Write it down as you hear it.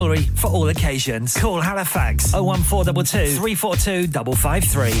jewellery for all occasions. Call Halifax 01422 342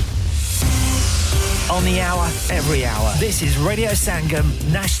 553. On the hour, every hour. This is Radio Sangam,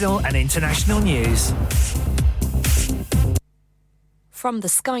 national and international news. From the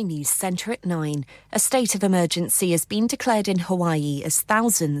Sky News Centre at 9, a state of emergency has been declared in Hawaii as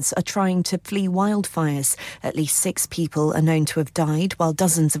thousands are trying to flee wildfires. At least 6 people are known to have died, while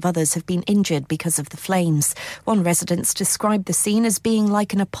dozens of others have been injured because of the flames. One resident described the scene as being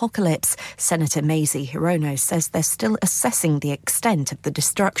like an apocalypse. Senator Mazie Hirono says they're still assessing the extent of the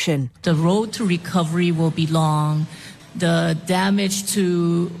destruction. The road to recovery will be long. The damage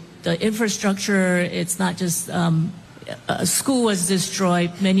to the infrastructure, it's not just... a school was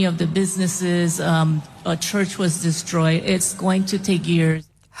destroyed, many of the businesses, a church was destroyed. It's going to take years.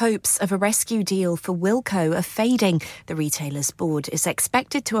 Hopes of a rescue deal for Wilko are fading. The retailer's board is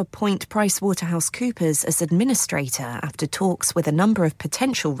expected to appoint PricewaterhouseCoopers as administrator after talks with a number of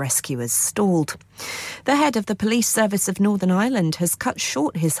potential rescuers stalled. The head of the Police Service of Northern Ireland has cut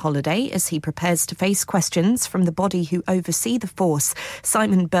short his holiday as he prepares to face questions from the body who oversee the force.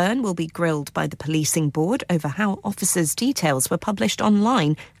 Simon Byrne will be grilled by the policing board over how officers' details were published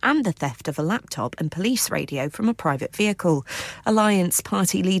online and the theft of a laptop and police radio from a private vehicle. Alliance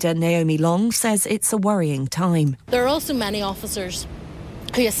Party leader Naomi Long says it's a worrying time. There are also many officers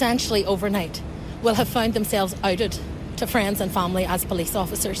who essentially overnight will have found themselves outed to friends and family as police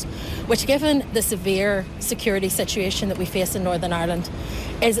officers, which, given the severe security situation that we face in Northern Ireland,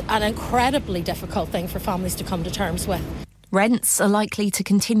 is an incredibly difficult thing for families to come to terms with. Rents are likely to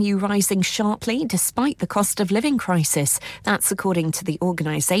continue rising sharply despite the cost of living crisis. That's according to the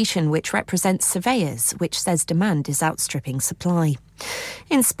organisation which represents surveyors, which says demand is outstripping supply.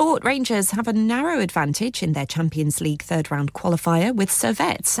 In sport, Rangers have a narrow advantage in their Champions League third-round qualifier with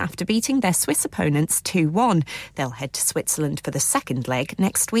Servette after beating their Swiss opponents 2-1. They'll head to Switzerland for the second leg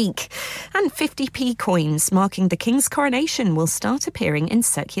next week. And 50p coins marking the King's coronation will start appearing in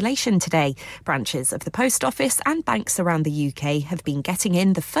circulation today. Branches of the Post Office and banks around the UK have been getting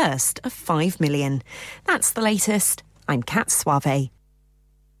in the first of 5 million. That's the latest. I'm Kat Suave.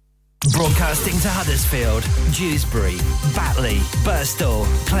 Broadcasting to Huddersfield, Dewsbury, Batley, Birstall,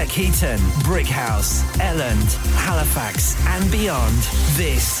 Cleckheaton, Brickhouse, Elland, Halifax and beyond.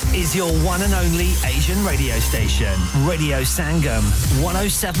 This is your one and only Asian radio station. Radio Sangam,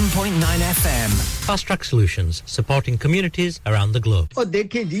 107.9 FM. Fast Track Solutions, supporting communities around the globe. और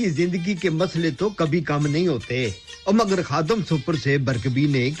देखें जी जिंदगी के मसले तो कभी कम नहीं होते और मगर खादम सुपर से बरकबी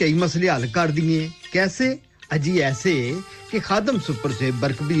ने कई मसले हल कर दिए कैसे अजी ऐसे कि खादम सुपर से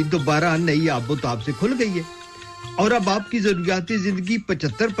बरकबी दोबारा नई आबोताब से खुल गई है और अब आपकी ज़रूरियाती ज़िंदगी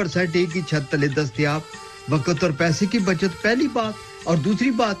 75% एक ही छत तले दस्तयाब वक्त और पैसे की बचत पहली बात और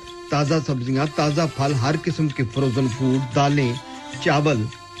दूसरी बात ताज़ा सब्जियां ताज़ा फल हर किस्म के फ्रोजन फूड दालें चावल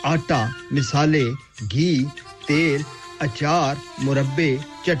आटा मिसाले घी तेल अचार मुरब्बे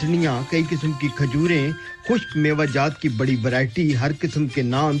चटनियां कई किस्म की खजूरें खुश्क मेवाजात की बड़ी वैरायटी हर किस्म के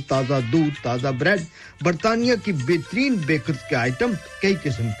नान ताज़ा दूध ताज़ा ब्रेड बर्तानिया की बेहतरीन बेकर्स के आइटम कई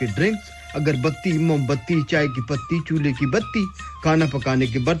किस्म के ड्रिंक्स अगरबत्ती मोमबत्ती चाय की पत्ती चूल्हे की बत्ती खाना पकाने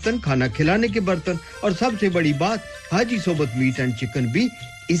के बर्तन खाना खिलाने के बर्तन और सबसे बड़ी बात हाजी सोबत मीट एंड चिकन भी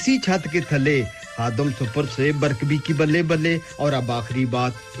इसी छत के थले आदम सुपर से बरकबी की बल्ले बल्ले और अब आखिरी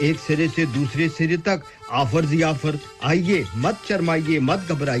बात एक सिरे से दूसरे सिरे तक ऑफर्स ही ऑफर आइए मत शर्माइए मत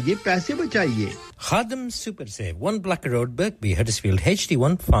घबराइए पैसे बचाइए Khadam Super Save, 1 Blacker Road, Birkby, Huddersfield,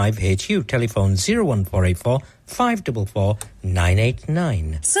 HD15HU, telephone 01484 544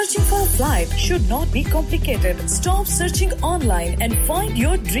 989. Searching for a flight should not be complicated. Stop searching online and find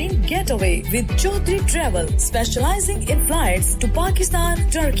your dream getaway with Chaudhry Travel, specializing in flights to Pakistan,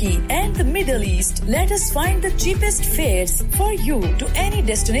 Turkey and the Middle East. Let us find the cheapest fares for you to any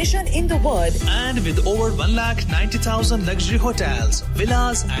destination in the world. And with over 1,90,000 luxury hotels,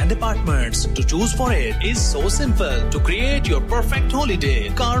 villas and apartments to choose for it is so simple. To create your perfect holiday,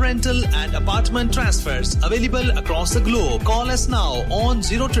 car rental and apartment transfers available across the globe. Call us now on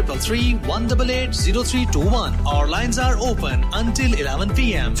 0333 188 0321. Our lines are open until 11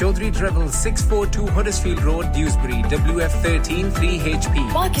 p.m. Chaudhry Travel 642 Huddersfield Road, Dewsbury, WF13 3HP.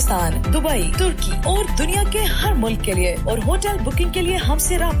 Pakistan, Dubai, तुर्की और दुनिया के हर मुल्क के लिए और hotel booking के लिए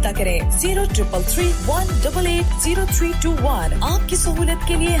हमसे राब्ता करें 0333 081880321 आपकी सहूलत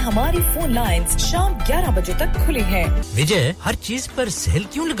के लिए हमारी फोन लाइंस शाम 11 बजे तक खुली हैं विजय हर चीज पर सेल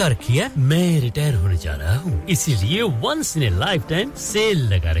क्यों लगा रखी है मैं रिटायर होने जा रहा हूँ इसीलिए once in a life time sale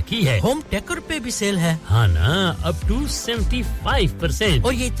लगा रखी है होम डेकोर पे भी सेल है हाँ ना अप टू 75%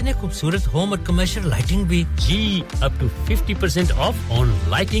 और ये इतने खूबसूरत होम और कमर्शियल लाइटिंग भी जी up to 50% off on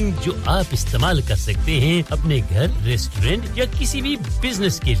lighting जो आप इस्तेमाल कर सकते हैं अपने घर रेस्टोरेंट या किसी भी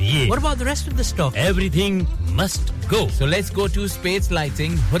बिजनेस के लिए What about the rest of the stock? Everything must go. So let's go to Spades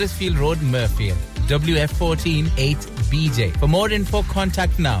Lighting, Huddersfield Road, Murfield. WF14 8BJ. For more info,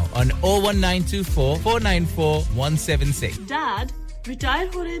 contact now on 01924 494 176. Dad, retire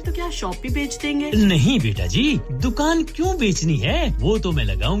हो रहे हैं तो क्या शॉप भी बेच देंगे नहीं बेटा जी दुकान क्यों बेचनी है वो तो मैं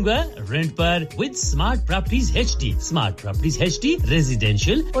लगाऊंगा रेंट पर with smart properties HD smart properties HD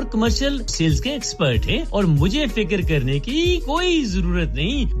residential और कमर्शियल सेल्स के एक्सपर्ट हैं और मुझे फिक्र करने की कोई जरूरत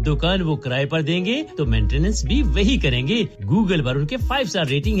नहीं दुकान वो किराए पर देंगे तो मेंटेनेंस भी वही करेंगे गूगल पर उनके 5 स्टार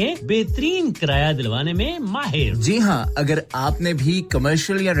रेटिंग है बेहतरीन किराया दिलवाने में माहिर जी हां अगर आपने भी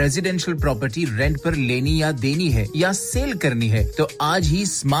कमर्शियल या रेजिडेंशियल प्रॉपर्टी रेंट पर लेनी या देनी है या सेल करनी है तो आज ही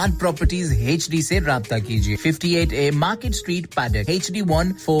स्मार्ट प्रॉपर्टीज एचडी से राब्ता कीजिए 58A market street Paddock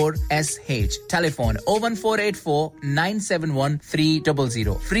HD14SH telephone 01484 971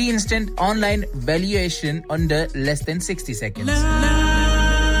 300 free instant online valuation under less than 60 seconds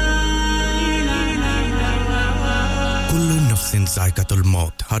कुल्लू नफ्सिन जायकातुल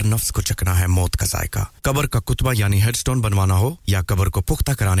मौत हर नफ्स को चखना है मौत का जायका कब्र का कुतबा यानी हेडस्टोन बनवाना हो या कब्र को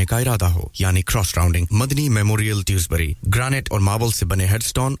पुख्ता कराने का इरादा हो यानी cross rounding Madani memorial Dewsbury granite और मार्बल से बने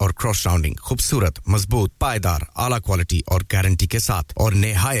हेडस्टोन और क्रॉस राउंडिंग खूबसूरत मजबूत पायदार आला क्वालिटी और गारंटी के साथ और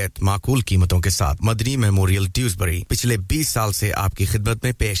निहायत माकूल कीमतों के साथ मदनी मेमोरियल ड्यूसबरी पिछले 20 साल से आपकी खिदमत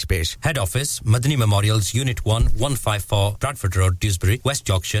में पेश head office Madani memorials unit 1 154 Bradford Road Dewsbury West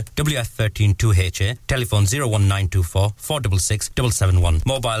Yorkshire WF13 2HA telephone 01924 466 771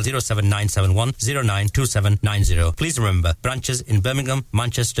 mobile 07971 092790 please remember branches in Birmingham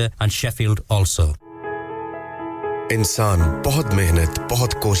Manchester and Sheffield also इंसान बहुत मेहनत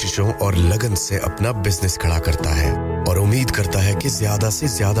बहुत कोशिशों और लगन से अपना बिजनेस खड़ा करता है और उम्मीद करता है कि ज्यादा से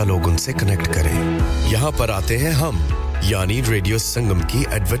ज्यादा लोग उनसे कनेक्ट करें यहाँ पर आते हैं हम यानी रेडियो संगम की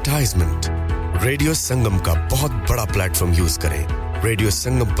एडवर्टाइजमेंट रेडियो संगम का बहुत बड़ा प्लेटफॉर्म यूज करें रेडियो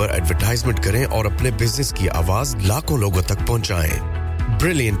संगम पर एडवर्टाइजमेंट करें और अपने बिजनेस की आवाज लाखों लोगों तक पहुंचाएं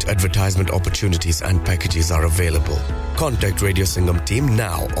Brilliant advertisement opportunities and packages are available. Contact Radio Singham team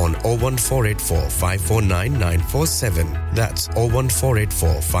now on 01484 549 947. That's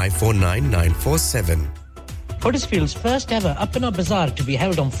 01484 549 947. Huddersfield's first ever Up and Up Bazaar to be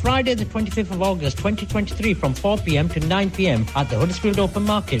held on Friday the 25th of August 2023 from 4 p.m. to 9 p.m. at the Huddersfield Open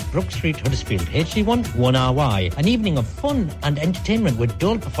Market, Brook Street, Huddersfield, HD1 1RY. An evening of fun and entertainment with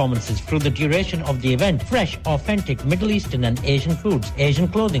dual performances through the duration of the event. Fresh, authentic Middle Eastern and Asian foods, Asian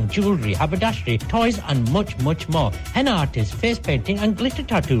clothing, jewellery, haberdashery, toys and much, much more. Henna artists, face painting and glitter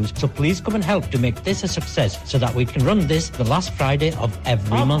tattoos. So please come and help to make this a success so that we can run this the last Friday of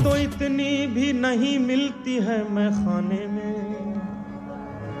every month. मैं खाने में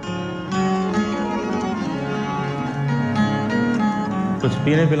कुछ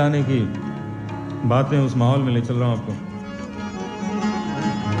पीने पिलाने की बातें उस माहौल में ले चल रहा हूं आपको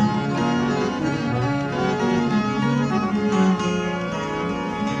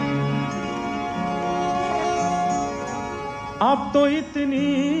अब तो इतनी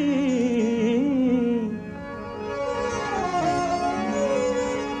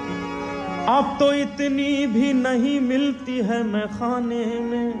अब तो इतनी भी नहीं मिलती है मैं खाने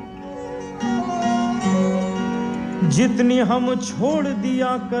में जितनी हम छोड़ दिया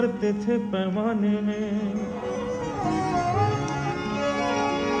करते थे पैमाने में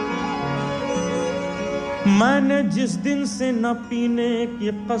मैंने जिस दिन से न पीने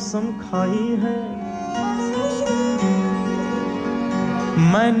की कसम खाई है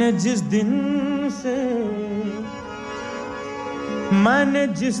मैंने जिस दिन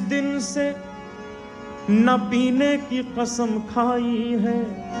से न पीने की कसम खाई है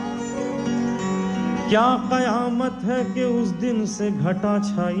क्या कयामत है कि उस दिन से घटा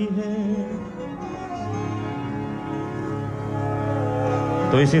छाई है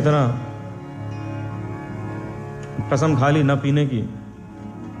तो इसी तरह कसम खा ली न पीने की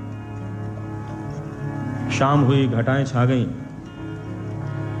शाम हुई घटाएं छा गईं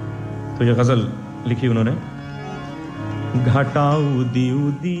तो ये गजल लिखी उन्होंने घटा उदी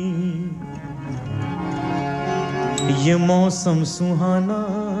उदी ये मौसम सुहाना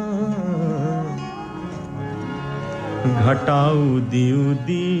घटा उदी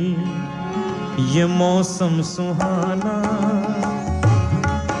उदी ये मौसम सुहाना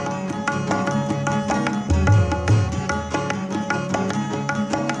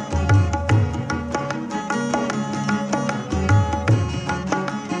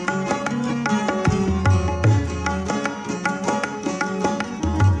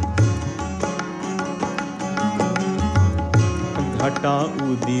घटा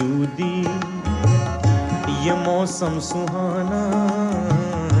उदी उदी ये मौसम सुहाना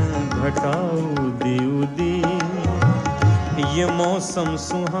घटा उदी उदी ये मौसम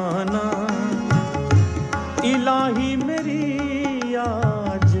सुहाना इलाही मेरी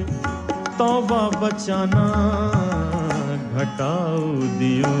आज तौबा बचाना घटा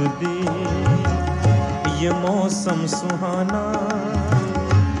उदी उदी ये मौसम सुहाना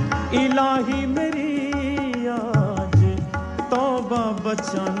इलाही मेरी आज तौबा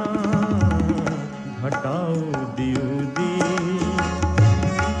बचाना घटाओ दियोदी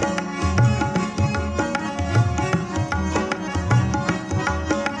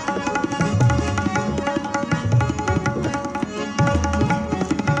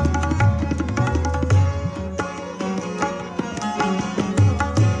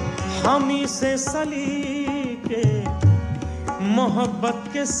हमी से सलीके मोहब्बत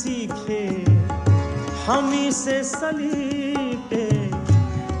के सीखे हमी से सलीके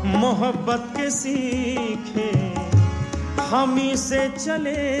मोहब्बत के सीखे हमी से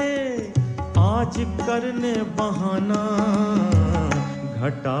चले आज करने बहाना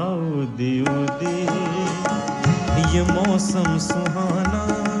घटाओ दियोदी ये मौसम सुहाना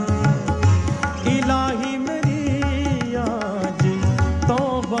इलाही मेरी आज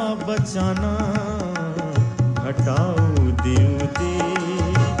तौबा बचाना घटाओ दियोदी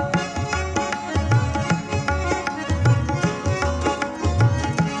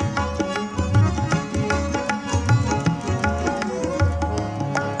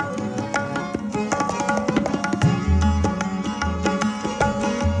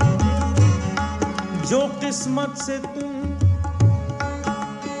जो किस्मत से तुम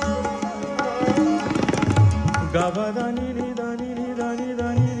गबदानी नी दानी नी दानी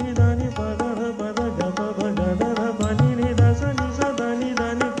दानी नी दानी पद पद गब गद बनी नी दसनी सदानी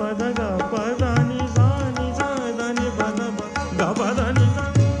दानी पद ग पदानी सानी सादानी पद गबदानी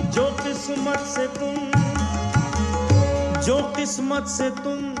जो किस्मत से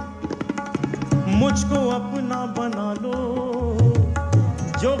तुम मुझको अपना बना लो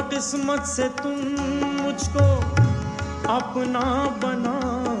जो किस्मत से तुम मुझको अपना बना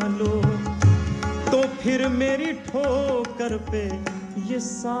लो तो फिर मेरी ठोकर पे ये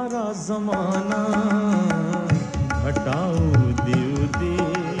सारा ज़माना घटाओ दियोदी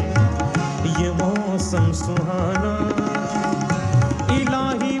ये मौसम सुहाना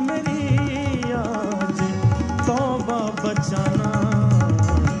इलाही मेरी आज तौबा बचाना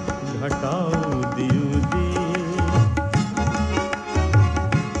घटाओ दियोदी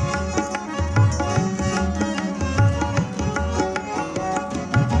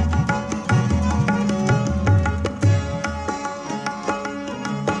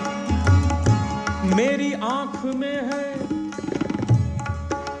मेरी आंख में है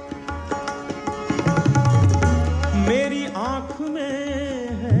मेरी आंख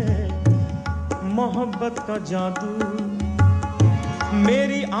में है मोहब्बत का जादू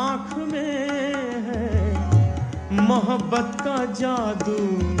मेरी आंख में है मोहब्बत का जादू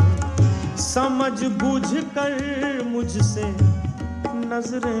समझ बूझ कर मुझसे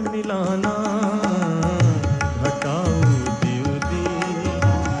नजरें मिलाना घटाओ दियोदी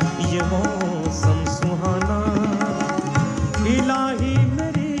ये मौसम सुहाना इलाही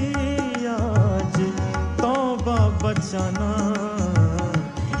मेरी आज तौबा बचाना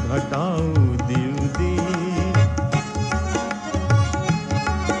घटाओ दियोदी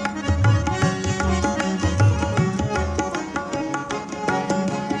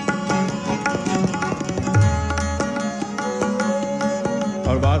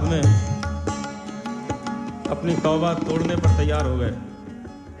और बाद में अपनी तौबा तोड़ने पर तैयार हो गए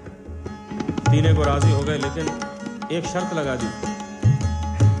पीने को राजी हो गए लेकिन एक शर्त लगा दी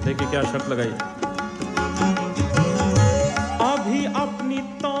देखिए क्या शर्त लगाई अभी अपनी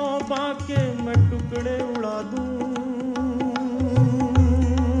तौबा के मैं टुकड़े उड़ा दूं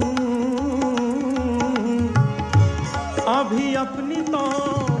अभी अपनी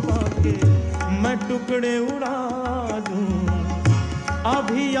तौबा के मैं टुकड़े उड़ा दूं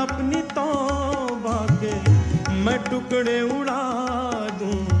अभी अपनी तौबा के मैं टुकड़े उड़ा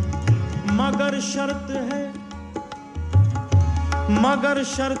दूं मगर शर्त है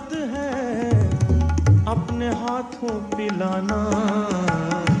अपने हाथों पिलाना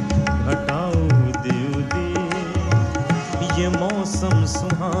घटाओ दियोदी ये मौसम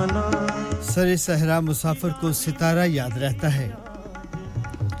सुहाना सरे सहरा मुसाफिर को सितारा याद रहता है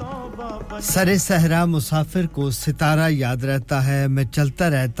सरे सहरा मुसाफिर को सितारा याद रहता है मैं चलता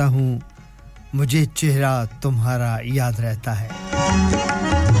रहता हूँ मुझे चेहरा तुम्हारा याद रहता है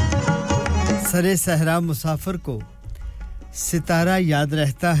सरे सहरा मुसाफिर को सितारा याद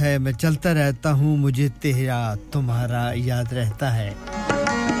रहता है मैं चलता रहता हूँ मुझे तेरा तुम्हारा याद रहता है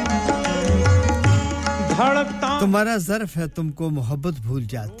तुम्हारा ज़र्फ है तुमको मोहब्बत भूल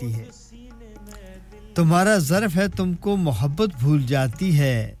जाती है तुम्हारा ज़र्फ है तुमको मोहब्बत भूल जाती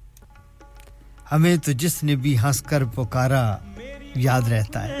है हमें तो जिसने भी हंसकर पुकारा याद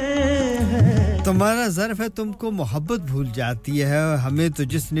रहता है तुम्हारा ज़र्फ है तुमको मोहब्बत भूल जाती है हमें तो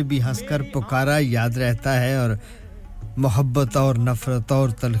जिसने भी हंसकर पुकारा याद रहता है और मोहब्बत और नफरत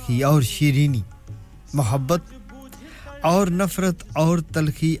और तलखी और शीरीनी मोहब्बत और नफरत और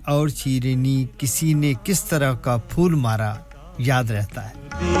तलखी और शीरीनी किसी ने किस तरह का फूल मारा याद रहता है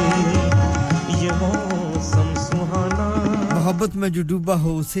ये मौसम सुहाना मोहब्बत में जो डूबा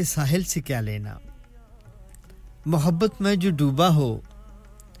हो उसे साहिल से क्या लेना मोहब्बत में जो डूबा हो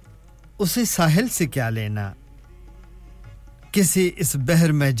उसे साहिल से क्या लेना किसी इस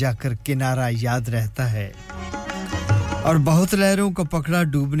बहर में जाकर किनारा याद रहता है और बहुत लहरों को पकड़ा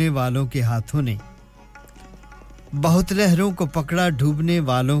डूबने वालों के हाथों ने बहुत लहरों को पकड़ा डूबने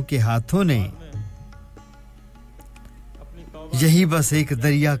वालों के हाथों ने यही बस एक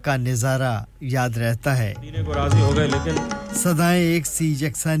दरिया का नजारा याद रहता है सदाएं एक सी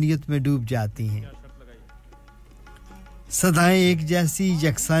यकसानियत में डूब जाती हैं सदाएं एक जैसी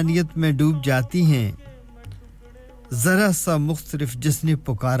यकसानियत में डूब जाती हैं जरा सा मुख्तलिफ जिसने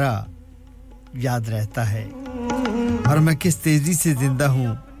पुकारा याद रहता है और मैं किस तेजी से जिंदा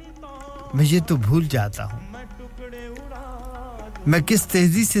हूं मैं ये तो भूल जाता हूं मैं किस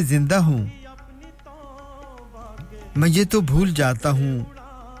तेजी से जिंदा हूं मैं ये तो भूल जाता हूं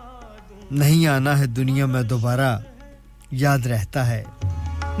नहीं आना है दुनिया में दोबारा याद रहता है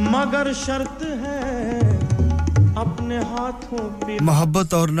मगर शर्त है अपने हाथों पे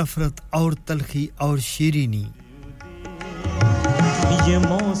मोहब्बत और नफरत और तलखी और शीरीनी ये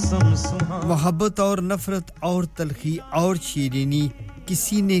मौसम सुहाना मोहब्बत और नफरत और तलखी और शीरीनी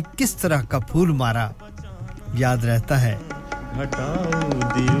किसी ने किस तरह का फूल मारा याद रहता है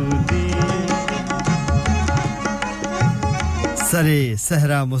सरे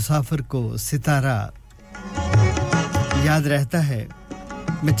सहरा मुसाफिर को सितारा याद रहता है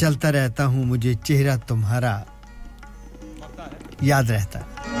मैं चलता रहता हूँ मुझे चेहरा तुम्हारा याद रहता है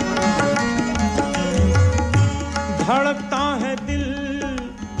धड़कता है दिल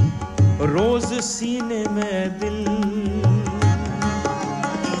रोज सीने में दिल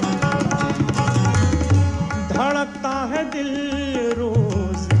धड़कता है दिल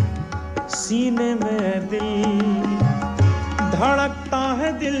रोज सीने में दिल धड़कता है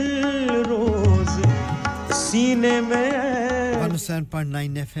दिल रोज सीने में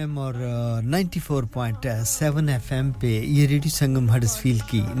 107.9 FM और 94.7 FM पे ये रेडियो संगम हडर्सफील्ड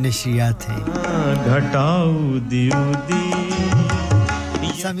की नशरियात हैं घटाओ दिउदी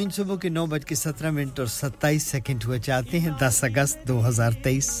सामीन सुबह के 9:17 और 27 सेकंड हुए चाहते हैं 10 अगस्त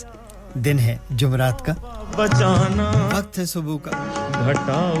 2023 दिन है जुमरात का बचाना वक्त है सुबह का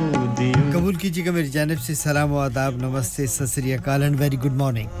घटाओ दिउदी कबूल कीजिएगा मेरी जानिब से सलाम व आदाब नमस्ते सत श्री अकाल एंड वेरी गुड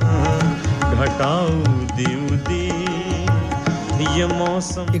मॉर्निंग घटाओ दिउदी ये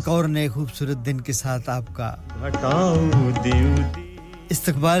मौसम एक और नए खूबसूरत दिन के साथ आपका घटाओ दिउदी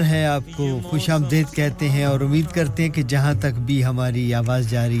इस्तकबाल है आपको खुशामदीद कहते हैं और उम्मीद करते हैं कि जहां तक भी हमारी आवाज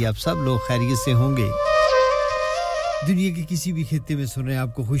जा रही आप सब लोग खैरियत से होंगे दुनिया के किसी भी खित्ते में सुन रहे हैं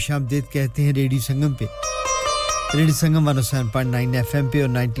आपको खुशामदीद कहते हैं रेडियो संगम पे रेडियो संगम 107.9 FM पे और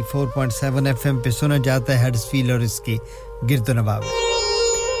 94.7 FM पे सुना जाता है हडर्सफील्ड और इसके गिरदोनवां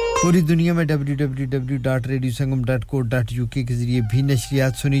पूरी दुनिया में www.radiosangam.co.uk के जरिए भी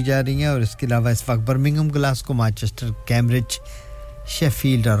नशरियात सुनी जा रही हैं और इसके अलावा इस वक्त Birmingham Glasgow Manchester Cambridge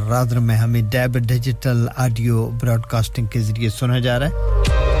Sheffield और रादरम में हमें डैब डिजिटल ऑडियो ब्रॉडकास्टिंग के जरिए सुना जा रहा है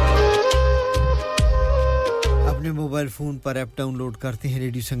अपने मोबाइल फोन पर ऐप डाउनलोड करते हैं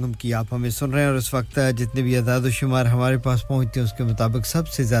रेडियो संगम की आप हमें सुन रहे हैं और इस वक्त जितने भी अदाद व शुमार हमारे पास पहुंचते हैं उसके मुताबिक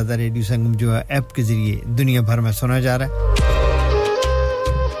सबसे ज्यादा रेडियो संगम जो है ऐप के जरिए दुनिया भर में सुना जा रहा है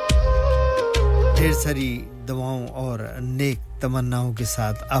ढेर सारी दुआओं और नेक तमन्नाओं के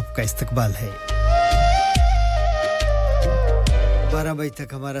साथ आपका इस्तकबाल है 12 बजे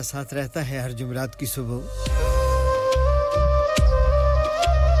तक हमारा साथ रहता है हर जुमरात की सुबह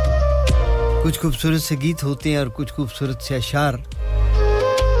कुछ खूबसूरत से गीत होते हैं और कुछ खूबसूरत से अशार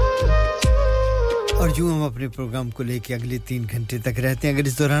और जो हम अपने प्रोग्राम को लेके अगले 3 घंटे तक रहते हैं अगर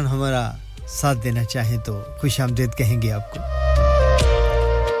इस दौरान हमारा साथ देना चाहें तो खुशामदीद कहेंगे आपको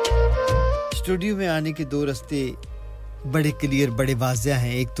स्टूडियो में आने के 2 रास्ते बड़े क्लियर बड़े वाज़िह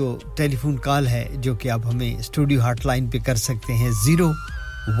हैं एक तो टेलीफोन कॉल है जो कि आप हमें स्टूडियो हॉटलाइन पे कर सकते हैं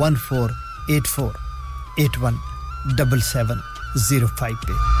 01484817705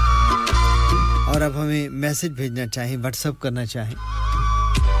 पे और अब हमें मैसेज भेजना चाहें व्हाट्सएप करना चाहें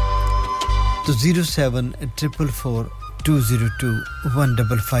तो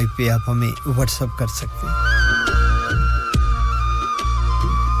 07444202155 पे आप हमें व्हाट्सएप कर सकते हैं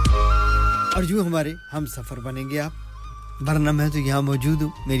और जो हमारे हम सफर बनेंगे आप वरना मैं तो यहाँ मौजूद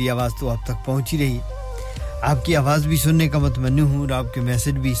हूँ मेरी आवाज़ तो आप तक पहुँच ही रही है आपकी आवाज़ भी सुनने का मतमन्नू हूँ और आपके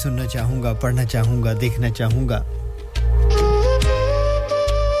मैसेज भी सुनना चाहूँगा पढ़ना चाहूँगा देखना चाहूँगा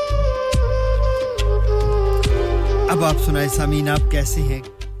अब आप सुनाए सामीन आप कैसे हैं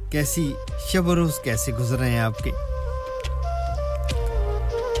कैसी शब रोज़ कैसे गुजर रहे हैं आपके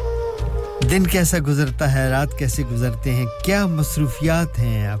दिन कैसा गुजरता है रात कैसे गुजरते हैं क्या मसरूफियात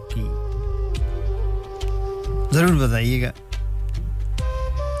हैं आपकी जरूर बताइएगा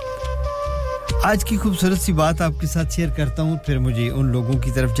आज की खूबसूरत सी बात आपके साथ शेयर करता हूं फिर मुझे उन लोगों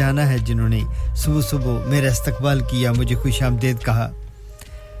की तरफ जाना है जिन्होंने सुबह-सुबह मेरा इस्तकबाल किया मुझे खुशामदीद कहा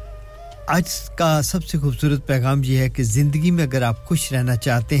आज का सबसे खूबसूरत पैगाम ये है कि जिंदगी में अगर आप खुश रहना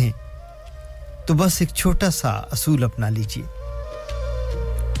चाहते हैं तो बस एक छोटा सा असूल अपना लीजिए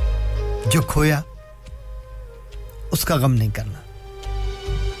जो खोया उसका गम नहीं करना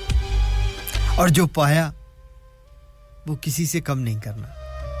और जो पाया वो किसी से कम नहीं करना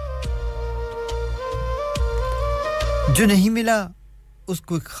जो नहीं मिला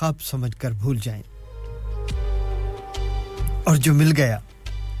उसको एक ख्वाब समझकर भूल जाएं और जो मिल गया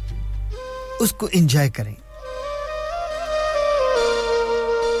उसको एंजॉय करें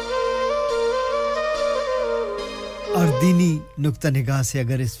और दीनी नुक्ता निगाह से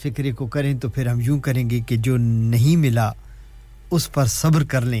अगर इस फिक्रे को करें तो फिर हम यूं करेंगे कि जो नहीं मिला उस पर सब्र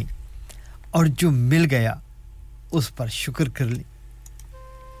कर लें और जो मिल गया उस पर शुक्र कर लें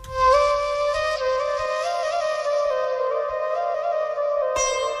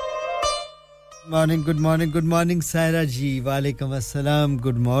गुड मॉर्निंग सायरा जी वालेकुम अस्सलाम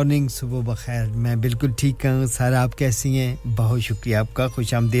गुड मॉर्निंग सुबह बखैर मैं बिल्कुल ठीक हूं सारा आप कैसी हैं बहुत शुक्रिया आपका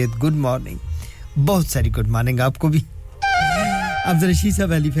खुशामदीद गुड मॉर्निंग बहुत सारी गुड मॉर्निंग आपको भी अब्दुल रशीद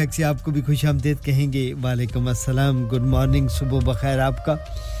साहब हैलीफैक्स से आपको भी खुशामदीद कहेंगे वालेकुम अस्सलाम गुड मॉर्निंग सुबह बखैर आपका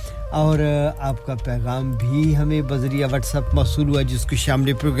और आपका पैगाम भी हमें बजरिया व्हाट्सएप मौसूल हुआ जिसको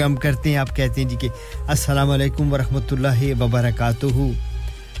शामिल प्रोग्राम करते हैं आप कहते हैं जी कि अस्सलाम वालेकुम व रहमतुल्लाहि व बरकातहू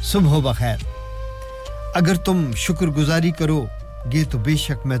सुबह बखैर अगर तुम शुक्रगुजारी करोगे तो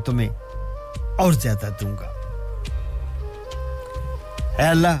बेशक मैं तुम्हें और ज्यादा दूंगा ऐ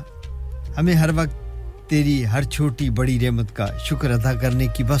अल्लाह हमें हर वक्त तेरी हर छोटी बड़ी रहमत का शुक्र अदा करने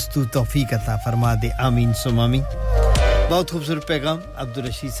की बस तू तौफीक अता फरमा दे आमीन सुम आमीन बहुत खूबसूरत पैगाम अब्दुल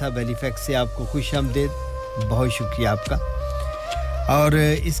रशीद साहब हैलीफैक्स से आपको खुशामदीद बहुत शुक्रिया आपका और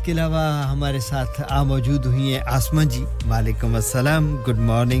इसके अलावा हमारे साथ मौजूद हुई हैं आसमा जी वालेकुम अस्सलाम good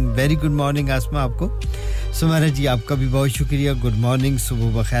morning very good morning Asma आपको सुमारा जी आपका भी बहुत शुक्रिया गुड मॉर्निंग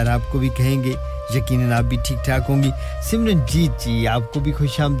सुबह बखैर आपको भी कहेंगे यकीनन आप भी ठीक ठाक होंगी सिमरनजीत जी आपको भी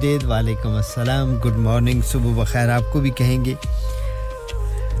खुशामदीद वालेकुम अस्सलाम गुड मॉर्निंग सुबह बखैर आपको भी कहेंगे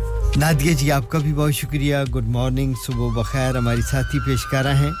नादिया जी आपका भी बहुत शुक्रिया गुड मॉर्निंग सुबह बखैर हमारी साथी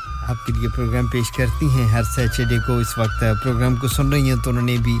पेशकारा हैं आपके लिए प्रोग्राम पेश करती हैं हर सैटरडे को इस वक्त प्रोग्राम को सुन रही हैं तो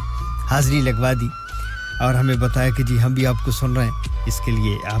उन्होंने भी हाजिरी लगवा दी और हमें बताया कि जी हम भी आपको सुन रहे हैं इसके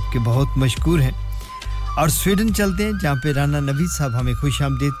लिए आपके बहुत मशकूर हैं और स्वीडन चलते हैं जहां पे राना नवीद साहब हमें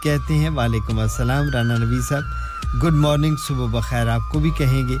खुशामदीद कहते हैं वालेकुम अस्सलाम राना नवीद साहब गुड मॉर्निंग सुबह बखैर आपको भी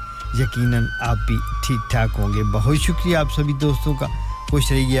कहेंगे यकीनन आप भी ठीक ठाक होंगे बहुत शुक्रिया आप सभी दोस्तों का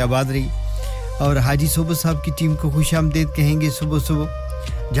खुश रहिए आबाद रहिए और हाजी सोबत साहब की टीम को खुशामदीद कहेंगे सुबह-सुबह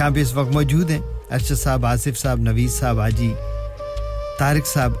जहां पे इस वक्त मौजूद हैं अरशद साहब आसिफ साहब नवीद साहब हाजी तारिक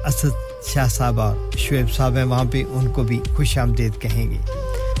साहब असद शाह साहब और शुएब साहब हैं वहां पे उनको भी खुशामदीद कहेंगे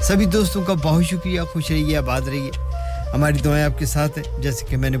सभी दोस्तों का बहुत शुक्रिया खुश रहिए आबाद रहिए हमारी दुआएं आपके साथ हैं जैसे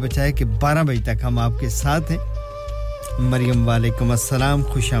कि मैंने बताया कि 12 बजे तक हम आपके साथ हैं मरियम वालेकुम अस्सलाम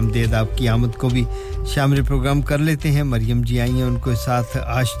खुशामदीद आपकी आमद को भी शामिल प्रोग्राम कर लेते हैं मरियम जी आई हैं उनको साथ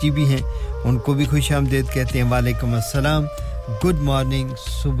आशजी भी हैं उनको भी खुशामदीद कहते हैं वालेकुम अस्सलाम गुड मॉर्निंग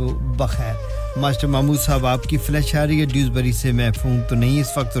सुबह बखैर मास्टर महमूद साहब आपकी फ्लैश आ रही है ड्यूसबरी से मैं फोन तो नहीं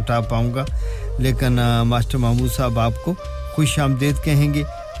इस वक्त उठा पाऊंगा लेकिन मास्टर महमूद साहब आपको खुशामदीद कहेंगे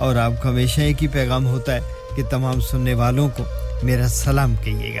और आपका हमेशा एक ही पैगाम होता है कि तमाम सुनने वालों को मेरा सलाम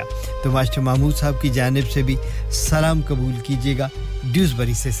कहिएगा तो मास्टर महमूद साहब की जानिब से भी सलाम कबूल कीजिएगा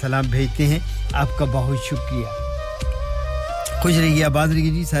ड्यूसबरी से सलाम भेजते हैं आपका बहुत शुक्रिया खुश रहिए आबाद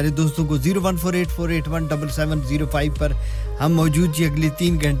रहिए जी सारे दोस्तों को 01484817705 पर हम मौजूद जी अगले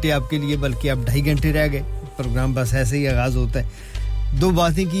 3 घंटे आपके लिए बल्कि अब 2.5 घंटे रह गए प्रोग्राम बस ऐसे ही आगाज होता है दो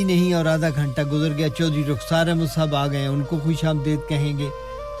बातें की नहीं और आधा घंटा गुजर गया चौधरी रुखसार अहमद साहब आ गए उनको खुशामदीद कहेंगे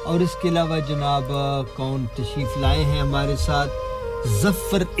और इसके अलावा जनाब कौन तशरीफ लाए हैं हमारे साथ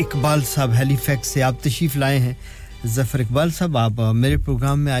जफर इकबाल साहब हैलीफैक्स से आप तशरीफ लाए हैं जफर इकबाल साहब आप मेरे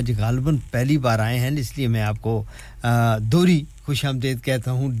प्रोग्राम में आज गालिबन पहली बार आए हैं इसलिए मैं आपको दोहरी खुशामदीद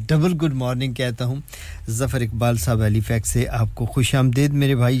कहता हूं डबल गुड मॉर्निंग कहता हूं जफर इकबाल साहब हैलीफैक्स से आपको खुशामदीद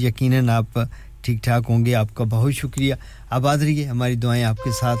मेरे भाई यकीनन आप ठीक ठाक होंगे आपका बहुत शुक्रिया आबाद रहिए हमारी दुआएं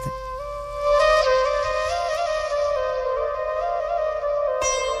आपके साथ हैं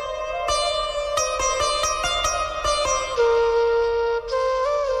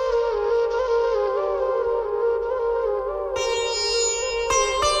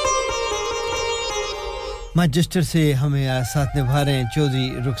मैनचेस्टर से हमें साथ निभा रहे हैं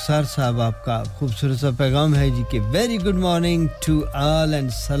चौधरी रुखसार साहब आपका खूबसूरत सा पैगाम है जी कि very good morning to all and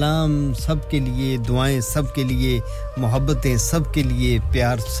सलाम सबके लिए दुआएं सबके लिए मोहब्बतें सबके लिए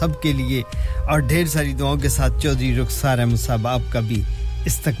प्यार सबके लिए और ढेर सारी दुआओं के साथ चौधरी रुखसार अहमद साहब आपका भी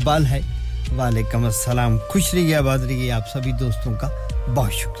इस्तकबाल है वालेकुम अस्सलाम खुश रहिए आबाद रहिए आप सभी दोस्तों का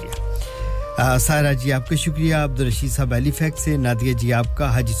बहुत शुक्रिया सारा जी आपका शुक्रिया अब्दुल रशीद साहब हैलीफैक्स से नादिया जी आपका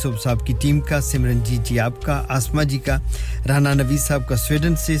हाजी सोब साहब की टीम का सिमरनजीत जी आपका आसमा जी का राना नवीद साहब का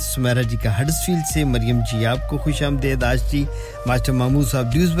स्वीडन से सुमेरा जी का हडर्सफील्ड से मरियम जी आपको खुशामदीद आज जी मास्टर महमूद साहब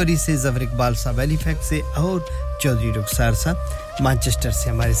ड्यूसबरी से जफर इकबाल साहब हैलीफैक्स से और चौधरी रुखसार साहब मैनचेस्टर से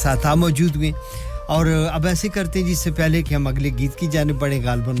हमारे साथ आप मौजूद हुए और अब ऐसे करते हैं जिससे पहले कि हम अगले गीत की जाने बढ़े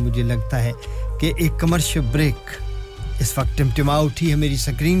गालबन मुझे लगता है कि एक कमर्शियल ब्रेक इस वक्त टिमटिमा उठी है मेरी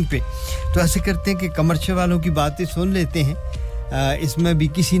स्क्रीन पे तो ऐसे करते हैं कि कमर्शियल वालों की बातें सुन लेते हैं इसमें भी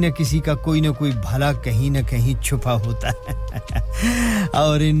किसी न किसी का कोई ना कोई भला कहीं न कहीं छुपा होता है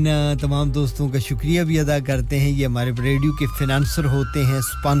और इन तमाम दोस्तों का शुक्रिया भी अदा करते हैं ये हमारे रेडियो के फाइनेंसर होते हैं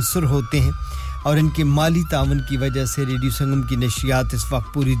स्पॉन्सर होते हैं और इनके माली तावन की वजह से रेडियो संगम की नशियात इस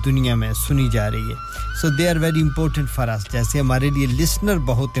वक्त पूरी दुनिया में सुनी जा रही है so they are very important for us जैसे हमारे लिए लिसनर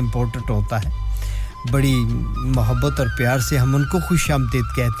बहुत इंपॉर्टेंट होता है बड़ी मोहब्बत और प्यार से हम उनको खुशामदीद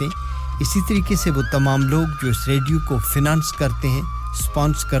कहते हैं इसी तरीके से वो तमाम लोग जो इस रेडियो को फाइनेंस करते हैं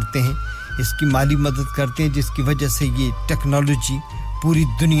स्पॉन्सर करते हैं इसकी माली मदद करते हैं जिसकी वजह से ये टेक्नोलॉजी पूरी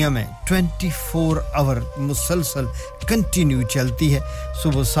दुनिया में 24 आवर मुसलसल कंटिन्यू चलती है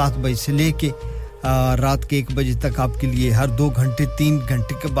सुबह 7 बजे से लेके रात के 1 बजे तक आपके लिए हर 2 घंटे 3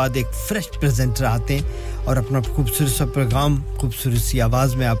 घंटे के बाद एक फ्रेश प्रेजेंटर आते हैं और अपना खूबसूरत सा प्रोग्राम खूबसूरत सी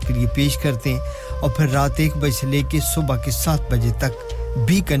आवाज में आपके लिए पेश करते हैं और फिर रात 1 बजे से लेके सुबह के 7 बजे तक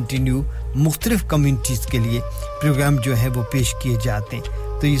भी कंटिन्यू मुख्तलिफ कम्युनिटीज के लिए प्रोग्राम जो है वो पेश किए जाते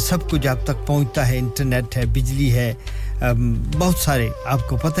हैं तो ये सब कुछ आप तक पहुंचता है इंटरनेट है बिजली है बहुत सारे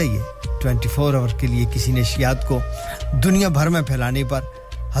आपको पता ही है 24 आवर के लिए किसी नशियात को दुनिया भर में फैलाने पर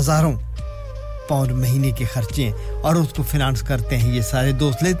हजारों पाउंड महीने के खर्चे हैं और उसको फाइनेंस करते हैं ये सारे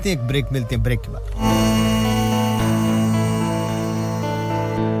दोस्त लेते हैं एक ब्रेक मिलते हैं ब्रेक के बाद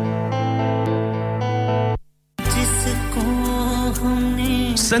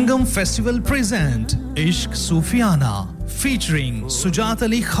Sangam Festival present Ishq Sufiana featuring Sujat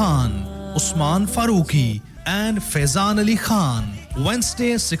Ali Khan, Usman Farooqi and Faizan Ali Khan.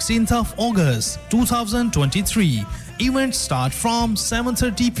 Wednesday 16th of August 2023. Events start from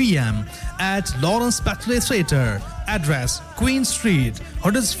 7:30 p.m. at Lawrence Batley Theatre. Address Queen Street,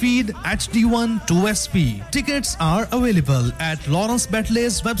 Huddersfield HD1 2SP. Tickets are available at Lawrence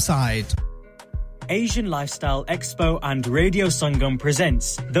Batley's website. Asian Lifestyle Expo and Radio Sangam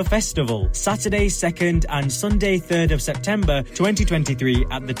presents The Festival, Saturday 2nd and Sunday 3rd of September 2023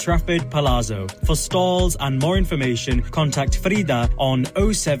 at the Trafford Palazzo. For stalls and more information, contact Frida on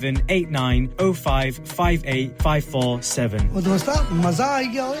 0789 05 58547. ओ दोस्ता मजा आ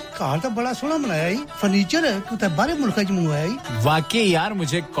गया ओए car तो बड़ा सोना बनाया है furniture कुछ बाहर मुल्क से मंगवाया है वाकई यार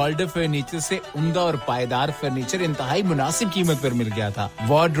मुझे कॉल्ड फर्नीचर से उम्दा और पायदार फर्नीचर इंतहाई मुनासिब कीमत पर मिल गया था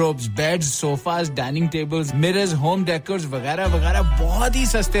wardrobes beds sofas dining tables mirrors home decors वगैरह वगैरह बहुत ही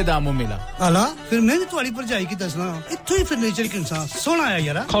सस्ते दामों मिला आला फिर मैं भी तुम्हारी पर जाएगी दसना इत्तो ही फर्नीचर के इंसान सोना है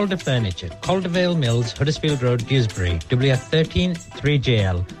यार Calder Furniture Caldervale Mills Huddersfield Road Dewsbury WF13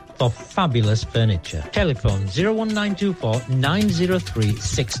 3JL for fabulous furniture telephone 01924 903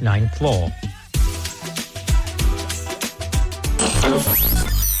 694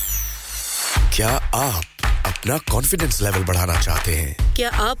 क्या आप अपना कॉन्फिडेंस लेवल बढ़ाना चाहते हैं क्या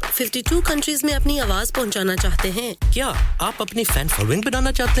आप 52 कंट्रीज में अपनी आवाज पहुंचाना चाहते हैं क्या आप अपनी फैन फॉलोइंग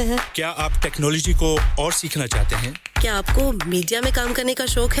बनाना चाहते हैं क्या आप टेक्नोलॉजी को और सीखना चाहते हैं क्या आपको मीडिया में काम करने का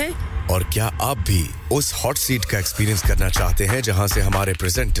शौक है और क्या आप भी उस हॉट सीट का एक्सपीरियंस करना चाहते हैं जहां से हमारे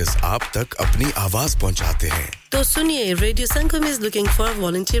प्रेजेंटर्स आप तक अपनी आवाज पहुंचाते हैं तो सुनिए radio Sangam is looking for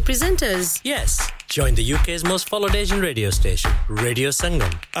volunteer presenters yes join the UK's most followed Asian radio station Radio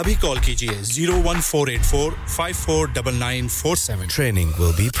Sangam अभी कॉल कीजिए 01484 549947 training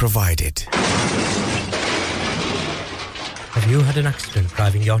will be provided Have you had an accident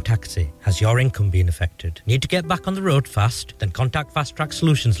driving your taxi? Has your income been affected? Need to get back on the road fast? Then contact Fast Track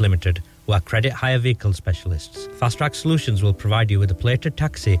Solutions Limited, who are credit hire vehicle specialists. Fast Track Solutions will provide you with a plated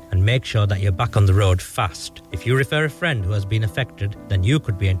taxi and make sure that you're back on the road fast. If you refer a friend who has been affected, then you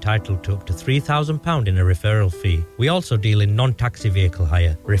could be entitled to up to £3,000 in a referral fee. We also deal in non-taxi vehicle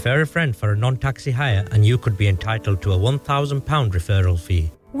hire. Refer a friend for a non-taxi hire and you could be entitled to a £1,000 referral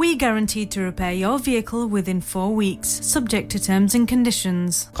fee. We guaranteed to repair your vehicle within 4 weeks, subject to terms and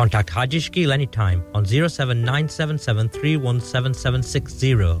conditions. Contact Haji Shkil anytime on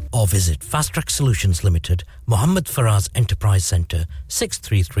 07977317760 or visit Fast Track Solutions Limited, Mohammed Faraz Enterprise Centre,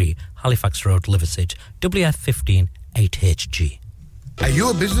 633 Halifax Road, Liversedge, WF15 8HG. Are you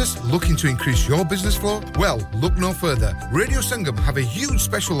a business looking to increase your business flow? Well, look no further. Radio Sangam have a huge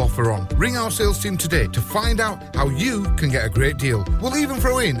special offer on. Ring our sales team today to find out how you can get a great deal. We'll even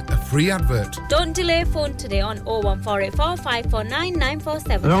throw in a free advert. Don't delay, phone today on 01484 549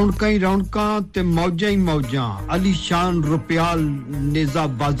 947. round ka te maujain Ali Shan Rupial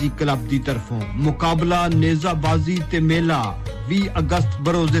Nezabazi Club di tarfon Muqabla Nezabazi te Mela 20 अगस्त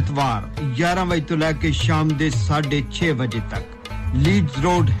बरोज इतवार 11 बजे तो लेके शाम दे 6:30 बजे तक Leeds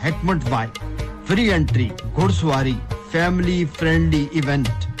road Heckmondwike free entry घुड़सवारी family friendly event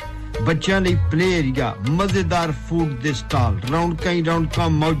बच्चों ਲਈ प्ले एरिया मजेदार फूड दे स्टॉल राउंड का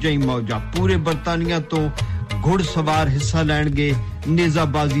मौजा ही मौजा पूरे बर्तानिया तो घुड़सवार हिस्सा लेंगे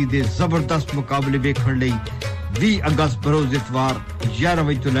नेजाबाजी दे जबरदस्त मुकाबले देखਣ ਲਈ 20 अगस्त बरोज इतवार 11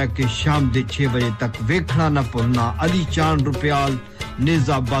 बजे तो लेके शाम दे 6 बजे तक देखना ना भूलना अली चांद रुपयाल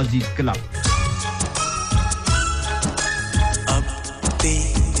नेजाबाजी क्लब अब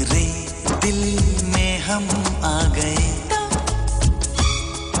तेरे दिल में हम आ गए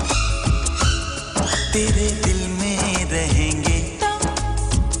तेरे दिल में रहेंगे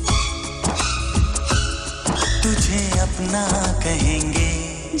तुझे अपना कहेंगे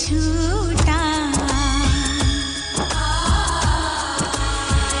झूठा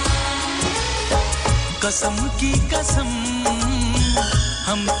कसम की कसम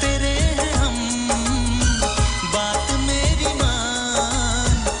हम तेरे हैं हम बात मेरी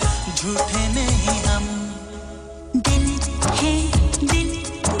मान झूठे नहीं हम दिल है दिल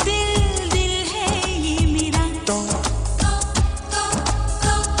दिल दिल है ये मेरा तो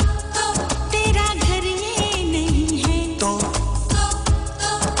तेरा घर ये नहीं है तो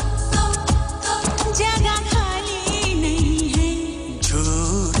जगह खाली नहीं है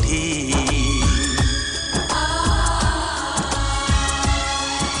झूठी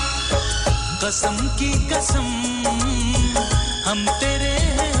कसम की कसम हम तेरे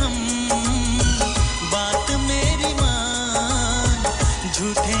हैं हम बात मेरी मान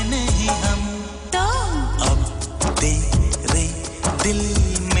झूठे नहीं हम तो अब तेरे दिल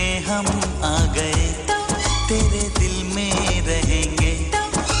में हम आ गए तेरे दिल में रहेंगे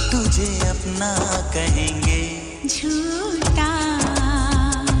तुझे अपना कहेंगे झूठा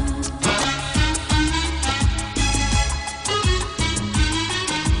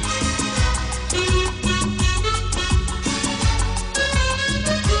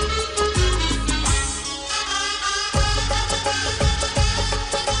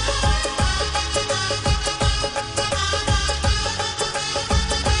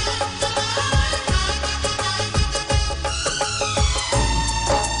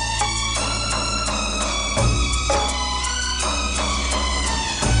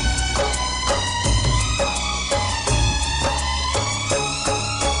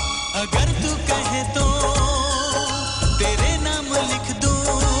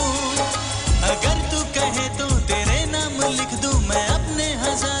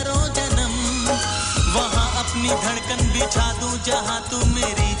जहां तू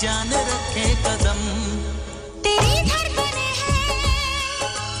मेरी जान रखे कदम तेरी धड़कने हैं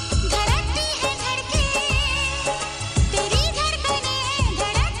धड़कती है धड़के तेरी धड़कने हैं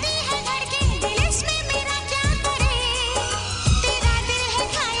धड़कती है धड़के दिल इसमें मेरा क्या करे तेरा दिल है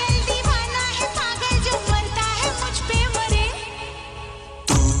घायल दीवाना है पागल जो मरता है मुझ पे मरे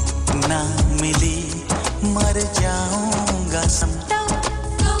तू ना मिली मर जाऊंगा सम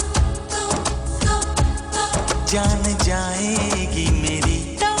जान जाएगी मेरी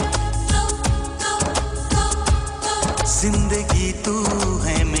जिंदगी तू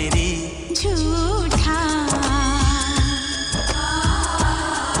है मेरी झूठा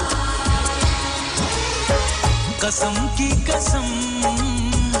कसम की कसम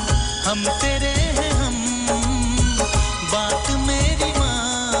हम तेरे हैं हम बात मेरी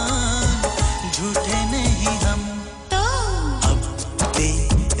मान झूठे नहीं हम तो अब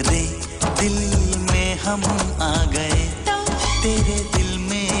तेरे दिल में हम आ गए तेरे दिल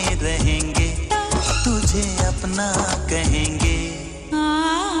में रहेंगे तुझे अपना कहेंगे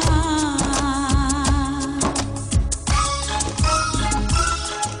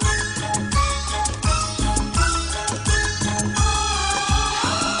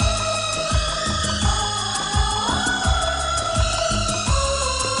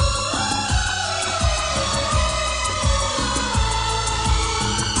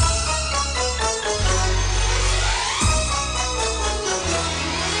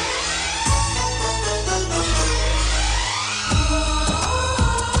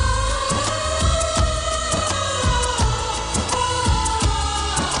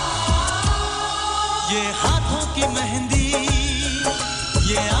ये हाथों की मेहंदी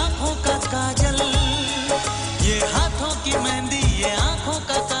ये आंखों का काजल ये हाथों की मेहंदी ये आंखों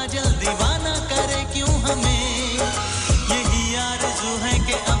का काजल दीवाना करे क्यों हमें यही आरज़ू है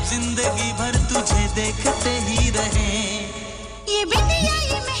कि अब जिंदगी भर तुझे देखते ही रहें ये बिंदिया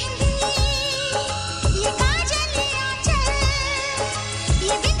ये मेहंदी ये काजल ये आंचल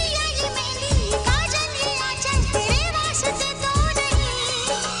ये बिंदिया ये मेहंदी ये काजल ये आंचल तेरे वास्ते तो नहीं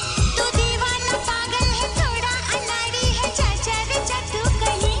तू दीवाना पागल है थोड़ा अनाड़ी है चाचा रे चाटू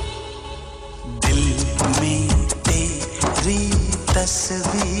कहीं दिल में तेरी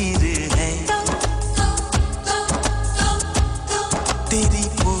तस्वीर है तेरी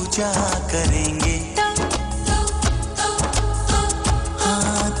पूजा करेंगे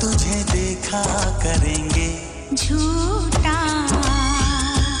हाँ तुझे देखा करेंगे झूठा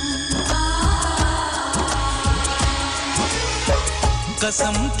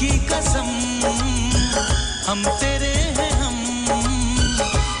कसम की कसम हम तेरे हैं हम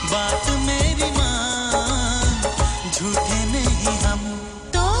बात मेरी मान झूठे नहीं हम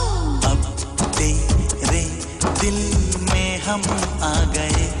तो अब तेरे दिल में हम आ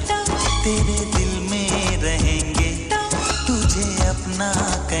गए तेरे दिल में रहेंगे तुझे अपना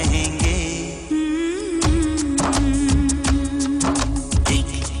कहेंगे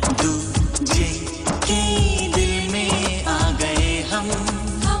एक दूजे के दिल में आ गए हम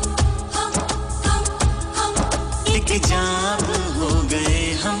एक जान हो गए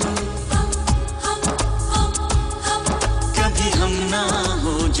हम कभी हम ना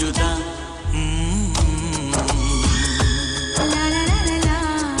हो जुदा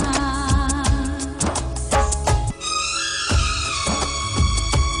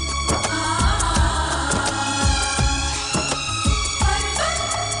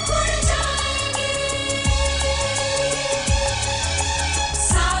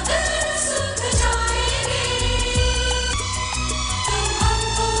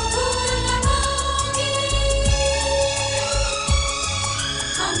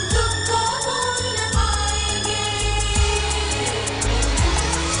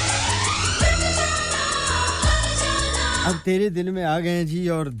अब तेरे दिल में आ गए हैं जी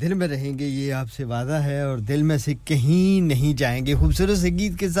और दिल में रहेंगे ये आपसे वादा है और दिल में से कहीं नहीं जाएंगे खूबसूरत से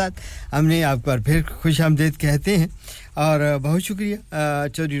गीत के साथ हमने आपको फिर खुशामदीद कहते हैं और बहुत शुक्रिया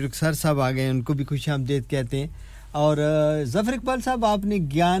चौधरी रुखसार साहब आ गए उनको भी खुशामदीद कहते हैं और ज़फर इकबाल साहब आपने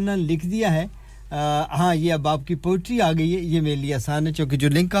ज्ञान लिख दिया है हाँ ये अब आपकी पोएट्री आ गई है ये मेरे लिए आसान है क्योंकि जो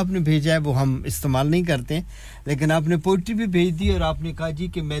लिंक आपने भेजा है वो हम इस्तेमाल नहीं करते हैं लेकिन आपने पोएट्री भी भेज दी और आपने कहा जी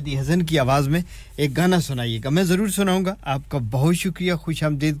कि मेहदी हसन की आवाज़ में एक गाना सुनाइएगा मैं ज़रूर सुनाऊंगा आपका बहुत शुक्रिया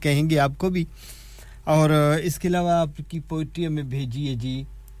खुशामदीद कहेंगे आपको भी और इसके अलावा आपकी पोएट्री हमें भेजिए जी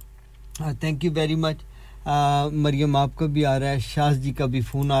thank you very much Mariam आपका भी आ रहा है शाज जी का भी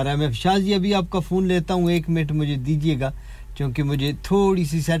फ़ोन आ रहा है मैं शाज जी अभी आपका फ़ोन लेता हूँ 1 मिनट मुझे दीजिएगा क्योंकि मुझे थोड़ी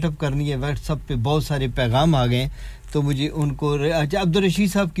सी सेटअप करनी है व्हाट्सएप पे बहुत सारे पैगाम आ गए तो मुझे उनको अच्छा अब्दुल रशीद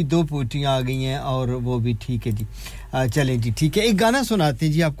साहब की 2 पोएट्रियां आ गई हैं और वो भी ठीक है जी चलें जी ठीक है एक गाना सुनाते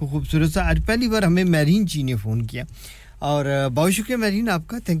हैं जी आपको खूबसूरत सा आज पहली बार हमें मैरीन जी ने फ़ोन किया और बहुत शुक्रिया मैरीन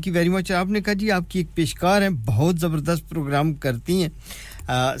आपका थैंक यू वेरी मच आपने कहा जी आपकी एक पेशकार हैं बहुत ज़बरदस्त प्रोग्राम करती हैं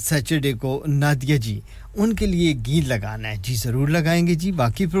सैटरडे को नादिया जी उनके लिए गीत लगाना है जी ज़रूर लगाएंगे जी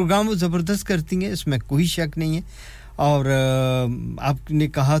बाकी प्रोग्राम वो ज़बरदस्त करती हैं इसमें कोई शक नहीं है और आपने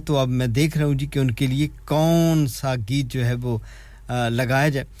कहा तो अब मैं देख रहा हूं जी कि उनके लिए कौन सा गीत जो है वो लगाया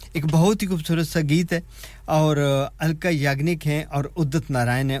जाए एक बहुत ही खूबसूरत सा गीत है और अलका याग्निक हैं और उदित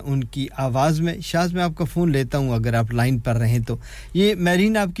नारायण हैं उनकी आवाज़ में शायद मैं आपका फ़ोन लेता हूं अगर आप लाइन पर रहें तो ये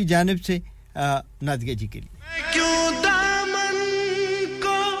मैरीन आपकी जानिब से नादिया जी के लिए क्यों दामन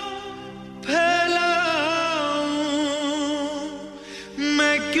को फैलाऊं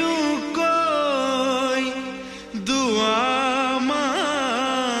मैं क्यों कोई दुआ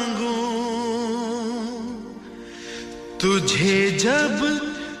मांगूं तुझे जब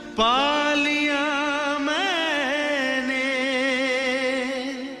पा लिया मैंने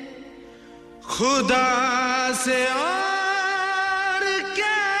खुदा से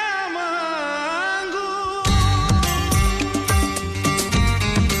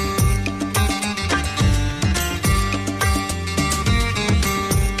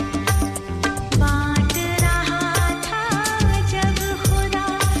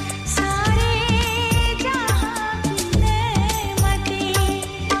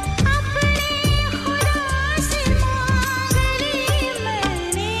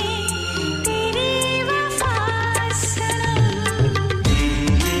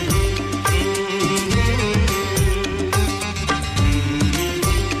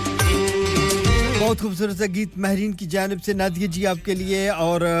खूबसूरत सा गीत महरीन की जानिब से नादिया जी आपके लिए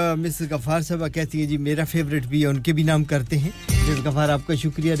और मिस गफार साहब कहती हैं जी मेरा फेवरेट भी है उनके भी नाम करते हैं मिस गफार आपका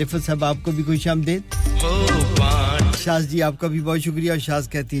शुक्रिया रिफत साहब आपको भी खुशामदीद शाज जी आपका भी बहुत शुक्रिया और शाज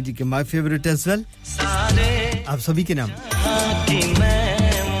कहती हैं जी कि माय फेवरेट एज वेल आप सभी के नाम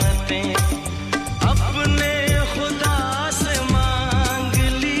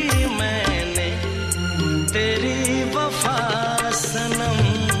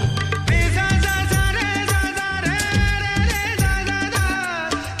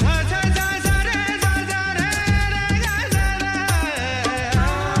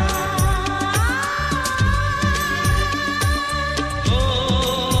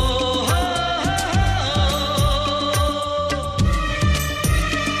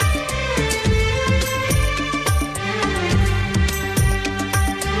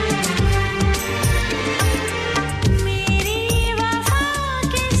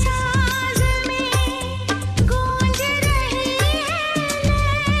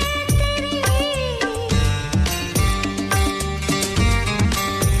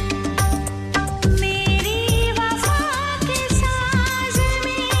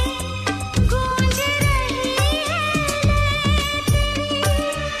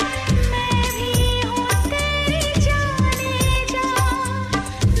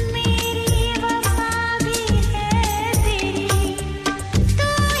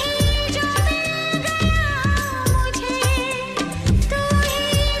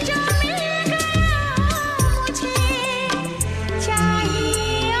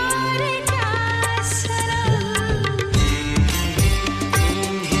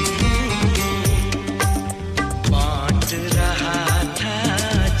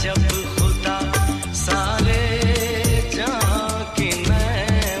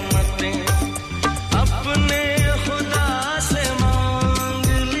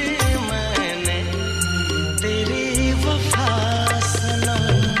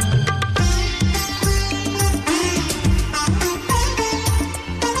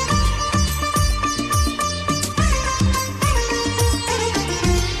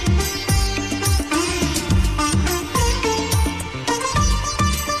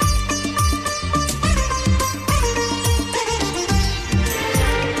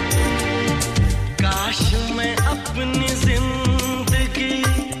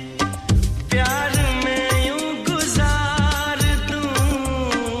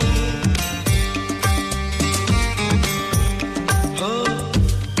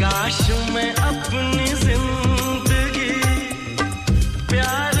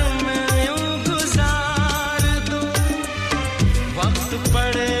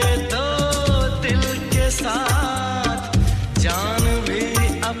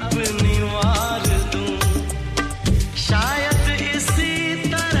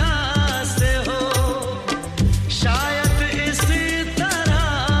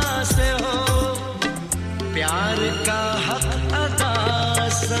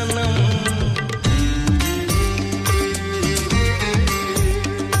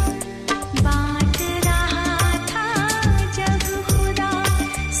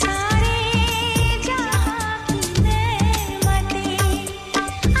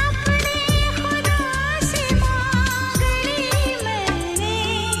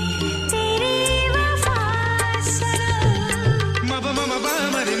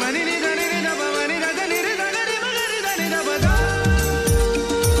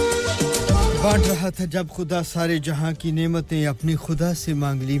था जब खुदा सारे जहां की नेमतें अपनी खुदा से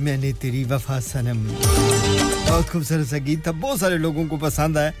मांग ली मैंने तेरी वफा सनम बहुत खूबसूरत सा गीत था बहुत सारे लोगों को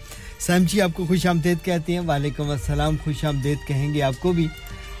पसंद आया सैम जी आपको खुशामदीद कहते हैं वालेकुम अस्सलाम खुशामदीद कहेंगे आपको भी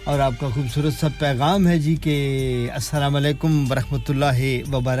और आपका खूबसूरत सा पैगाम है जी के अस्सलाम वालेकुम व रहमतुल्लाहि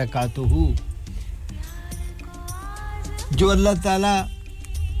व बरकातहू जो अल्लाह ताला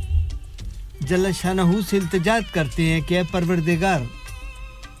जल्ल शानहू से इल्तिजात करते हैं कि ऐ परवरदिगार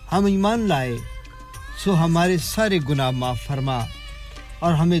हम ईमान लाए सो हमारे सारे गुनाह माफ फरमा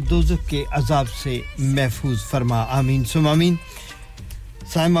और हमें दोज़ख के अज़ाब से महफूज फरमा आमीन सुम आमीन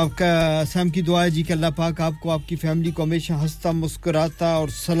साइम आपका साइम की दुआ है जी कि अल्लाह पाक आपको आपकी फैमिली को हमेशा हंसता मुस्कुराता और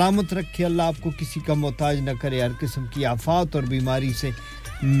सलामत रखे अल्लाह आपको किसी का मोहताज न करे हर किस्म की आफत और बीमारी से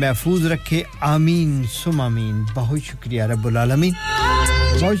महफूज रखे आमीन सुम आमीन बहुत शुक्रिया रब्बुल आलमीन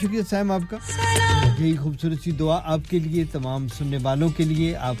बहुत शुक्रिया साइम आपका यही खूबसूरत सी दुआ आपके लिए तमाम सुनने वालों के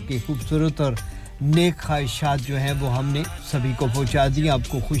लिए आपके खूबसूरत और नेक ख्वाहिशात जो हैं वो हमने सभी को पहुंचा दी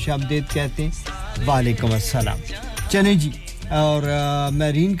आपको खुशामदीद कहते हैं वालेकुम अस्सलाम चलें जी और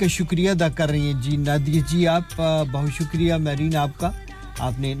मैरीन का शुक्रिया अदा कर रही हैं जी नादिया जी आप बहुत शुक्रिया मैरीन आपका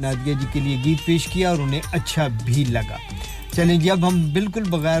आपने नादिया जी के लिए गीत पेश किया और उन्हें अच्छा भी लगा चलें जी अब हम बिल्कुल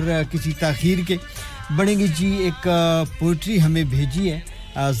बगैर किसी ताखीर के बढ़ेंगे जी एक पोएट्री हमें भेजी है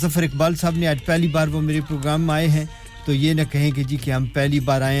ज़फर इकबाल साहब ने आज पहली बार वो मेरे प्रोग्राम में आए हैं तो ये ना कहें कि जी कि हम पहली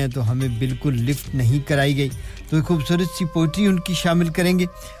बार आए हैं तो हमें बिल्कुल लिफ्ट नहीं कराई गई तो एक खूबसूरत सी पोएट्री उनकी शामिल करेंगे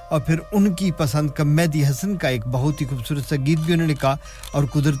और फिर उनकी पसंद का मेहदी हसन का एक बहुत ही खूबसूरत सा गीत भी उन्होंने कहा और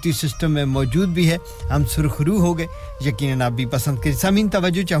कुदरती सिस्टम में मौजूद भी है हम सुरखरू हो गए यकीनन आप भी पसंद करें सामीन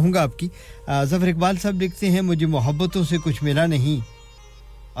तवज्जो चाहूंगा आपकी ज़फर इकबाल साहब लिखते हैं मुझे मोहब्बतों से कुछ मिला नहीं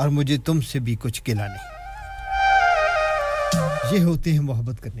और मुझे तुमसे भी कुछ गिला नहीं ये होते हैं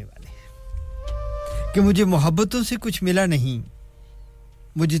मोहब्बत करने वाले कि मुझे मोहब्बतों से कुछ मिला नहीं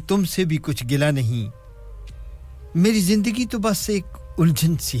मुझे तुमसे भी कुछ गिला नहीं मेरी जिंदगी तो बस एक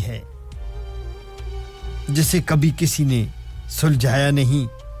उलझन सी है जिसे कभी किसी ने सुलझाया नहीं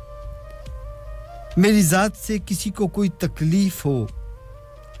मेरी जात से किसी को कोई तकलीफ हो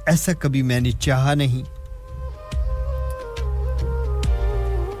ऐसा कभी मैंने चाहा नहीं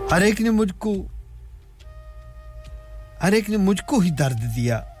हर एक ने मुझको ही दर्द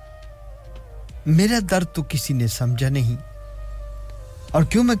दिया मेरा दर्द तो किसी ने समझा नहीं और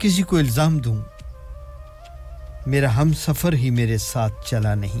क्यों मैं किसी को इल्जाम दूं मेरा हमसफर ही मेरे साथ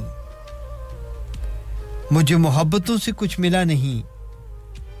चला नहीं मुझे मोहब्बतों से कुछ मिला नहीं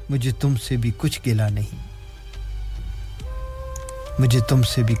मुझे तुमसे भी कुछ गिला नहीं मुझे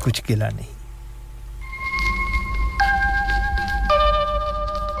तुमसे भी कुछ गिला नहीं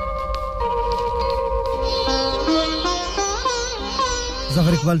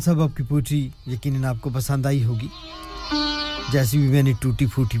ज़फर इकबाल साहब आपकी पोएट्री यकीनन आपको पसंद आई होगी जैसी भी मैंने टूटी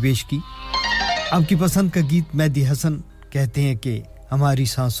फूटी पेश की आपकी पसंद का गीत मेहदी हसन कहते हैं कि हमारी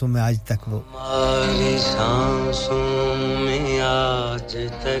सांसों में आज तक वो हमारी सांसों में आज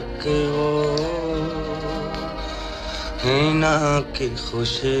तक वो हिना की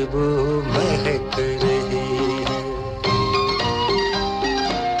खुशबू महक रही है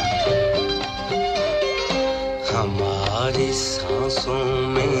हमारी सांसों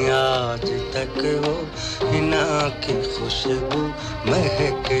में आज तक वो हिना की खुशबू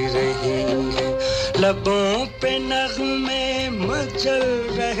महक रही है लबों पे नगमे मचल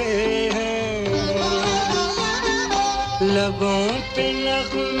रहे हैं लबों पे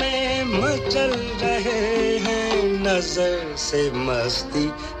नगमे मचल रहे हैं नजर से मस्ती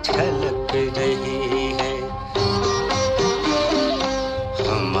झलक रही है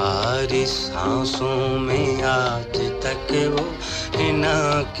हमारी सांसों में आज तक वो हिना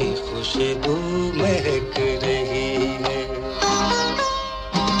की खुशबू महक रही है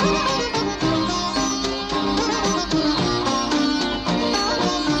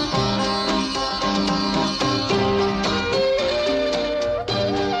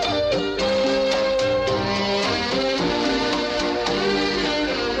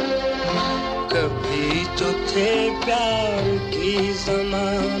कभी जो थे प्यार की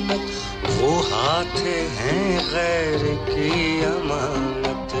जमानत वो हाथ हैं गैर की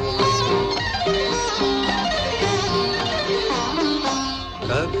अमानत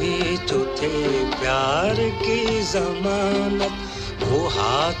कभी जो थे प्यार की जमानत वो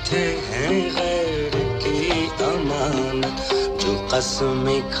हाथ हैं गैर की अमानत जो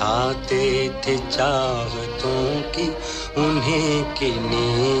कसमें खाते थे चाहतों की उन्हीं की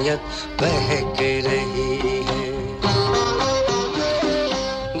नीयत बहक रही है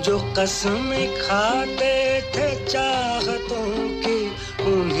जो कसमें खाते थे चाहतों की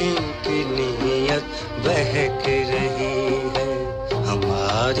उन्हीं की नीयत बहक रही है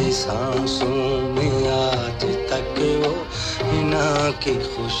हमारी सांसों में आज तक वो हिना की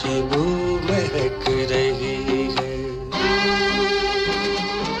खुशबू महक रही है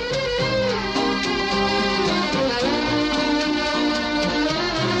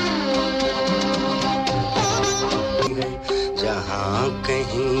जहाँ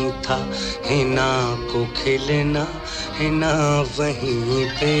कहीं था हिना को खिलना हिना वहीं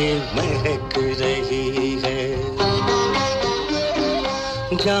पे महक रही है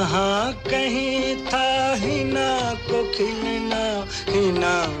जहाँ कहीं था हिना को खिलना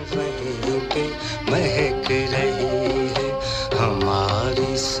हिना वहीं पे महक रही है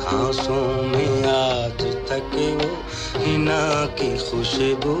हमारी सांसों में आज तक वो हिना की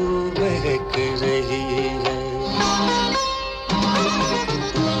खुशबू महक रही है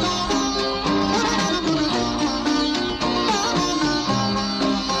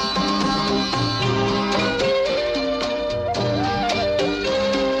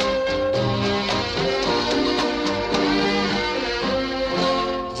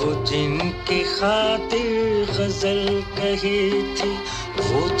खातिर गजल कही थी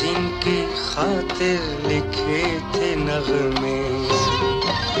वो जिनकी खातिर लिखे थे नगमे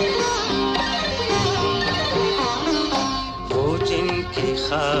वो जिनकी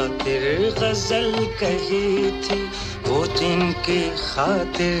खातिर गजल कही थी वो जिनकी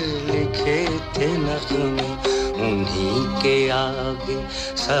खातिर लिखे थे नगमे उन्हीं के आगे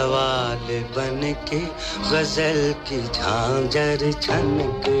सवाल बन के गजल की झांझर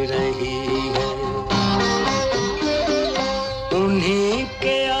छनक रही है उन्हीं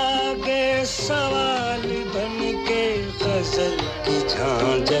के आगे सवाल बन के गजल की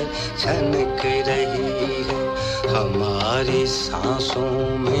झांझर छनक रही है हमारी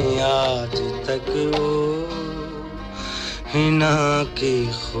सांसों में आज तक वो हिना की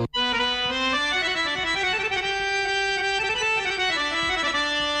खुशबू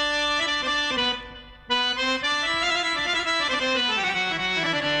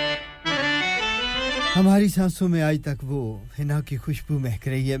हमारी सांसों में आज तक वो हिना की खुशबू महक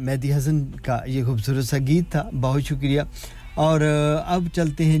रही है मेहदी हसन का ये खूबसूरत सा गीत था बहुत शुक्रिया और अब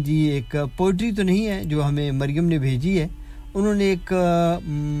चलते हैं जी एक पोएट्री तो नहीं है जो हमें मरियम ने भेजी है उन्होंने एक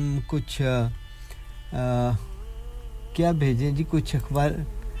कुछ क्या भेजे जी कुछ अखबार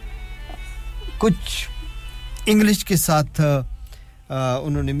कुछ इंग्लिश के साथ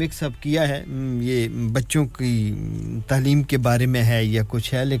उन्होंने मिक्स अप किया है ये बच्चों की तालीम के बारे में है या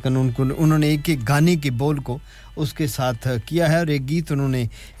कुछ है लेकिन उन्होंने एक गाने के बोल को उसके साथ किया है और एक गीत उन्होंने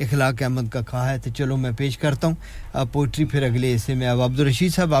इखलाक अहमद का कहा है तो चलो मैं पेश करता हूं पोएट्री फिर अगले हिस्से में अब अब्दुल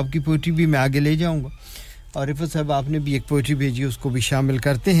रशीद साहब आपकी पोएट्री भी मैं आगे ले जाऊंगा और रिफत साहब आपने भी एक पोएट्री भेजी उसको भी शामिल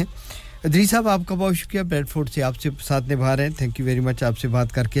करते हैं अदरी साहब आपका बहुत शुक्रिया ब्रेडफोर्ड से आपसे साथ निभा रहे हैं थैंक यू वेरी मच आपसे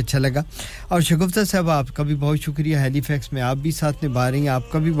बात करके अच्छा लगा और शगुफ्ता साहब आपका भी बहुत शुक्रिया हैलीफैक्स में आप भी साथ निभा रही हैं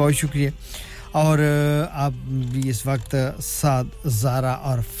आपका भी बहुत शुक्रिया और आप भी इस वक्त साथ ज़ारा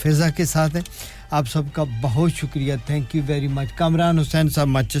और फिज़ा के साथ हैं आप सबका बहुत शुक्रिया thank you very much Kamran Hussain साहब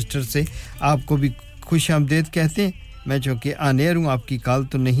मैनचेस्टर से आपको भी खुशामदीद कहते हैं मैं जो कि आनेर हूं आपकी कॉल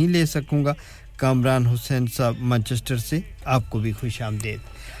तो नहीं ले सकूंगा कामरान हुसैन साहब मैनचेस्टर से आपको भी खुशामदीद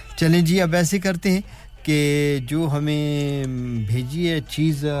चलें जी अब ऐसे करते हैं कि जो हमें भेजी है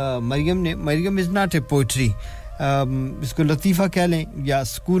चीज़ Maryam is not a poetry इसको लतीफ़ा कह लें या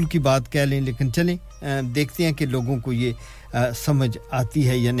स्कूल की बात कह लें लेकिन चलें देखते हैं कि लोगों को ये समझ आती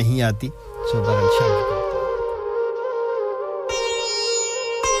है या नहीं आती सो बहरहाल शामिल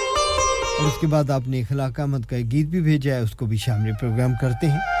और उसके बाद आपने इखलाक अहमद का एक गीत भी भेजा है उसको भी शामिल प्रोग्राम करते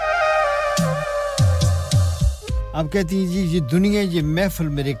हैं आप कहती हैं जी ये दुनिया ये महफिल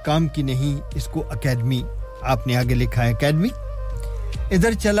मेरे काम की नहीं इसको एकेडमी आपने आगे लिखा है एकेडमी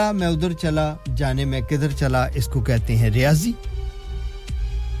इधर चला मैं उधर चला जाने मैं किधर चला इसको कहते हैं रियाजी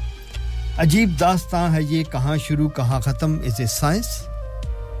अजीब दास्तां है ये कहां शुरू कहां खत्म इज ए साइंस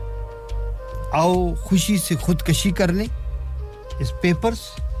आओ खुशी से खुदकशी कर लें इस पेपर्स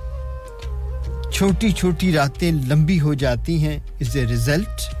छोटी-छोटी रातें लंबी हो जाती हैं इज ए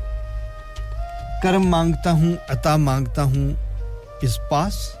रिजल्ट करम मांगता हूं अता मांगता हूं इस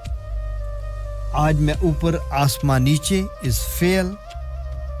पास आज मैं ऊपर आसमां नीचे इस फेल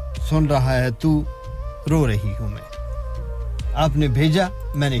सुन रहा है तू रो रही हूं मैं आपने भेजा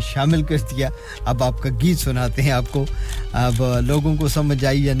मैंने शामिल कर दिया अब आपका गीत सुनाते हैं आपको अब लोगों को समझ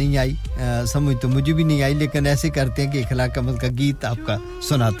आई या नहीं आई समझ तो मुझे भी नहीं आई लेकिन ऐसे करते हैं कि इखलाक अहमद का गीत आपका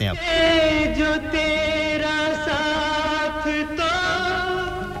सुनाते हैं आप जो तेरा साथ तो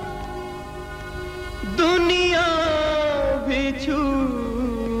दुनिया भी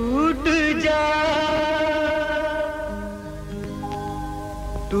छूट जा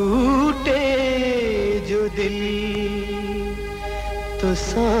टूटे जो दिल तो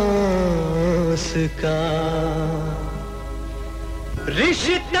सांस का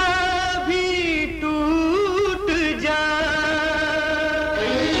रिश्ता भी टूट जा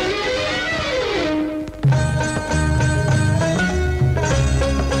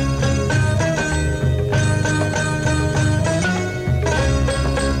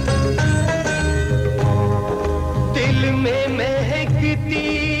दिल में महकती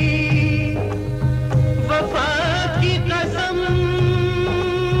वफा की कसम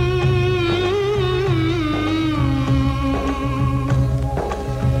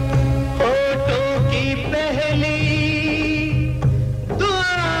होठों की पहली दुआ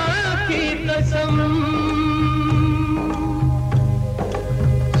की कसम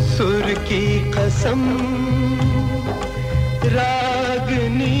सुर की कसम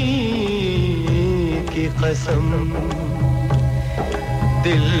रागनी की कसम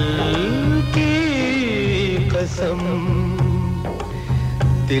दिल की कसम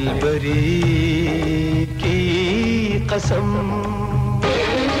दिलबरी की कसम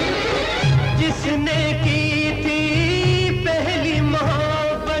जिसने की थी पहली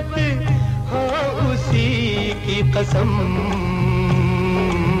मोहब्बत हाँ उसी की कसम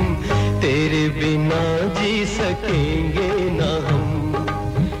तेरे बिना जी सकेंगे ना हम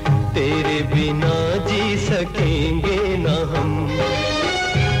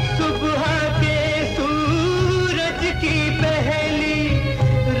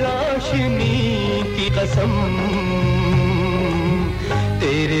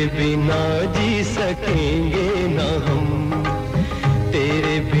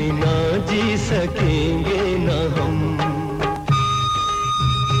बिना जी सकेंगे ना हम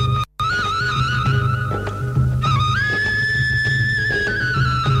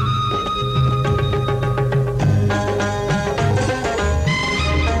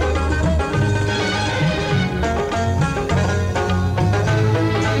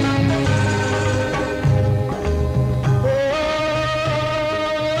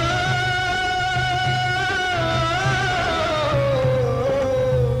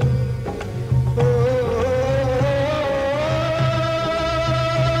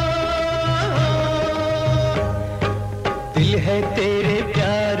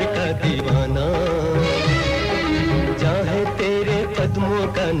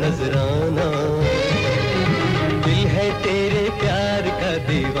नजराना दिल है तेरे प्यार का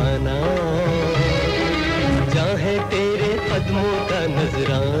दीवाना जहाँ है तेरे कदमों का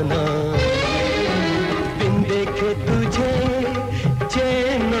नजराना बिन देखे तुझे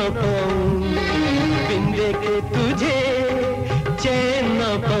चैन न पाऊं बिन देखे तुझे चैन न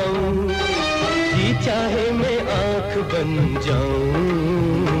पाऊं जी चाहे मैं आँख बन जाऊं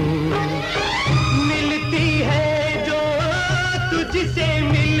मिलती है जो तुझसे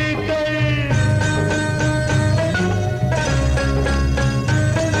मिलकर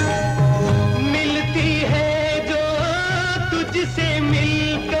मिलती है जो तुझसे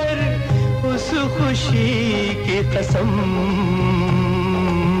मिलकर उस खुशी की कसम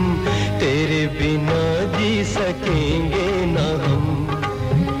तेरे बिना जी सकेंगे ना हम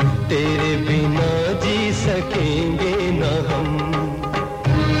तेरे बिना जी सकेंगे ना हम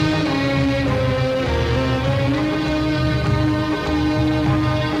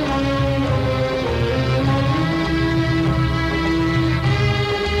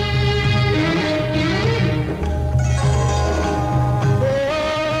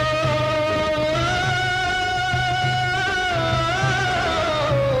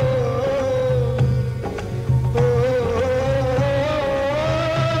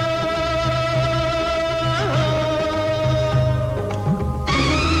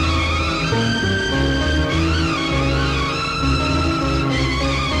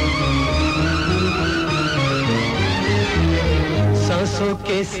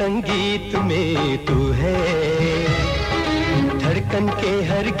के संगीत में तू है धड़कन के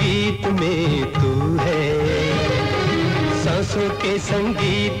हर गीत में तू है सांसों के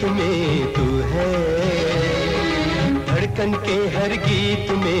संगीत में तू है धड़कन के हर गीत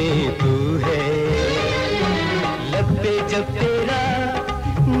में तू है लब पे जब तेरा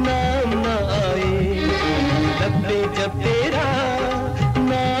नाम ना आए लब पे जब तेरा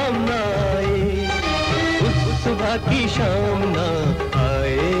नाम ना आए उस सुबह की शाम ना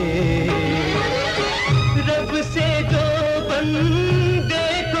रब से जो बंदे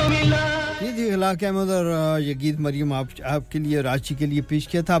को मिला ये इलाके अहमद और ये गीत मरियम आपके लिए रांची के लिए पेश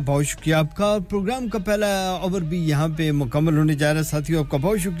किया था बहुत शुक्रिया आपका और प्रोग्राम का पहला ओवर भी यहाँ पे मुकम्मल होने जा रहा है साथियों आपका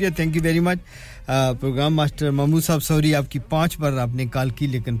बहुत शुक्रिया thank you very much programme master Mahmood साहब सॉरी आपकी 5 बार आपने कॉल की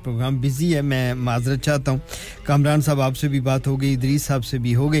लेकिन प्रोग्राम बिजी है मैं माजरत चाहता हूँ कामरान साहब आपसे भी बात हो गई इदरीस साहब से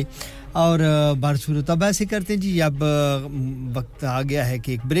भी हो गई और बार सूरत अब ऐसे करते हैं जी अब वक्त आ गया है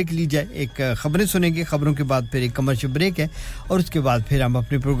कि एक ब्रेक ली जाए एक खबरें सुनेंगे खबरों के बाद फिर एक कमर्शियल ब्रेक है और उसके बाद फिर हम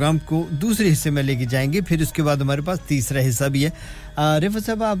अपने प्रोग्राम को दूसरे हिस्से में लेके जाएंगे फिर उसके बाद हमारे पास तीसरा हिस्सा भी है रिफत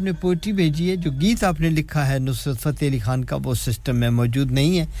साहब आपने पोएट्री भेजी है जो गीत आपने लिखा है नुसरत फतेह अली खान का वो सिस्टम में मौजूद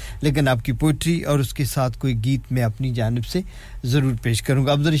नहीं है लेकिन आपकी पोएट्री और उसके साथ कोई गीत मैं अपनी जानिब से ज़रूर पेश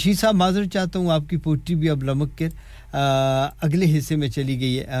करूंगा अब्दुल रशीद साहब माजरत चाहता हूं आपकी पोएट्री भी अब लमक कर अगले हिस्से में चली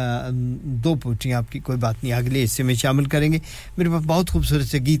गई है 2 पोएट्री आपकी कोई बात नहीं अगले हिस्से में शामिल करेंगे मेरे पास बहुत खूबसूरत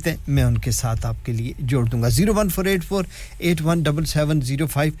से गीत हैं मैं उनके साथ आपके लिए जोड़ दूंगा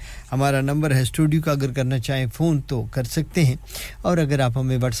 01484817705 हमारा नंबर है स्टूडियो का अगर करना चाहें फ़ोन तो कर सकते हैं और अगर आप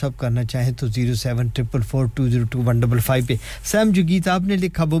हमें व्हाट्सएप करना चाहें तो 07444202155 पे सैम जो गीत आपने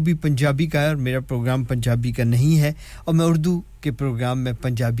लिखा वो भी पंजाबी का है और मेरा प्रोग्राम पंजाबी का नहीं है और मैं उर्दू के प्रोग्राम में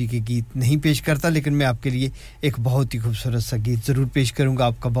पंजाबी के गीत नहीं पेश करता लेकिन मैं आपके लिए एक बहुत ही खूबसूरत सा गीत ज़रूर पेश करूंगा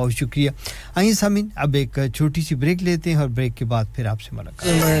आपका बहुत शुक्रिया आइए सामीन अब एक छोटी सी ब्रेक लेते हैं और ब्रेक के बाद फिर आपसे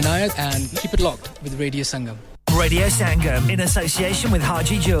मुलाकात and keep it locked with Radio Sangam. Radio Sangam in association with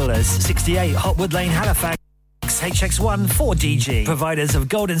Haji Jewellers 68 Hotwood Lane Halifax HX1 4DG providers of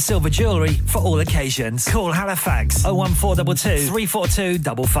gold and silver jewellery for all occasions call Halifax 01422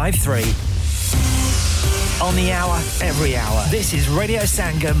 342 553 On the hour, every hour. This is Radio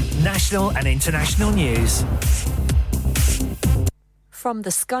Sangam, national and international news. from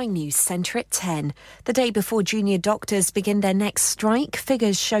the Sky News Centre at 10. The day before junior doctors begin their next strike,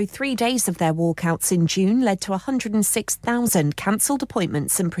 figures show 3 days of their walkouts in June led to 106,000 cancelled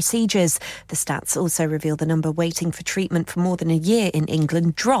appointments and procedures. The stats also reveal the number waiting for treatment for more than a year in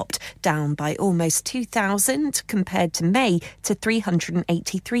England dropped, down by almost 2,000 compared to May to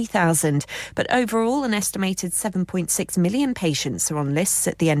 383,000. But overall, an estimated 7.6 million patients are on lists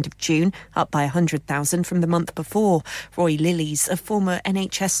at the end of June, up by 100,000 from the month before. Roy Lillies, a former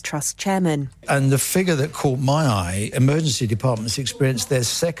NHS Trust chairman. And the figure that caught my eye, emergency departments experienced their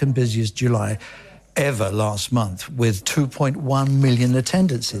second busiest July ever last month with 2.1 million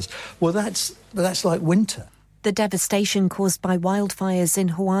attendances. Well, that's like winter. The devastation caused by wildfires in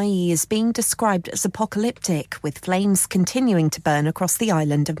Hawaii is being described as apocalyptic, with flames continuing to burn across the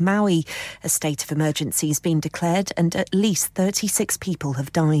island of Maui. A state of emergency has been declared and at least 36 people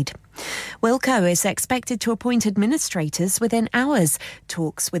have died. Wilco is expected to appoint administrators within hours.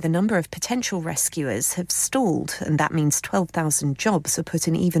 Talks with a number of potential rescuers have stalled, and that means 12,000 jobs are put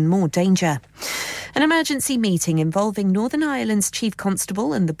in even more danger. An emergency meeting involving Northern Ireland's Chief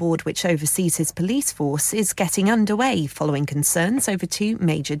Constable and the board which oversees his police force is getting underway following concerns over 2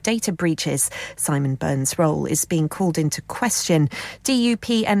 major data breaches. Simon Byrne's role is being called into question.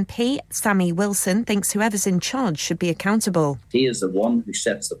 DUP MP Sammy Wilson thinks whoever's in charge should be accountable. He is the one who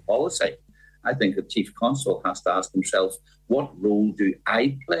sets the policy. I think the Chief Constable has to ask himself, what role do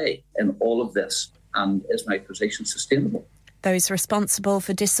I play in all of this, and is my position sustainable? Those responsible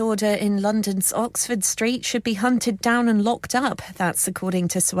for disorder in London's Oxford Street should be hunted down and locked up. That's according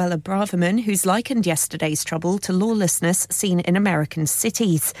to Suella Braverman, who's likened yesterday's trouble to lawlessness seen in American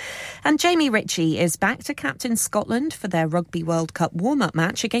cities. And Jamie Ritchie is back to captain Scotland for their Rugby World Cup warm-up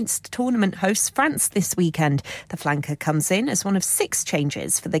match against tournament hosts France this weekend. The flanker comes in as one of 6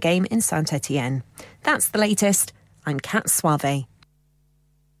 changes for the game in Saint-Etienne. That's the latest. I'm Kat Suave.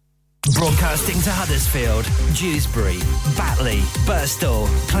 Broadcasting to Huddersfield, Dewsbury, Batley, Birstall,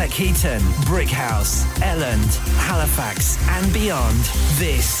 Cleckheaton, Brickhouse, Elland, Halifax and beyond.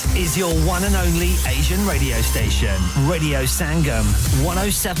 This is your one and only Asian radio station. Radio Sangam,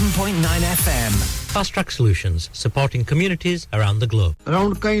 107.9 FM. Fast Track Solutions, supporting communities around the globe.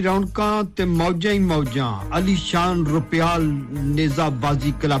 रौनकां ते मौजां ही मौजां अलीशान Rupyal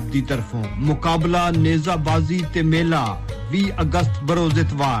नेज़ाबाजी club दी तरफों मुकाबला नेज़ाबाजी ते मेला 20 अगस्त बरोज़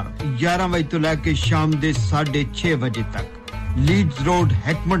इतवार 11 बजे तो लेके शाम दे 6:30 बजे तक Leeds road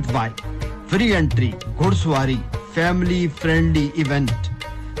Heckmondwike free entry घुड़सवारी फैमिली फ्रेंडली इवेंट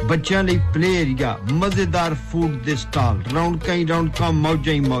बच्चों ਲਈ प्ले एरिया मजेदार फूड दे स्टॉल रौनकां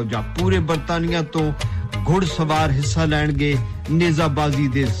मौजां ही मौजां पूरे बर्तानिया तो घुड़सवार हिस्सा ਲੈਣਗੇ नेज़ाबाजी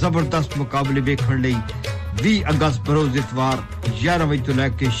दे जबरदस्त मुकाबले ਵੇਖਣ ਲਈ 20 अगस्त बरोज़ इतवार 11 बजे ਤੋਂ ਲੈ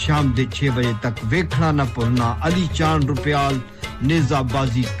ਕੇ शाम ਦੇ 6 बजे तक ਵੇਖਣਾ ना भूलना अली चांद रुपयाल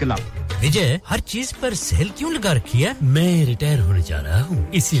नेज़ाबाजी क्लब विजय हर चीज पर सेल क्यों लगा रखी है मैं रिटायर होने जा रहा हूँ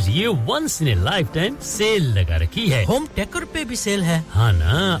इसीलिए once in a life time sale लगा रखी है होम टेकर पे भी सेल है हाँ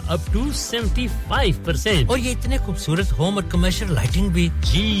ना अप टू 75% और ये इतने खूबसूरत होम और कमर्शियल लाइटिंग भी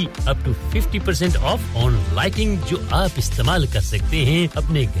जी up to 50% off on lighting जो आप इस्तेमाल कर सकते हैं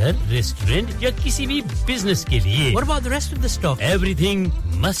अपने घर रेस्टोरेंट या किसी भी बिजनेस के लिए What about the rest of the stock everything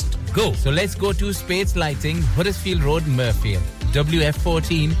must go so let's go to Spades Lighting Huddersfield Road Murfield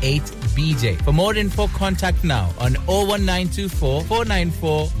WF14 8BJ. For more info, contact now on 01924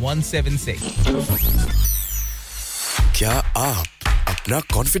 494 176. क्या आप अपना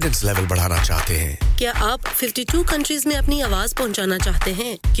कॉन्फिडेंस लेवल बढ़ाना चाहते हैं? क्या आप 52 कंट्रीज में अपनी आवाज पहुंचाना चाहते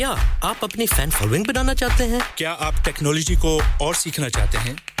हैं? क्या आप अपनी फैन फॉलोइंग बढ़ाना चाहते हैं? क्या आप टेक्नोलॉजी को और सीखना चाहते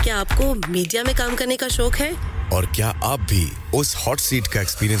हैं? क्या आपको मीडिया में काम करने का शौक है? और क्या आप भी उस हॉट सीट का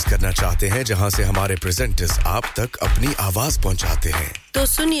एक्सपीरियंस करना चाहते हैं जहां से हमारे प्रेजेंटर्स आप तक अपनी आवाज पहुंचाते हैं? तो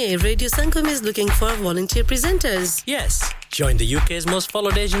सुनिए, radio Sangam is looking for volunteer presenters. Yes, join the UK's most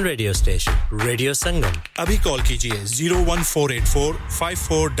followed Asian radio station, Radio Sangam. अभी कॉल कीजिए 01484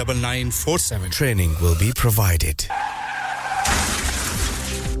 549947. Training will be provided.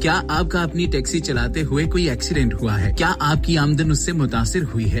 क्या आपका अपनी टैक्सी चलाते हुए कोई एक्सीडेंट हुआ है क्या आपकी आमदन उससे मुतासिर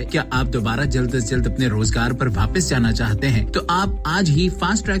हुई है क्या आप दोबारा जल्द से जल्द अपने रोजगार पर वापस जाना चाहते हैं तो आप आज ही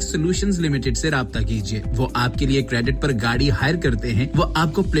फास्ट ट्रैक सॉल्यूशंस लिमिटेड से राब्ता कीजिए वो आपके लिए क्रेडिट पर गाड़ी हायर करते हैं वो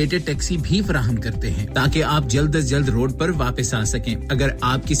आपको प्लेटेड टैक्सी भी फराहम करते हैं ताकि आप जल्द से जल्द रोड पर वापस आ सकें अगर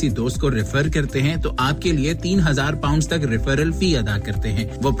आप किसी दोस्त को रेफर करते हैं तो आपके लिए 3000 पाउंड तक रेफरल फी अदा करते हैं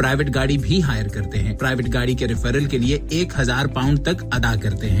वो प्राइवेट गाड़ी भी हायर करते हैं प्राइवेट गाड़ी के रेफरल के लिए 1000 पाउंड तक अदा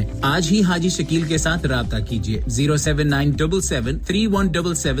करते हैं हैं आज ही हाजी शकील के साथ राब्ता कीजिए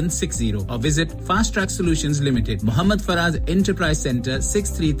 07977317760 और visit fast track solutions limited Mohammad Faraz enterprise centre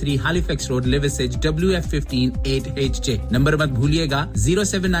 633 Halifax Road Liversedge WF15 8HJ number मत भूलिएगा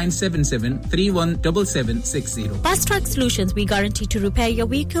 07977317760 Fast Track Solutions, we guarantee to repair your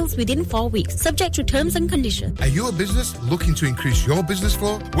vehicles within 4 weeks, subject to terms and conditions. Are you a business looking to increase your business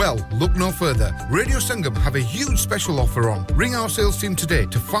flow? Well, look no further. Radio Sangam have a huge special offer on. Ring our sales team today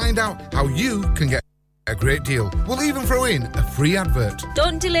to find out how you can get a great deal. We'll even throw in a free advert.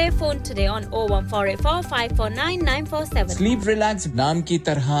 Don't delay, phone today on 01484 549 947. Sleep Relax नाम की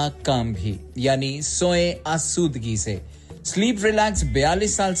तरह काम भी यानी सोए आसूदगी से Sleep Relax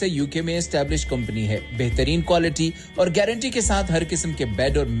 42 साल से यूके में एस्टैब्लिश कंपनी है बेहतरीन क्वालिटी और गारंटी के साथ हर किस्म के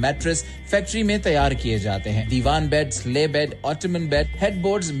बेड और मैट्रेस फैक्ट्री में तैयार किए जाते हैं दीवान bed slay bed ottoman bed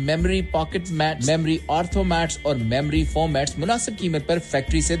headboards memory pocket mat memory ortho mats और मेमोरी फोम मैट्स मुनासिब कीमत पर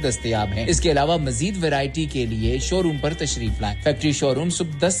फैक्ट्री से दस्तयाब हैं इसके अलावा मजीद वैरायटी के लिए शोरूम पर तशरीफ लाएं फैक्ट्री शोरूम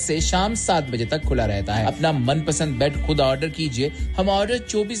सुबह 10 से शाम 7 बजे तक खुला रहता है अपना मनपसंद बेड खुद ऑर्डर कीजिए हम ऑर्डर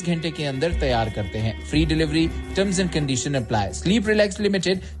 24 घंटे के अंदर तैयार करते हैं free delivery terms and condition apply. Sleep Relax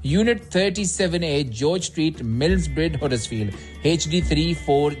Limited, Unit 37A, George Street, Millsbridge, Huddersfield,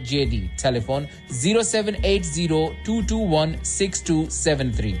 HD34JD. Telephone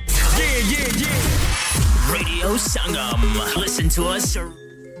 07802216273. Yeah. Radio Sangam. Listen to us.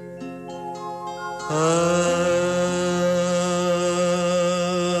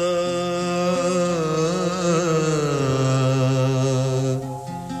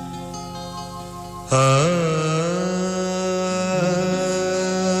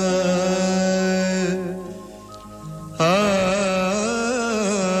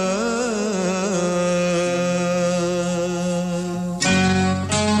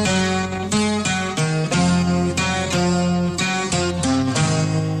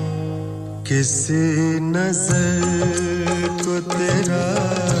 किसी नजर को तेरा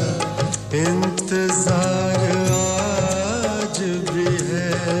इंतजार आज भी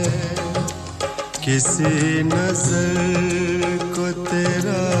है किसी नजर को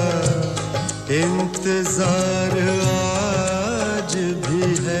तेरा इंतजार आज भी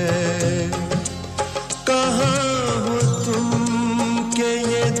है कहाँ हो तुम के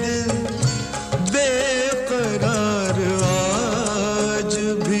ये दिल बेकरार आज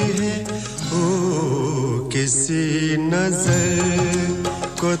भी है किसी नजर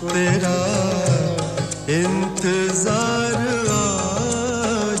को तेरा इंतजार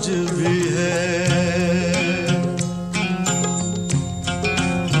आज भी है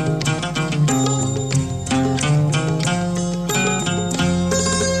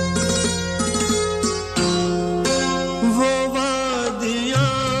वो वादियाँ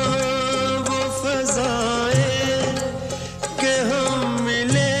वो फज़ाएं के हम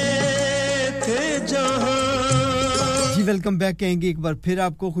मिले थे जहाँ वेलकम बैक कहेंगे एक बार फिर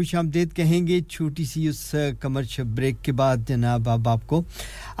आपको खुशामदीद कहेंगे छोटी सी उस कमर्शियल ब्रेक के बाद जनाब आपको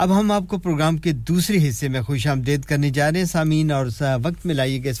अब हम आपको प्रोग्राम के दूसरे हिस्से में खुशामदीद करने जा रहे हैं सामीन और वक्त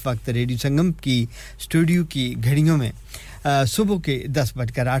मिलाइएगा इस वक्त रेडियो संगम की स्टूडियो की घड़ियों में सुबह के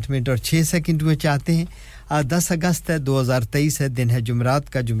 10:08 और 6 सेकंड हुए चाहते हैं 10 अगस्त है 2023 है दिन है जुमरात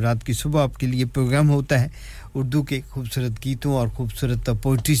का जुमरात की सुबह आपके लिए प्रोग्राम होता है उर्दू के खूबसूरत गीतों और खूबसूरत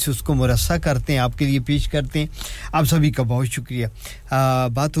पोएट्री से उसको मुरस्सा करते हैं आपके लिए पेश करते हैं आप सभी का बहुत शुक्रिया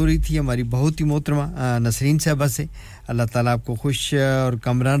बात हो रही थी हमारी बहुत ही मोहतरमा नसरीन साहबा से अल्लाह ताला आपको खुश और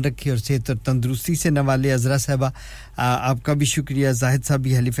कमरान रखे और सेहत और तंदुरुस्ती से नवाले अज़रा साहबा आपका भी शुक्रिया जाहिद साहब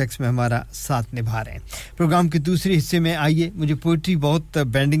भी हैलिफैक्स में हमारा साथ निभा रहे हैं प्रोग्राम के दूसरे हिस्से में आइए मुझे पोएट्री बहुत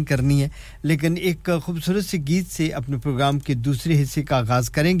बैंडिंग करनी है लेकिन एक खूबसूरत से गीत से अपने प्रोग्राम के दूसरे हिस्से का आगाज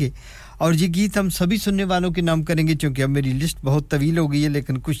करेंगे और ये गीत हम सभी सुनने वालों के नाम करेंगे क्योंकि अब मेरी लिस्ट बहुत तवील हो गई है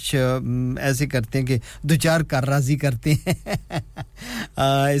लेकिन कुछ ऐसे करते हैं कि दो चार कार राजी करते हैं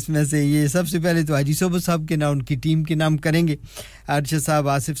इसमें से ये सबसे पहले तो हाजी सोबत साहब के नाम उनकी टीम के नाम करेंगे अरशद साहब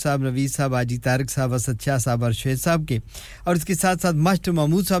आसिफ साहब नवीद साहब हाजी तारिक साहब असद शाह साहब और शहीद साहब के और इसके साथ-साथ मास्टर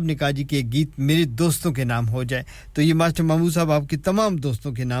महमूद साहब ने कहा जी कि एक गीत मेरे दोस्तों के नाम हो जाए तो ये मास्टर महमूद साहब आपके तमाम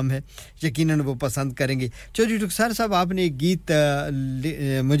दोस्तों के नाम है यकीनन वो पसंद करेंगे चौधरी रुखसार साहब आपने एक गीत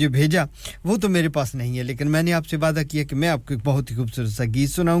मुझे भेजा वो तो मेरे पास नहीं है लेकिन मैंने आपसे वादा किया कि मैं आपको एक बहुत ही खूबसूरत सा गीत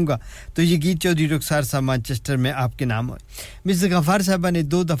सुनाऊंगा तो ये गीत चौधरी रुखसार साहब मैनचेस्टर में आपके नाम हो मिस गफार साहबा ने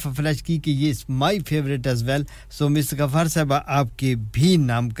 2 दफा फ्लैश की कि ये is my favourite as well so miss Ghaffar साहबा आपके भी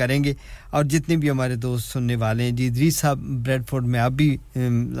नाम करेंगे और जितने भी हमारे दोस्त सुनने वाले हैं जी इदरीस साहब ब्रेडफोर्ड में आप भी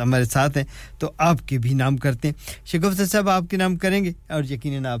हमारे साथ हैं तो आपके भी नाम करते हैं शगुफ्ता साहब आपके नाम करेंगे और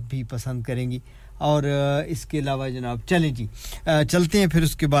यकीनन आप भी पसंद करेंगी और इसके अलावा जनाब चलें जी चलते हैं फिर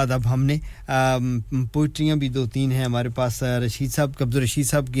उसके बाद अब हमने पोइट्रियां भी दो तीन हैं हमारे पास रशीद साहब अब्दुल रशीद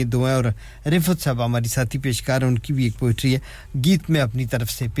साहब की दुआएं और रिफत साहब हमारी साथी पेशकार हैं उनकी भी एक पोइट्री है गीत मैं अपनी तरफ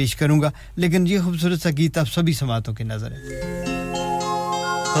से पेश करूंगा लेकिन ये खूबसूरत सा गीत आप सभी समातों के नजर है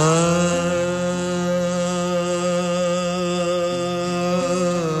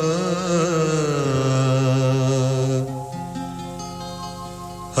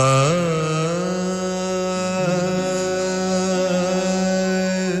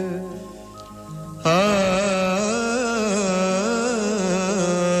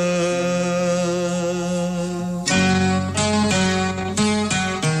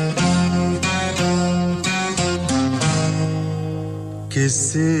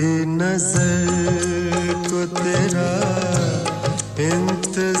किसी नजर को तेरा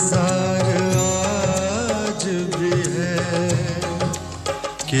इंतजार आज भी है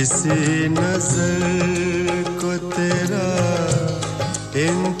किसी नजर को तेरा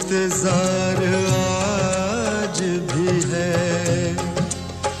इंतजार आज भी है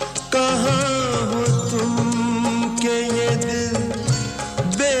कहाँ हो तुम के ये दिल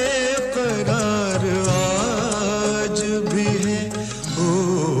बेकरार आज भी है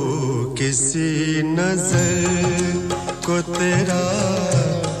किसी नजर को तेरा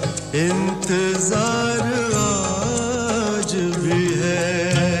इंतजार आज भी है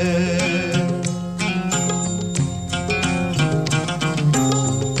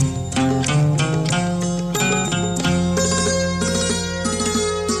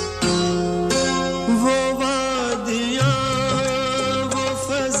वो वादियाँ वो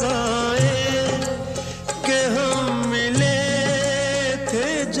फज़ाएं के हम मिले थे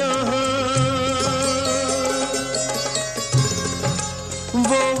जहाँ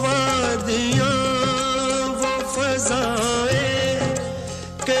वो वादियाँ वो फज़ाएं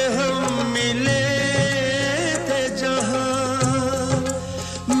के हम मिले थे जहाँ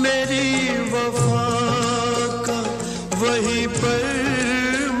मेरी वफ़ा का वहीं पर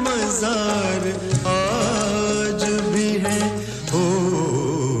मज़ार आज भी है ओ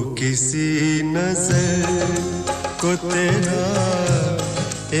किसी नज़र को तेरा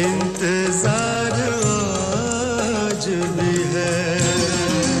इंतजार आज भी है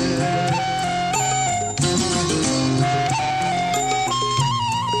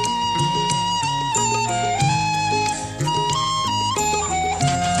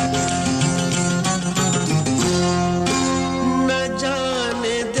न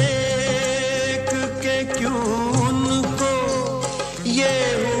जाने देख के क्यों उनको ये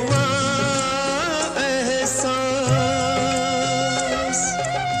हुआ एहसास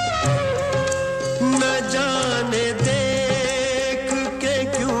न जाने देख के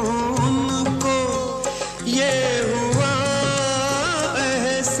क्यों उनको ये हुआ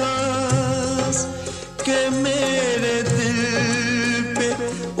एहसास कि मेरे दिल पे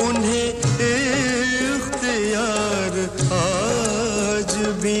उन्हें इख्तियार आज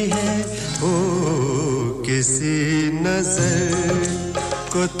भी है ओ किसी नजर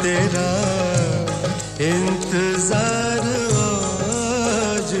को तेरा इंतजार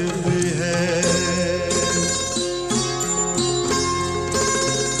आज भी है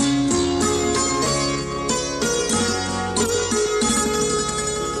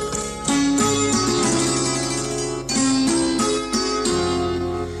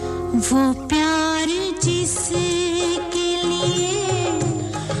वो प्यार जिसके लिए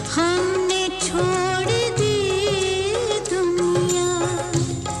हमने छोड़ दी दुनिया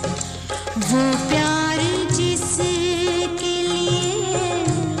वो प्यार जिसके लिए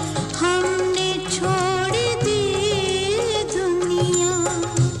हमने छोड़ दी दुनिया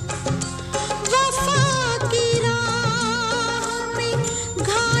वफा की राह में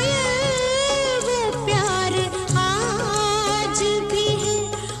घायल वो प्यार आज भी है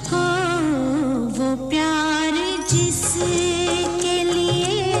हो वो प्यार जिसके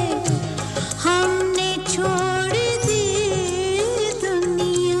लिए हमने छोड़ दी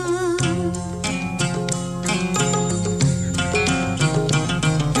दुनिया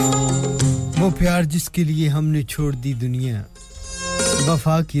वो प्यार जिसके लिए हमने छोड़ दी दुनिया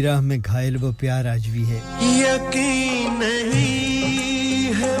वफा की राह में घायल वो प्यार आज भी है यकीन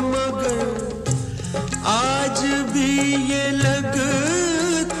नहीं है मगर आज भी ये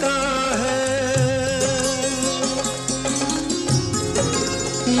लगता है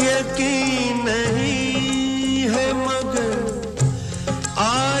यकीन नहीं है मगर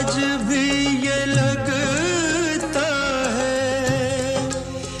आज भी ये लगता है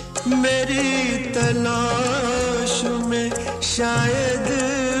मेरी तलाश में शायद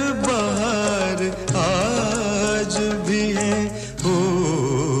बहार आज भी है ओ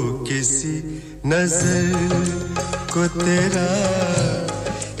किसी गजल को तेरा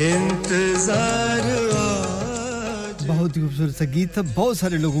इंतजार बहुत ही खूबसूरत सा गीत था बहुत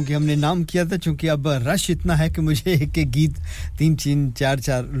सारे लोगों के हमने नाम किया था क्योंकि अब रश इतना है कि मुझे एक एक गीत 3-3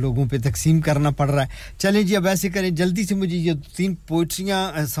 4-4 लोगों पे तकसीम करना पड़ रहा है चलें जी अब ऐसे करें जल्दी से मुझे ये 3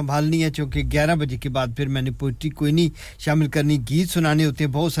 पोएट्रियां संभालनी है क्योंकि 11 बजे के बाद फिर मैंने पोएट्री कोई नहीं शामिल करनी गीत सुनाने होते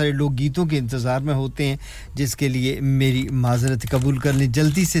हैं बहुत सारे लोग गीतों के इंतजार में होते हैं जिसके लिए मेरी माजरत कबूल कर लें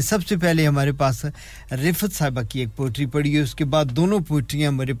जल्दी से सबसे पहले हमारे पास रिफत साहिबा की एक पोएट्री पढ़ी है उसके बाद दोनों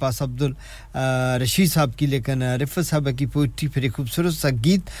पोएट्रियां हमारे पास अब्दुल रशीद साहब की लेकिन रिफत साहिबा की पोएट्री फिर एक खूबसूरत सा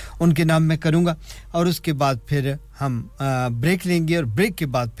गीत उनके नाम में करूंगा और उसके बाद फिर हम ब्रेक लेंगे और ब्रेक के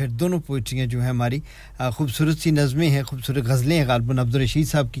बाद फिर दोनों पोएट्रियां जो है हमारी खूबसूरत सी नज़में हैं खूबसूरत गज़लें हैं गालिबन अब्दुल रशीद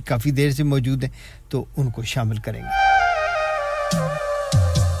साहब की काफ़ी देर से मौजूद हैं तो उनको शामिल करेंगे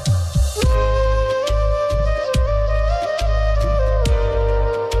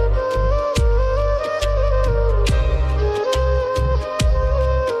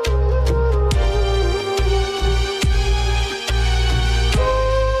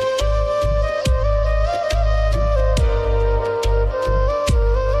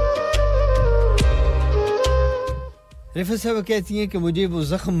रिफत साहब कहती हैं कि मुझे वो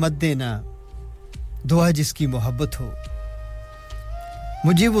ज़ख्म मत देना दुआ जिसकी मोहब्बत हो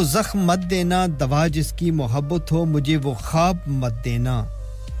मुझे वो ज़ख्म मत देना दवा जिसकी मोहब्बत हो मुझे वो ख्वाब मत देना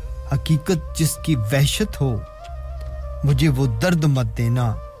हकीकत जिसकी वहशत हो मुझे वो दर्द मत देना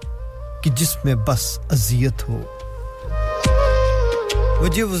कि जिसमें बस अज़ियत हो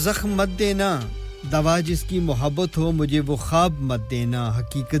मुझे वो ज़ख्म मत देना दवा जिसकी मोहब्बत हो मुझे वो ख्वाब मत देना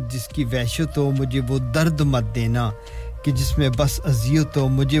हकीकत जिसकी वहशत हो मुझे वो दर्द मत देना कि जिसमें बस अज़ियत हो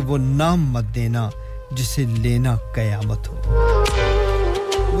मुझे वो नाम मत देना जिसे लेना क़यामत हो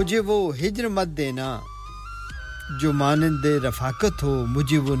मुझे वो हिज्र मत देना जो मानंद रफ़ाकत हो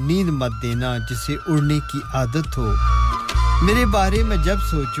मुझे वो नींद मत देना जिसे उड़ने की आदत हो मेरे बारे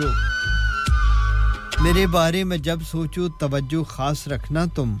में जब सोचो तवज्जो ख़ास रखना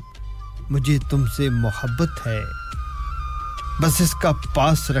तुम मुझे तुमसे मोहब्बत है बस इसका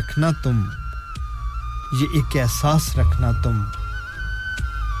पास रखना तुम ये एक एहसास रखना तुम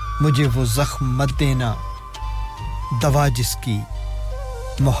मुझे वो ज़ख्म मत देना दवा जिसकी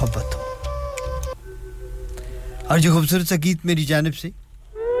मोहब्बत हो और जो खूबसूरत सा गीत मेरी जानिब से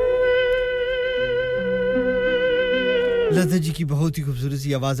लता जी की बहुत ही खूबसूरत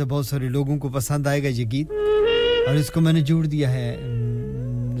सी आवाज़ है बहुत सारे लोगों को पसंद आएगा ये गीत और इसको मैंने जोड़ दिया है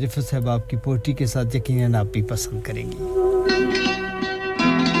रिफत साहब आपकी पोएट्री के साथ यकीनन आप भी पसंद करेंगी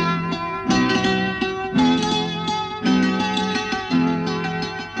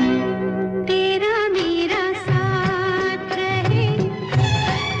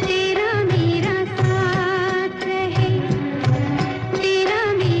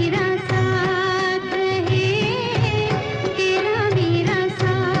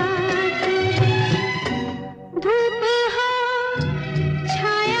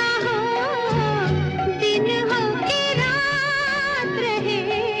छाया हो दिन हो कि रात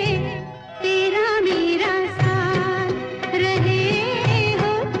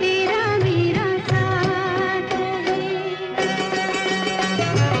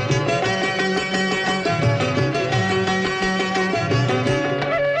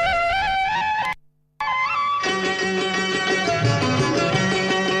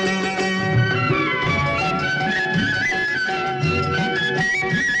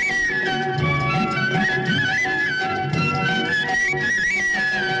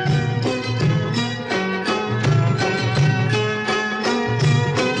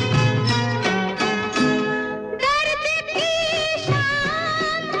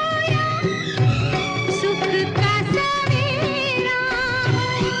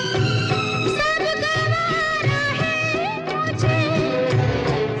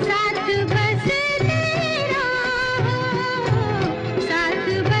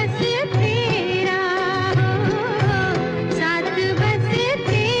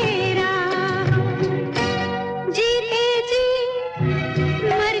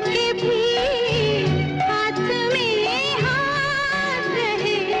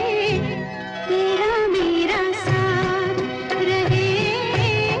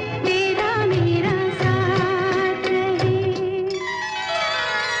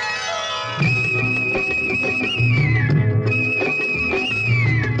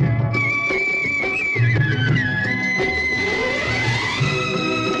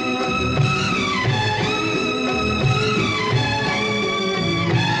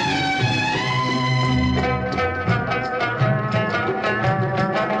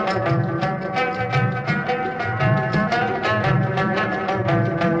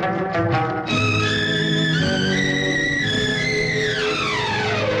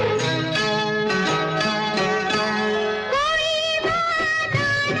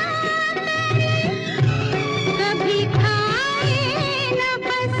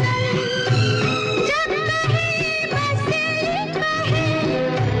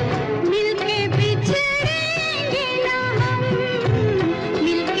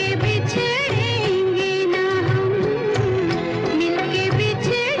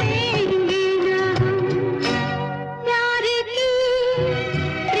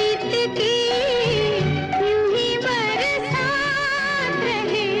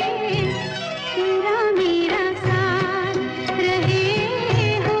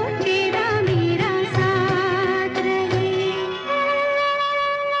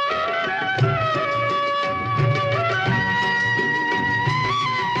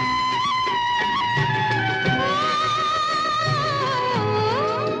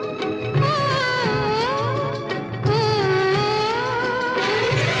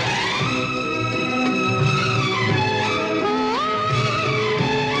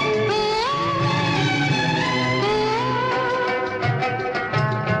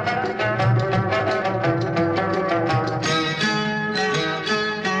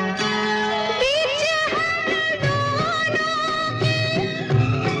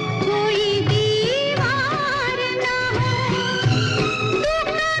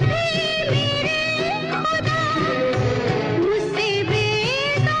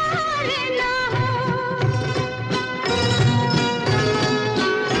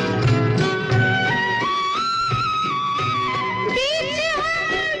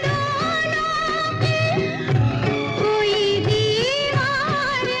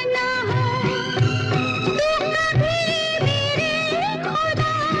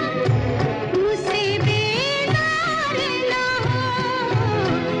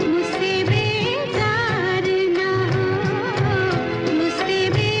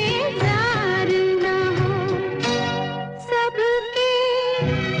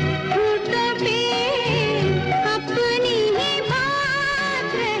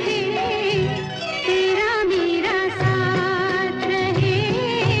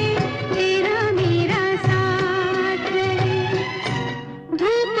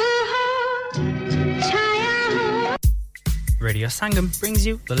Radio Sangam brings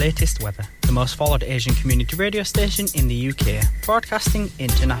you the latest weather, the most followed Asian community radio station in the UK, broadcasting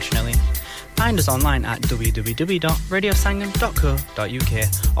internationally. Find us online at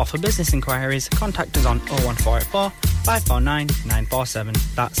www.radiosangam.co.uk or for business inquiries, contact us on 01484 549 947.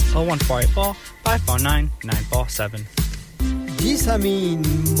 That's 01484 549 947. जी सामीन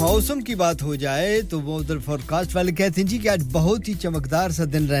मौसम की बात हो जाए तो वो उधर forecast वाले कहते हैं जी कि आज बहुत ही चमकदार सा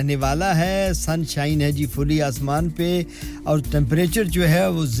दिन रहने वाला है सनशाइन है जी फुली आसमान पे और टेंपरेचर जो है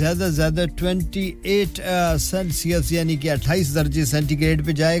वो ज्यादा 28 सेल्सियस यानी कि 28 दर्जे सेंटीग्रेड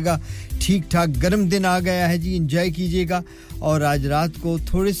पे जाएगा ठीक ठाक गर्म दिन आ गया है जी एंजॉय कीजिएगा और आज रात को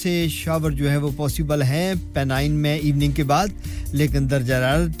थोड़े से शावर जो है वो पॉसिबल हैं पेनाइन में इवनिंग के बाद लेकिन दर्जा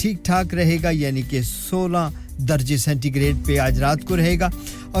हरारत ठीक ठाक रहेगा यानी कि 16 दर्जे सेंटीग्रेड पे आज रात को रहेगा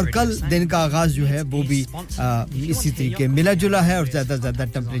और कल दिन का आगाज जो है वो भी इसी तरीके मिला जुला है और ज्यादा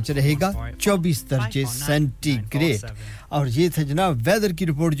टेंपरेचर रहेगा 24 दर्जे सेंटीग्रेड और ये था जनाब वेदर की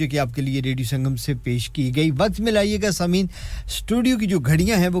रिपोर्ट जो कि आपके लिए रेडियो संगम से पेश की गई वक्त मिलाइएगा सामीन स्टूडियो की जो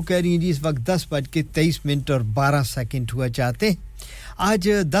घड़ियां हैं वो कह रही हैं जी इस वक्त 10:23 और 12 सेकंड हुआ चाहते हैं आज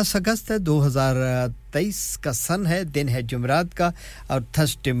 10 अगस्त है 2023 का सन है दिन है जुमरात का और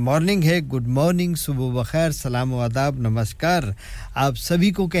थर्सडे मॉर्निंग है गुड मॉर्निंग सुबह बखैर सलाम व आदाब नमस्कार आप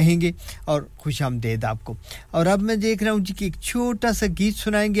सभी को कहेंगे और खुशामदीद आपको और अब मैं देख रहा हूं जी कि एक छोटा सा गीत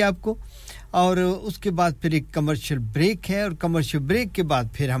सुनाएंगे आपको और उसके बाद फिर एक कमर्शियल ब्रेक है और कमर्शियल ब्रेक के बाद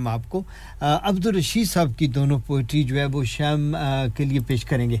फिर हम आपको अब्दुल रशीद साहब की दोनों पोएट्री जो है वो शाम के लिए पेश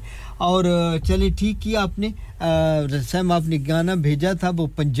करेंगे और चलिए ठीक किया आपने सैम आपने गाना भेजा था वो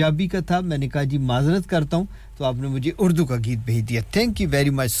पंजाबी का था मैंने कहा जी माजरत करता हूं तो आपने मुझे उर्दू का गीत भेज दिया thank you very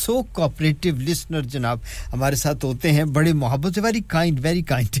much so cooperative listener जनाब हमारे साथ होते हैं बड़े मोहब्बत से वेरी काइंड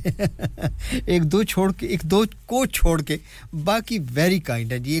एक दो को छोड़ के बाकी वेरी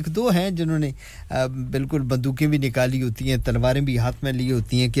काइंड है जी एक दो हैं जिन्होंने बिल्कुल बंदूकें भी निकाली होती हैं तलवारें भी हाथ में ली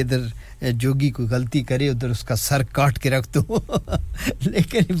होती हैं कि इधर जोगी कोई गलती करे उधर उसका सर काट के रख दो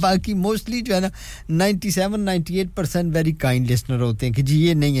लेकिन बाकी मोस्टली जो है ना 97-98% वेरी काइंड लिसनर होते हैं कि जी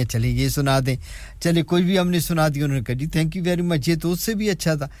ये नहीं है चलिए ये सुना दें चलिए कोई भी हमने सुना दिया उन्होंने कहा जी थैंक यू वेरी मच ये तो उससे भी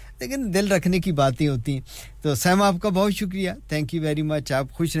अच्छा था लेकिन दिल रखने की बातें होती हैं तो सैम आपका बहुत शुक्रिया थैंक यू वेरी मच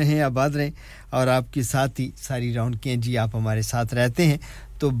आप खुश रहें आबाद रहें और आपके साथ ही सारी रौनकें जी आप हमारे साथ रहते हैं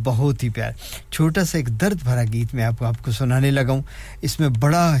तो बहुत ही प्यार छोटा सा एक दर्द भरा गीत मैं आपको सुनाने लगा हूं इसमें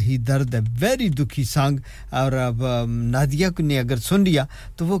बड़ा ही दर्द है वेरी दुखी सॉन्ग और अब नादिया ने अगर सुन लिया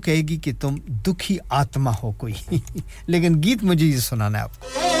तो वो कहेगी कि तुम दुखी आत्मा हो कोई लेकिन गीत मुझे ये सुनाना है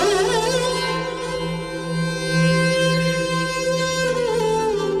आपको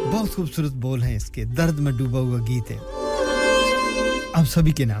बहुत खूबसूरत बोल हैं इसके दर्द में डूबा हुआ गीत है आप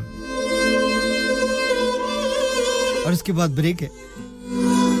सभी के नाम और इसके बाद ब्रेक है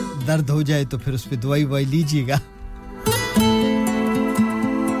दर्द हो जाए तो फिर उस पे दवाई लीजिएगा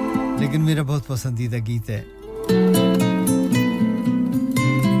लेकिन मेरा बहुत पसंदीदा गीत है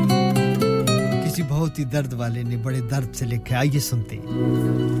किसी बहुत ही दर्द वाले ने बड़े दर्द से लिखा आइए सुनते हैं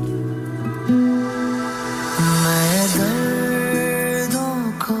मैं दर्दों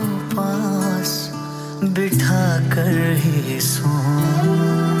को पास बिठा कर ही सोऊं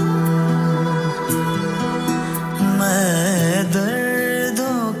मैं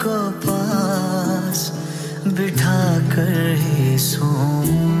दर्दों को पास बिठा कर ही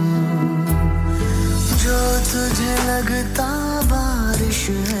सोऊं जो तुझे लगता बारिश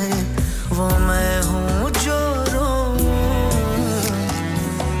है वो मैं हूँ जो रोऊं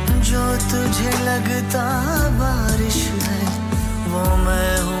जो तुझे लगता बारिश है वो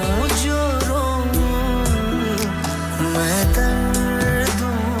मैं हूँ जो रोऊं मैं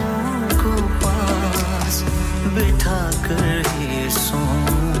दर्दों को पास बिठा कर ही सोऊं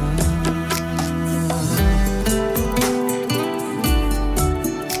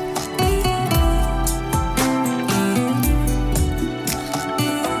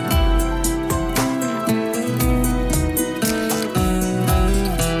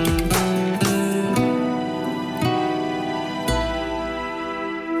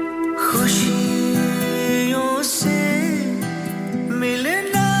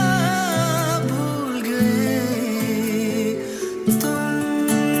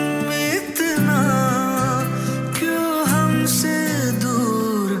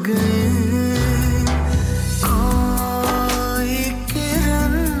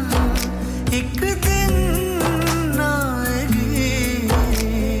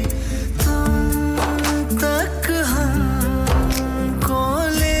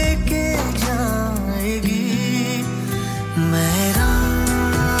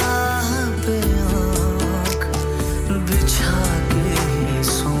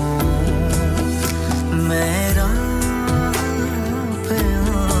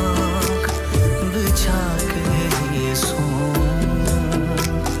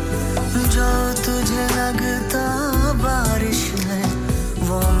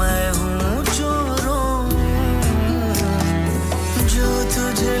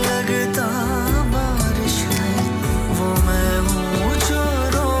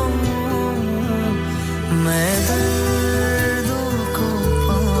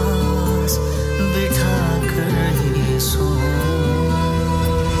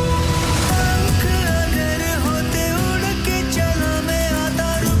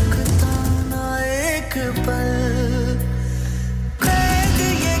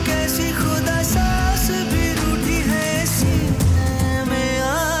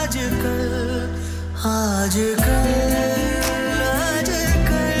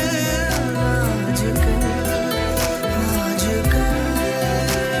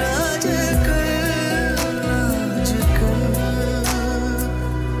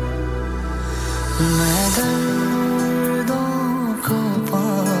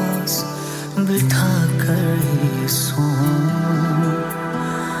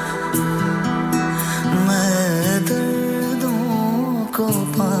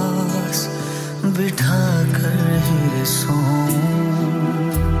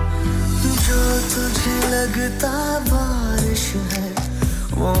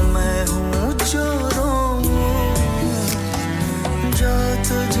वो मैं हूँ जो रोऊं जो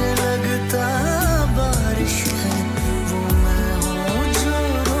तुझे लगता बारिश है वो मैं हूँ जो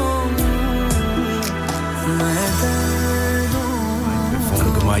रोऊं मैं फोन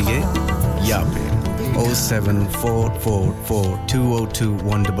घुमाइए या फिर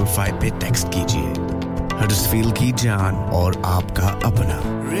 07444202155 पे टेक्स्ट कीजिए हडर्सफील्ड की जान और आपका अपना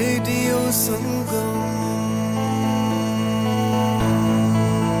रेडियो संगम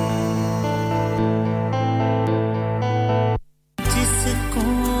जिसको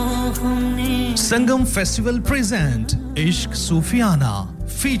हमने Sangam Festival present Ishq Sufiana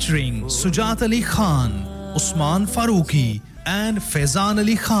featuring Sujat Ali Khan, Usman Farooqi and Faizan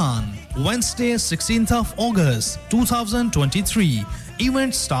Ali Khan. Wednesday 16th of August 2023.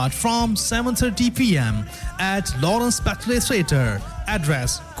 Events start from 7:30 p.m. at Lawrence Batley Theatre.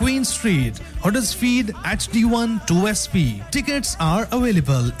 Address Queen Street, Huddersfield HD1 2SP. Tickets are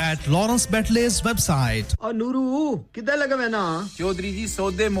available at Lawrence Batley's website. और नूरू किधर लगा वैना चौधरी जी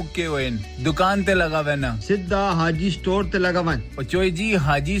सौदे मुक्के Hoenn दुकान ते लगा वैना सिद्धा हाजी स्टोर ते लगा वन और चोई जी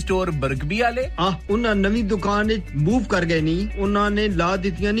हाजी स्टोर बरगबी वाले उन्हां नवी दुकान मूव कर गए नी उन्हां ने ला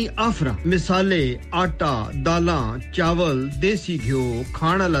दितियां नी ऑफर मिसाले आटा दालां चावल देसी घियो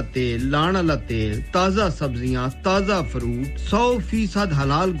खाना ला तेल लाना ला तेल ताजा सब्जियां ताजा फ्रूट 100%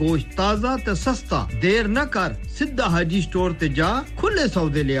 हलाल गोश्त ताजा ते सस्ता देर न कर सिद्धा हाजी स्टोर ते जा खुले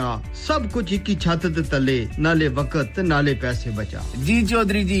सौदे लिया सब कुछ एक ही छत ते तले नाले वक्त नाले पैसे बचा जी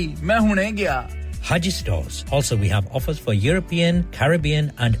चौधरी जी मैं हुने गया Haji Stores. Also, we have offers for European,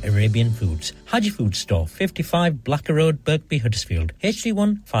 Caribbean and Arabian foods. Haji Food Store, 55 Blacker Road, Birkby, Huddersfield,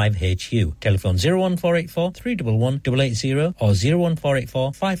 HD1 5HU. Telephone 01484 311 880 or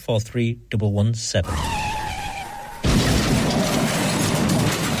 01484 543 117.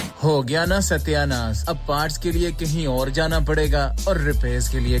 हो गया ना सत्यानाश अब पार्ट्स के लिए कहीं और जाना पड़ेगा और रिपेयर्स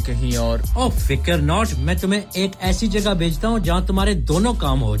के लिए कहीं और ओ फिकर नॉट मैं तुम्हें एक ऐसी जगह भेजता हूं जहां तुम्हारे दोनों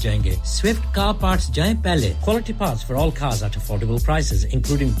काम हो जाएंगे स्विफ्ट कार पार्ट्स जाएं पहले quality parts for all cars at affordable prices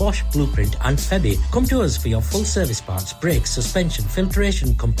including Bosch Blueprint and Febby come to us for your full service parts brakes suspension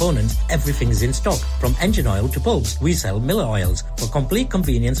filtration components everything is in stock from engine oil to bulbs we sell Miller oils for complete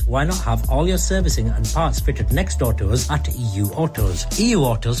convenience why not have all your servicing and parts fitted next door to us at EU Autos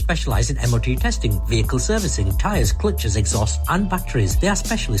specialize in MOT testing, vehicle servicing, tyres, clutches, exhaust and batteries. They are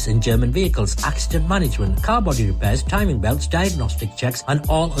specialists in German vehicles, accident management, car body repairs, timing belts, diagnostic checks and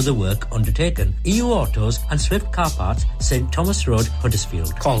all other work undertaken. EU Autos and Swift Car Parts, St Thomas Road,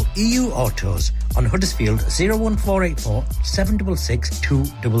 Huddersfield. Call EU Autos on Huddersfield 01484 766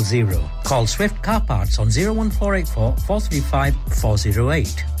 200. Call Swift Car Parts on 01484 435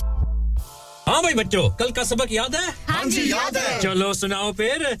 408. हाँ भाई बच्चों कल का सबक याद है हाँ जी याद है चलो सुनाओ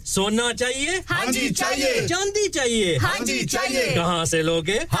फिर सोना चाहिए हाँ जी चाहिए चांदी चाहिए हाँ जी चाहिए कहाँ से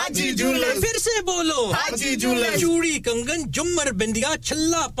लोगे हाजी जूलर्स फिर से बोलो हाजी जूलर्स चूड़ी कंगन जुमर बिंदिया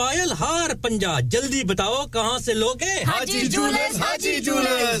छल्ला पायल हार पंजा जल्दी बताओ कहाँ से लोगे हाजी जूलर्स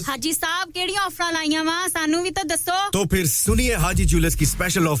हाजी साहब केड़ी ऑफर लाईया वा सानू भी तो दसो तो फिर सुनिए हाजी जूलर्स की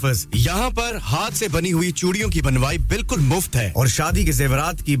स्पेशल ऑफर्स यहाँ पर हाथ से बनी हुई चूड़ियों की बनवाई बिल्कुल मुफ्त है और शादी के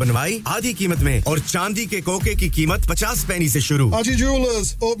जेवरात की बनवाई आधी कीमत में और चांदी के कोके की कीमत 50 पैसे से शुरू Haji Jewellers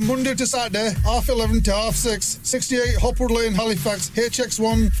open Monday to Saturday 11:30 to 6:30 68 Hopwood Lane Halifax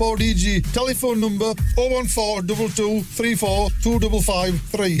HX1 4DG telephone number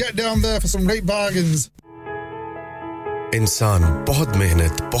 01422342553 get down there for some great bargains इंसान बहुत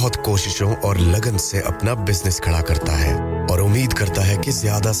मेहनत बहुत कोशिशों और लगन से अपना बिजनेस खड़ा करता है और उम्मीद करता है कि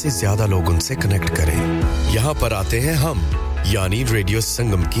ज्यादा से ज्यादा लोग उनसे कनेक्ट करें यहाँ पर आते हैं हम यानी रेडियो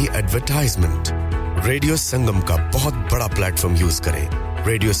संगम की एडवर्टाइजमेंट रेडियो संगम का बहुत बड़ा प्लेटफॉर्म यूज करें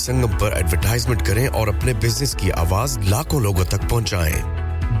रेडियो संगम पर एडवर्टाइजमेंट करें और अपने बिजनेस की आवाज लाखों लोगों तक पहुंचाएं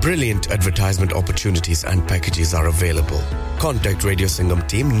Brilliant advertisement opportunities and packages are available. Contact Radio Sangam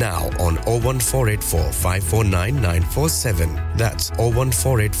team now on 01484 549 947. That's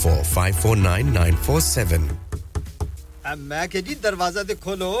 01484 549 947. मैं के जी दरवाजा दे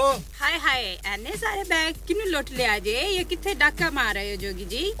खोलो हाय हाय एने सारे बैग किनु लुट ले आजे ये किथे डाका मार रहे हो जोगी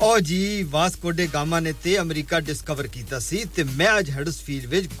जी ओ जी वास्को डे गामा ने ते अमेरिका डिस्कवर कीता सी ते मैं आज हडर्सफील्ड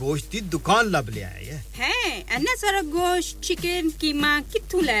विच गोश्त दी दुकान लब ले आया है एने सारा गोश्त चिकन कीमा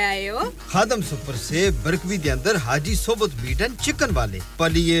किथु ले आए हो खादम सुपर से बरकवी दे अंदर हाजी सोबत मीट एंड चिकन वाले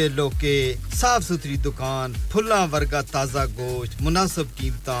पलिए लोके साफ सुथरी दुकान फुल्ला वर्गा ताजा गोश्त मुनासिब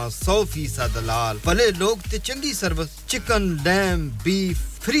कीमतां 100% दलाल भले लोग ते चंगी service chicken lamb beef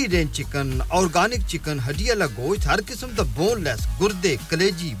free range chicken organic chicken हड्डियाला गोश्त हर किस्म दा बोनलेस गुर्दे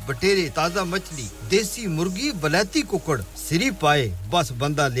कलेजी बटेरे ताजा मछली देसी मुर्गी बलाती कुकड़ सिरी पाए बस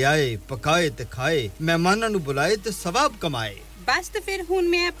बंदा ले आए पकाए ते खाए मेहमानां नु बुलाए ते सवाब कमाए बस तो फिर हुन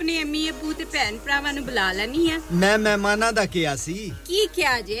मैं अपने अम्मी अब्बू ते भैन भरावां नु बुला लैनी है मैं मेहमानां दा किया सी की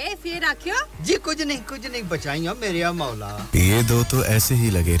क्या जे फिर आखियो जी कुछ नहीं बचाइयो मेरे आ मौला ये दो तो ऐसे ही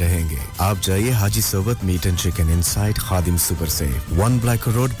लगे रहेंगे आप जाइए Haji Sobat meat and chicken inside Khadim super से 1 Black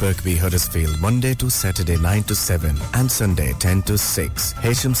Road Birkby Huddersfield Monday to Saturday 9 to 7 and Sunday 10 to 6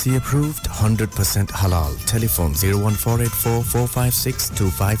 HMC approved 100% halal telephone 01484 456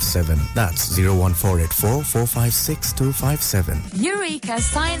 257 that's 01484 456 257 Eureka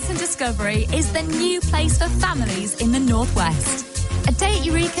Science and Discovery is the new place for families in the Northwest. A day at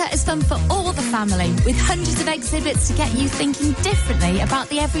Eureka is fun for all the family, with hundreds of exhibits to get you thinking differently about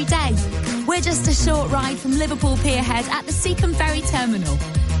the everyday. We're just a short ride from Liverpool Pierhead at the Seacombe Ferry Terminal.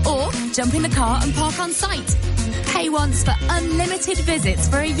 Or jump in the car and park on site. Pay once for unlimited visits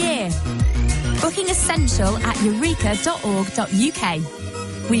for a year. Booking essential at eureka.org.uk.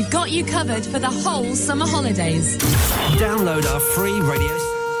 We've got you covered for the whole summer holidays. Download our free radio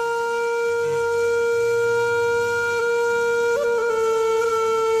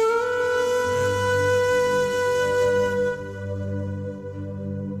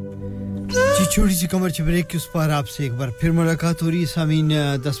छोटी सी कमर च break के उस पार आपसे एक बार फिर मुलाकात हो रही है सामीन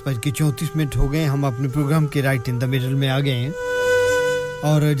 10:34 हो गए हम अपने प्रोग्राम के राइट इन द मिडल में आ गए हैं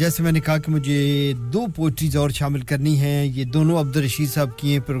और जैसे मैंने कहा कि मुझे दो पोएट्रीज और शामिल करनी है ये दोनों अब्दुल रशीद साहब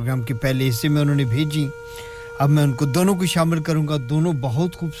की हैं प्रोग्राम के पहले हिस्से में उन्होंने भेजी अब मैं उनको दोनों को शामिल करूंगा दोनों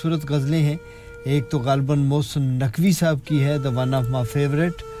बहुत खूबसूरत गजलें हैं एक तो गालिबन मोहसिन नकवी साहब की है the one of my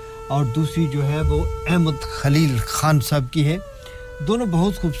favourite और दूसरी जो है वो अहमद खलील खान साहब की है दोनों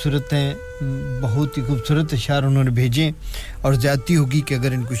बहुत खूबसूरत हैं बहुत ही खूबसूरत अशार उन्होंने भेजे और ज्यादती होगी कि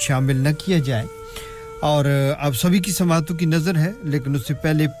अगर इनको शामिल न किया जाए और आप सभी की समाअतों की नज़र है लेकिन उससे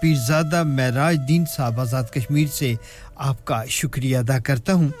पहले पीरजादा महराज दीन साहब आज़ाद कश्मीर से आपका शुक्रिया अदा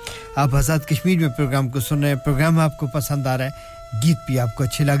करता हूं आप आज़ाद कश्मीर में प्रोग्राम को सुन रहे हैं प्रोग्राम आपको पसंद आ रहा है गीत भी आपको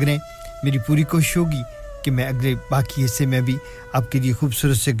अच्छे लग रहे हैं मेरी पूरी कोशिश होगी कि मैं अगले बाकी हिस्से में भी आपके लिए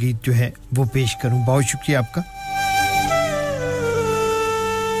खूबसूरत से गीत जो है वो पेश करूं बहुत शुक्रिया आपका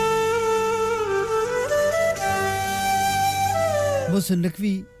मोहसिन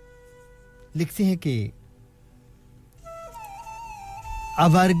नकवी लिखते हैं कि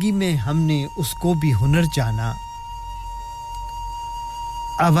आवारगी में हमने उसको भी हुनर जाना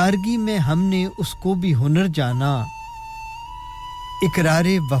आवारगी में हमने उसको भी हुनर जाना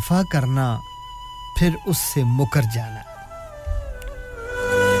इकरारे वफा करना फिर उससे मुकर जाना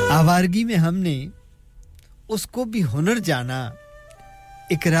आवारगी में हमने उसको भी हुनर जाना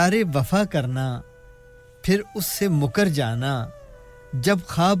इकरारे वफा करना फिर उससे मुकर जाना जब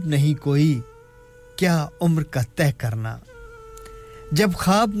ख्वाब नहीं कोई क्या उम्र का तय करना जब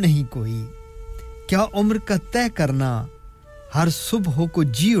ख्वाब नहीं कोई क्या उम्र का तय करना हर सुबह को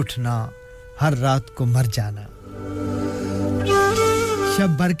जी उठना हर रात को मर जाना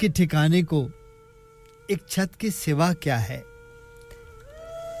शब भर के ठिकाने को एक छत के सिवा क्या है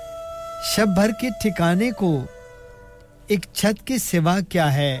शब भर के ठिकाने को एक छत के सिवा क्या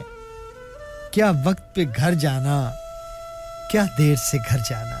है क्या वक्त पे घर जाना क्या देर से घर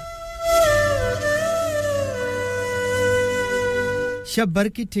जाना शब भर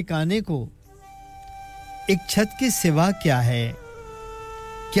के ठिकाने को एक छत के सिवा क्या है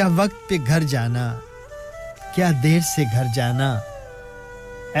क्या वक्त पे घर जाना क्या देर से घर जाना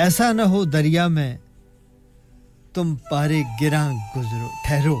ऐसा न हो दरिया में तुम पारे गिरा गुजरो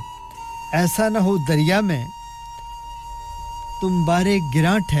ठहरो ऐसा न हो दरिया में तुम बारे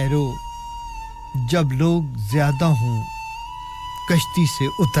गिरा ठहरो जब लोग ज्यादा हों कश्ती से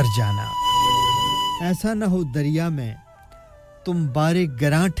उतर जाना ऐसा न हो दरिया में तुम बारे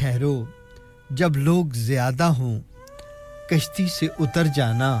गिरा ठहरो जब लोग ज्यादा हों कश्ती से उतर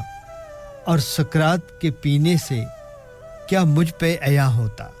जाना और सकरात के पीने से क्या मुझ पे अया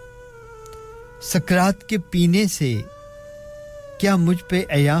होता सकरात के पीने से क्या मुझ पे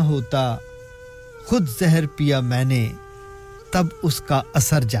अया होता खुद जहर पिया मैंने तब उसका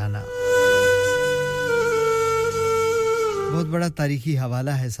असर जाना बहुत बड़ा तारीखी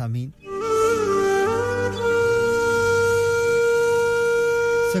हवाला है सामीन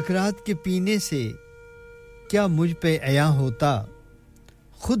सकरात के पीने से क्या मुझ पे अया होता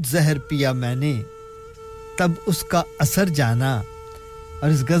खुद जहर पिया मैंने तब उसका असर जाना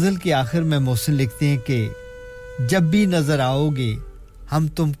और इस गजल के आखिर में मोहसिन लिखते हैं कि जब भी नजर आओगे हम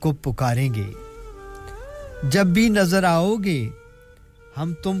तुमको पुकारेंगे जब भी नजर आओगे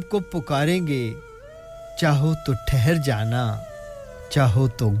हम तुमको पुकारेंगे चाहो तो ठहर जाना चाहो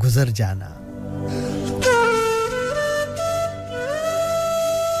तो गुजर जाना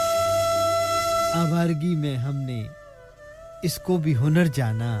आवारगी में हमने इसको भी हुनर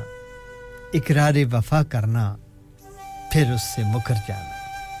जाना इकरारे वफा करना फिर उससे मुकर जाना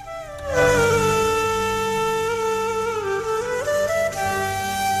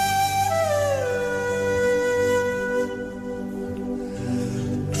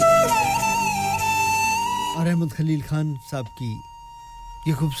और अहमद खलील खान साहब की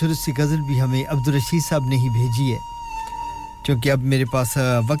ये खूबसूरत सी गजल भी हमें अब्दुल रशीद साहब ने ही भेजी है क्योंकि अब मेरे पास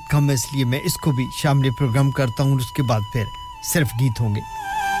वक्त कम है इसलिए मैं इसको भी शामिल प्रोग्राम करता हूं उसके बाद फिर सिर्फ गीत होंगे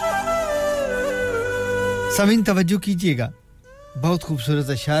सामीन तवज्जो कीजिएगा बहुत खूबसूरत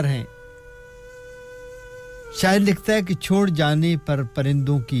अशआर हैं शायर लिखता है कि छोड़ जाने पर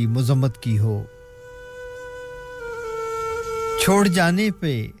परिंदों की मज़म्मत की हो छोड़ जाने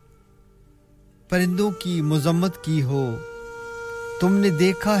पे परिंदों की मज़म्मत की हो तुमने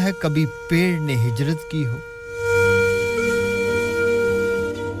देखा है कभी पेड़ ने हिजरत की हो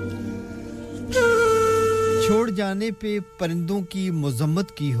छोड़ जाने पे परिंदों की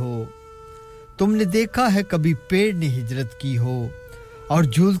मज़म्मत की हो तुमने देखा है कभी पेड़ ने हिजरत की हो और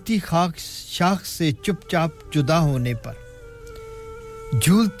झूलती खाक शाख से चुपचाप जुदा होने पर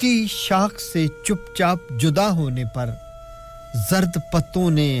झूलती शाख से चुपचाप जुदा होने पर जर्द पत्तों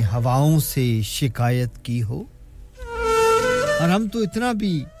ने हवाओं से शिकायत की हो और हम तो इतना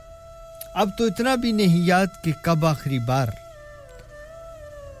भी अब तो इतना भी नहीं याद कि कब आखिरी बार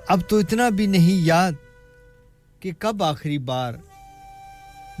अब तो इतना भी नहीं याद कि कब आखिरी बार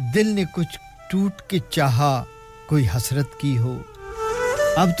दिल ने कुछ टूट के चाहा कोई हसरत की हो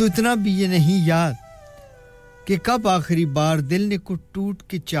अब तो इतना भी ये नहीं याद कि कब आखिरी बार दिल ने कुछ टूट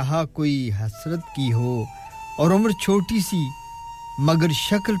के चाहा कोई हसरत की हो और उम्र छोटी सी मगर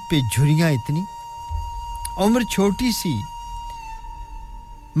शक्ल पे झुर्रियां इतनी उम्र छोटी सी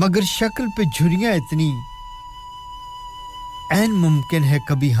मगर शक्ल पे झुर्रियां इतनी ऐन मुमकिन है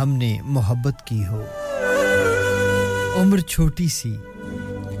कभी हमने मोहब्बत की हो उम्र छोटी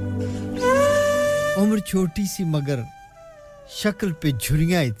सी मगर शक्ल पे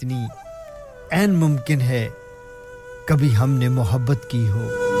झुर्रियां इतनी ऐन मुमकिन है कभी हमने मोहब्बत की हो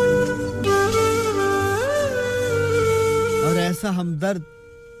और ऐसा हमदर्द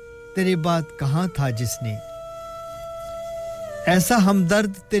तेरे बाद कहां था जिसने ऐसा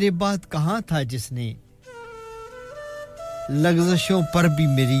हमदर्द तेरे बाद कहां था जिसने लग़ज़शों पर भी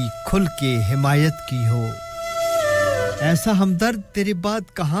मेरी खुल के हिमायत की हो ऐसा हमदर्द तेरे बाद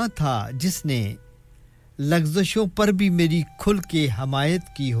कहां था जिसने लग़ज़शों पर भी मेरी खुल के हिमायत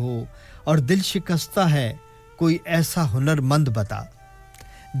की हो और दिल शिकस्ता है कोई ऐसा हुनरमंद बता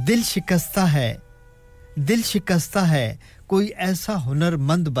दिल शिकस्ता है कोई ऐसा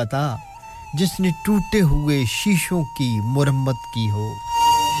हुनरमंद बता जिसने टूटे हुए शीशों की मुरम्मत की हो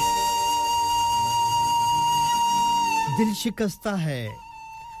दिल शिकस्ता है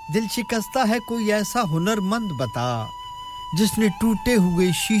कोई ऐसा हुनरमंद बता जिसने टूटे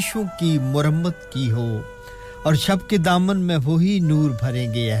हुए शीशों की मुरम्मत की हो और शब के दामन में वही नूर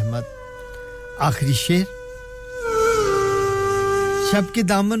भरेंगे अहमद आखिरी शेर शब के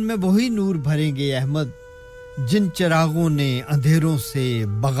दामन में वही नूर भरेंगे अहमद जिन चिरागों ने अंधेरों से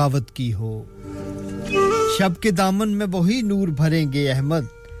बगावत की हो शब के दामन में वही नूर भरेंगे अहमद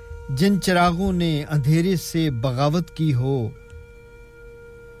जिन चिरागों ने अंधेरे से बगावत की हो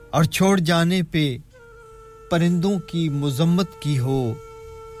और छोड़ जाने पे परिंदों की मज़म्मत की हो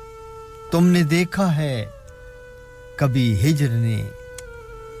तुमने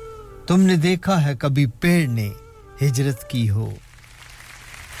देखा है कभी पेड़ ने हिजरत की हो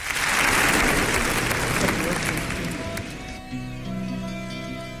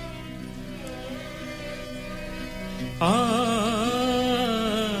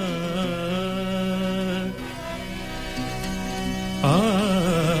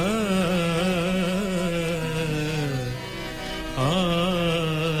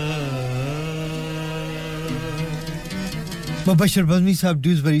मुबशर बज़मी साहब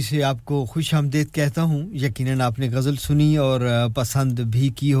ड्यूसबरी से आपको खुशामदीद कहता हूं यकीनन आपने गजल सुनी और पसंद भी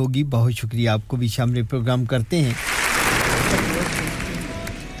की होगी बहुत शुक्रिया आपको भी शामिल प्रोग्राम करते हैं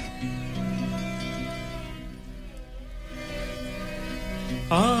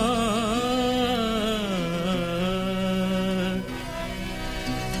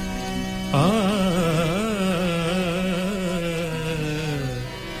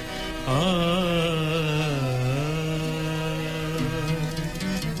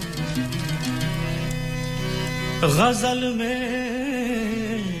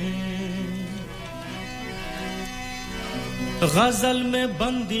गजल में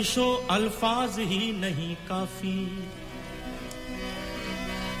बंदिशों अल्फाज ही नहीं काफी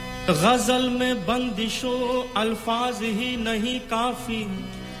गजल में बंदिशों अल्फाज ही नहीं काफी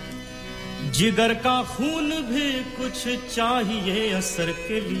जिगर का खून भी कुछ चाहिए असर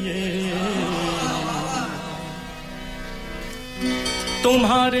के लिए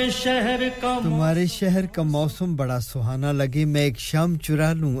तुम्हारे शहर का मौसम बड़ा सुहाना लगे मैं एक शाम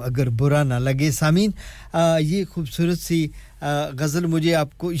चुरा लूं अगर बुरा ना लगे सामीन ये खूबसूरत सी गजल मुझे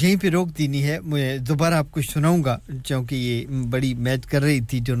आपको यहीं पे रोक देनी है मैं दोबारा आपको सुनाऊंगा क्योंकि ये बड़ी मैच कर रही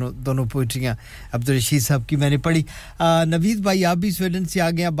थी दोनों पोएट्रियां अब्दुल रशीद साहब की मैंने पढ़ी नवीद भाई आप भी स्वीडन से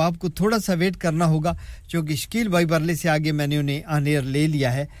आ गए अब आपको थोड़ा सा वेट करना होगा क्योंकि शकील भाई बरले से आगे मैंने उन्हें ऑन एयर ले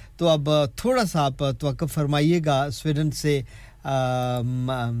लिया है तो अब थोड़ा सा आप तवक्कुफ फरमाइएगा स्वीडन से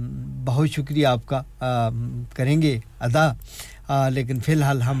बहुत शुक्रिया आपका करेंगे अदा लेकिन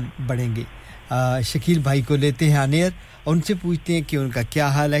फिलहाल हम बढ़ेंगे शकील भाई को लेते हैं अनेर उनसे पूछते हैं कि उनका क्या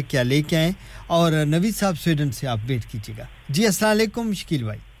हाल है क्या लेके आए और नवीद साहब स्वीडन से आप वेट कीजिएगा जी अस्सलाम वालेकुम शकील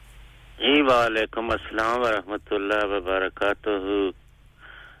भाई जी वालेकुम अस्सलाम व रहमतुल्लाहि व बरकातहू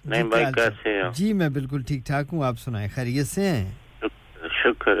नहीं भाई कैसे हो जी मैं बिल्कुल ठीक ठाक हूं आप सुनाएं खैरियत से हैं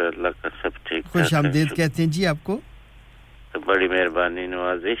शुक्र अल्लाह का सब ठीक खुशामदीद कहते हैं जी आपको तो बड़ी मेहरबानी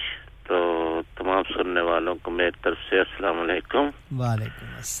नवाजिश तो तमाम सुनने वालों को मेरी तरफ से अस्सलाम वालेकुम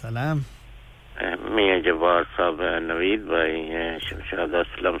वालेकुम अस्सलाम मियां जब्बार साहब है नवीद भाई हैं शमशाद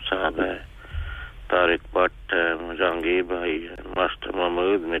असलम साहब है तारिक भट्ट है जहांगीर भाई है मास्टर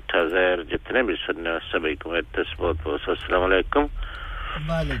महमूद मिठा जहर जितने भी सुनने सभी को मेरी तरफ से बहुत अस्सलाम वालेकुम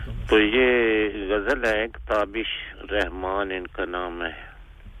वालेकुम तो ये गजल है ताबिश रहमान इनका नाम है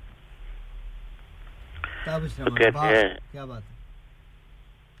तो कहते हैं क्या बात है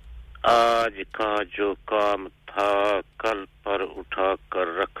आज का जो काम था कल पर उठा कर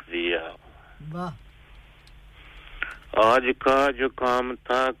रख दिया वाह आज का जो काम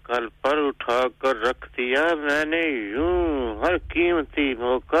था कल पर उठा कर रख दिया मैंने यूं हर कीमती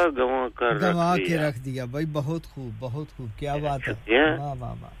मौका गंवा के रख दिया भाई बहुत खूब क्या बात है वाह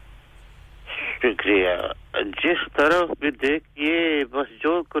वाह वाह शुक्रिया जिस तरफ भी देखिए बस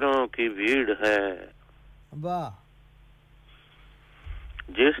जोकरों की भीड़ है वाह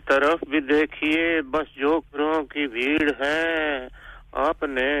जिस तरफ भी देखिए बस जोकरों की भीड़ है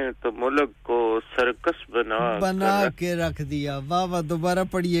आपने तो मुल्क को सर्कस बना के रख दिया वाह वाह दोबारा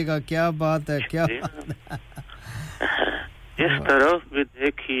पढ़िएगा क्या बात है क्या जिस तरफ भी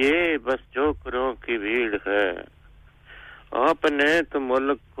देखिए बस जोकरों की भीड़ है आपने तो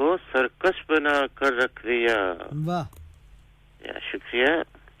मुल्क को सर्कस बना कर रख दिया वाह या शुक्रिया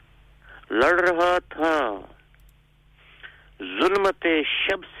लड़ रहा था जुल्मते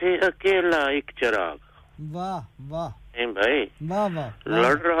शब से अकेला एक चिराग वाह वाह भाई वाह वाह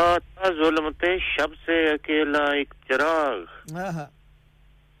लड़ रहा था जुल्मते शब से अकेला एक चिराग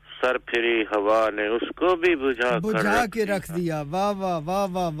सर फिरी हवा ने उसको भी बुझा के रख दिया वाह वाह वाह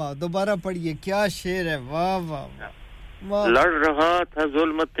वाह वाह दोबारा पढ़िए क्या शेर है वाह वाह वाह लड़ रहा था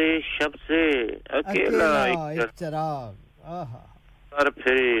जुल्मते शब से अकेला एक चिराग सर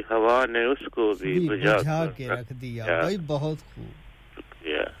फिरी हवा ने उसको भी बुझा के रख दिया भाई बहुत खूब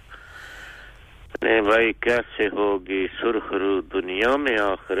शुक्रिया नहीं भाई कैसे होगी सुरखरू दुनिया में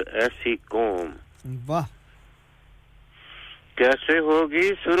आखिर ऐसी कौम वाह कैसे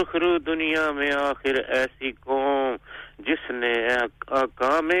होगी सुरखरू दुनिया में आखिर ऐसी कौम जिसने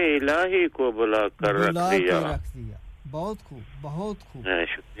आकाम इलाही को बुला कर रख दिया बहुत खूब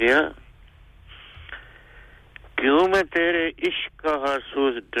शुक्रिया क्यों मैं तेरे इश्क का हर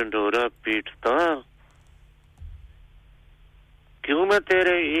सूज डंडोरा पीटता क्यों मैं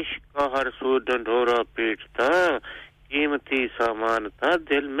तेरे इश्क का हर सूज डंडोरा पीटता कीमती सामान था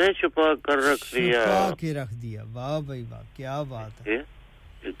दिल में छुपा कर रख दिया वाह भाई वाह क्या बात है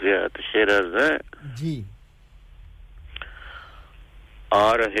शुक्रिया तो शेर अर्ज़ है जी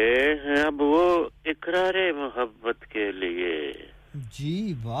आ रहे हैं अब वो इकरारे मोहब्बत के लिए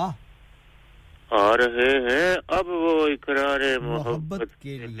जी वाह आ रहे हैं अब वो इकरारे मोहब्बत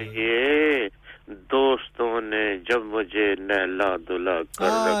के लिए दोस्तों ने जब मुझे नहला धुला कर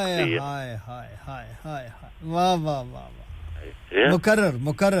रख दिया हाय हाय हाय हाय वाह वाह वाह वाह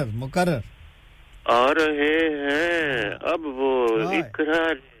मुकर्रर आ रहे हैं अब वो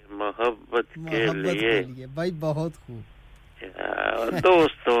इकरारे मोहब्बत के लिए भाई बहुत खूब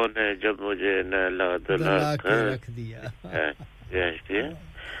दोस्तों ने जब मुझे नहला धुला कर रख दिया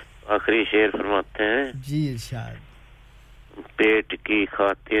आखिरी शेर फरमाते हैं जी इरशाद पेट की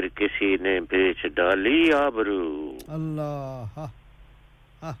खातिर किसी ने बेच डाली आबरू अल्लाह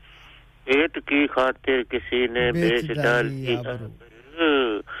पेट की खातिर किसी ने बेच डाली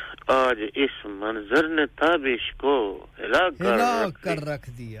आबरू आज इस मंजर ने ताबिश को हिला कर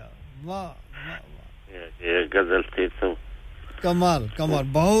रख दिया वाह ये गजल थी तो कमाल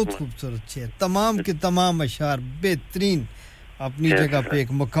बहुत खूबसूरत शेर तमाम के तमाम अशार बेहतरीन अपनी जगह पे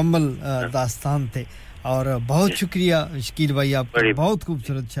एक मुकम्मल दास्तान थे और बहुत शुक्रिया शकील भाई आपका बहुत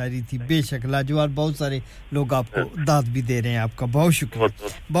खूबसूरत शायरी थी बेशक लाजवाब बहुत सारे लोग आपको दाद भी दे रहे हैं आपका बहुत शुक्रिया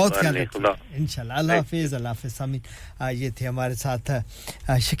बहुत ख्याल रखिए इंशाल्लाह अल्लाह हाफिज़ सामीन ये थे हमारे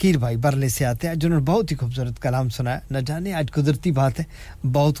साथ शकील भाई बरले से आते हैं जिन्होंने बहुत ही खूबसूरत कलाम सुनाया न जाने आज कुदरती बात है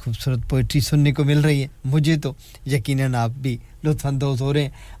बहुत खूबसूरत पोएट्री सुनने को मिल रही है मुझे तो यकीनन आप भी लुत्फ अंदोज हो रहे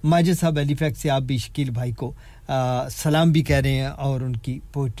हैं माजिद साहब एलिफैक्स से आप भी शकील भाई को सलाम भी कह रहे हैं और उनकी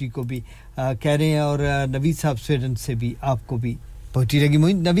पोएट्री को भी कह रहे हैं और नवीद साहब स्वीडन से भी आपको भी पोएट्री लगी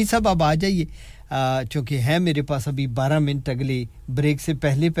मोइन नवीद साहब आप आ जाइए क्योंकि है मेरे पास अभी 12 मिनट अगले ब्रेक से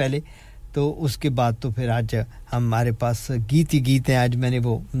पहले तो उसके बाद तो फिर आज हमारे पास गीत ही गीत हैं आज मैंने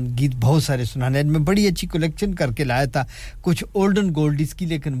वो गीत बहुत सारे सुनाने आज मैं बड़ी अच्छी कलेक्शन करके लाया था कुछ ओल्ड एंड गोल्डीज की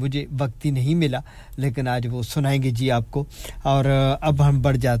लेकिन मुझे वक्त ही नहीं मिला लेकिन आज वो सुनाएंगे जी आपको और अब हम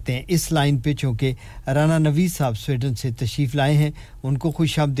बढ़ जाते हैं इस लाइन पे क्योंकि राना नवीद साहब स्वीडन से तशरीफ लाए हैं उनको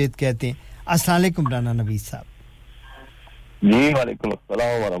खुशामदीद कहते हैं अस्सलाम वालेकुम राना नवीद साहब जी वालेकुम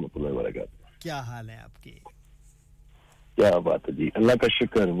अस्सलाम व रहमतुल्लाहि व बरकातहू क्या हाल है आपके क्या बात है जी अल्लाह का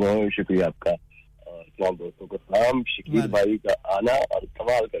शुक्र बहुत शुक्रिया आपका और तमाम दोस्तों को सलाम शकील भाई का आना और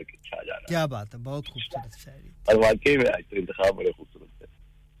कमाल करके छा जाना क्या बात है बहुत खूबसूरत शायरी और वाकई में आज तो इंतखाब बड़े खूबसूरत थे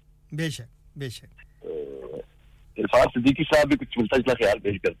बेशक इरफान सिद्दीकी साहब भी कुछ मिलता जुलता ख्याल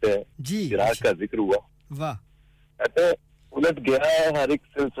पेश करते हैं जी चिराग का जिक्र हुआ वाह कहते हैं उलट गया है हर एक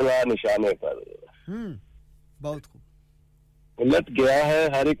सिलसिला निशाने पर बहुत खूब उलट गया है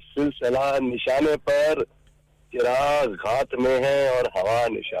हर एक सिलसिला निशाने पर चिराग हाथ में है और हवा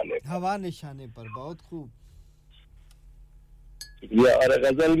निशाने पर बहुत खूब ये और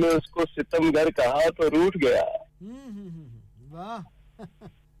गजल में उसको सितमगर कहा तो रूठ गया वाह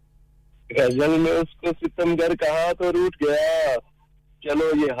गजल में उसको सितमगर कहा तो रूठ गया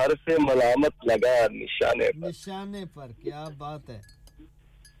चलो ये हर से मलामत लगा निशाने पर क्या बात है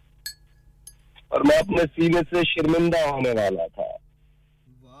और मैं अपने सीने से शर्मिंदा होने वाला था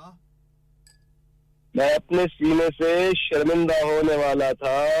मैं अपने सीने से शर्मिंदा होने वाला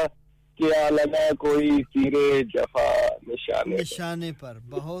था क्या लगा कोई तीरे जफा निशाने पर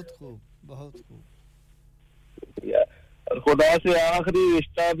बहुत खूब और खुदा से आखिरी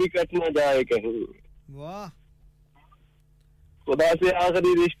रिश्ता भी कट न जाए कहीं वाह खुदा से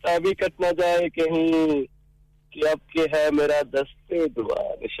आखिरी रिश्ता भी कट न जाए कहीं कि अब के है मेरा दस्ते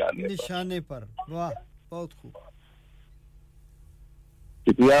दुआ निशाने पर वाह बहुत खूब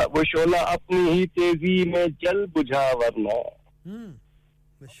वो शोला अपनी ही तेजी में जल बुझा वरना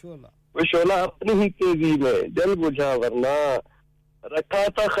वो शोला अपनी ही तेजी में जल बुझा वरना रखा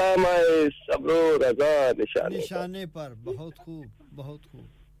था खामाए सब्रो रजा निशाने पर बहुत खूब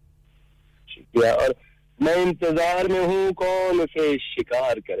शुक्रिया और मैं इंतजार में हूँ कौन उसे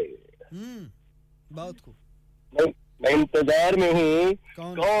शिकार करे बहुत खूब मैं इंतजार में हूँ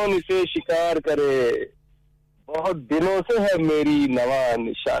कौन इसे शिकार करे बहुत दिनों से है मेरी नवा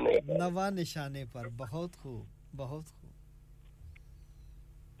निशाने पर बहुत खूब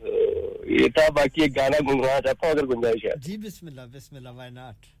ये था बाकी एक गाना गुनगुनाना चाहता हूँ अगर गुंजाइश है जी बिस्मिल्लाह व्हाई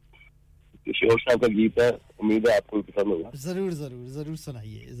नॉट किशोर साहब का गीत है उम्मीद है आपको भी पसंद होगा जरूर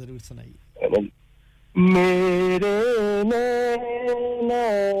सुनाइए मेरे नैना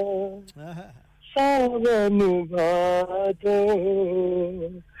सावन भादो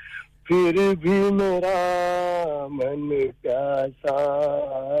फिर भी मेरा मन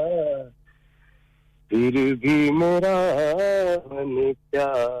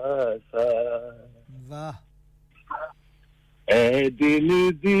प्यासा वाह ऐ दिल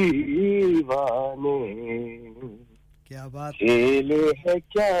दीवाने क्या बात खेल है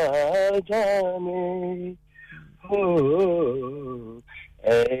क्या जाने हो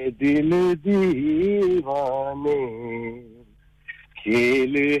ऐ दिल दीवाने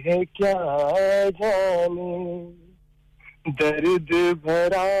खेल है क्या जाने दर्द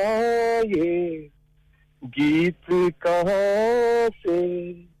भरा ये गीत कहाँ से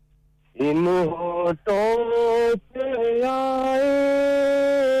इन होठों से आए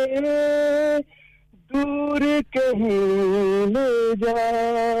दूर कहीं ले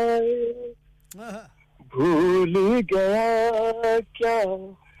जाए भूल गया क्या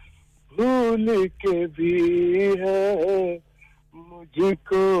भूल के भी है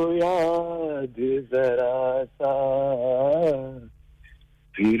मुझको याद जरा सा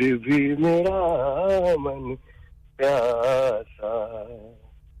फिर भी मेरा मन प्यासा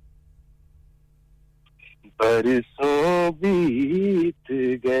बरसों बीत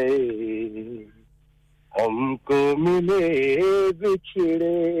गए हमको मिले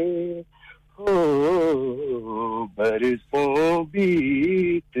बिछड़े हो बरसों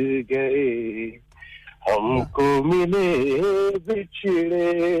बीत गए हमको मिले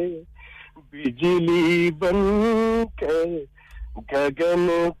बिछड़े बिज बिजली बनकर गगन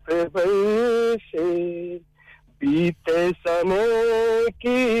पे बरसे बीते समय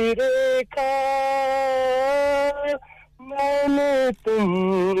की रेखा मैंने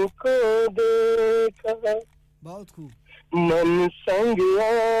तुमको देखा बहुत खूब मन संग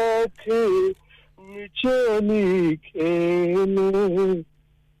आँख मिचोली खेले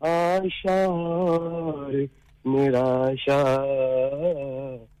आशा और निराशा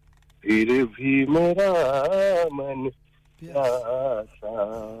फिर भी मेरा मन प्यासा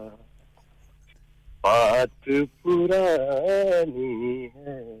बात पुरानी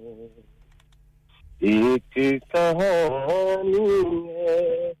है एक कहानी है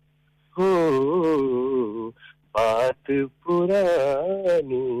हो बात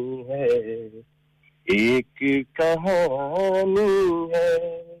पुरानी है एक कहानी है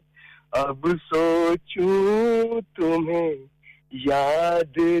अब सोचूं तुम्हें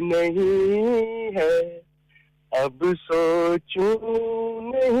याद नहीं है अब सोचूं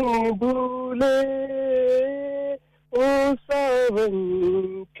नहीं भूले ओ सावन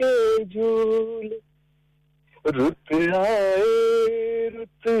के झूले रुत आए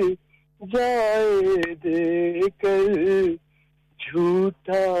रुत जाए देकर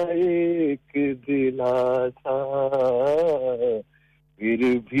झूठा एक दिलासा फिर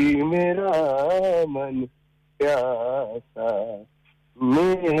भी मेरा मन प्यासा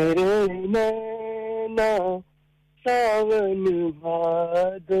मेरे नैना सावन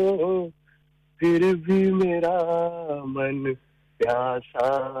भादो फिर भी मेरा मन प्यासा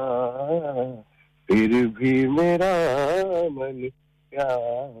फिर भी मेरा मन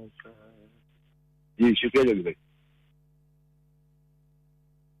प्यासा जी शुक्रिया जोगी भाई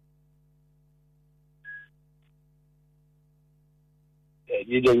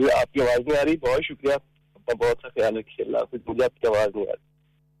जी जोगी आपकी आवाज नहीं आ रही बहुत शुक्रिया अपना बहुत सा ख्याल रखिए अल्लाह हाफिज मुझे आपकी आवाज नहीं आ रही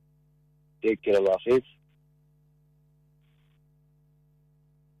टेक केयर अल्लाह हाफिज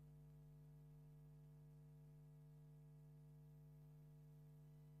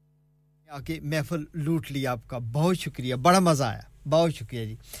आके महफिल लूट ली आपका बहुत शुक्रिया बड़ा मजा आया बहुत शुक्रिया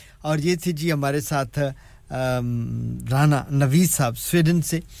जी और ये थी जी हमारे साथ राना नवीद साहब स्वीडन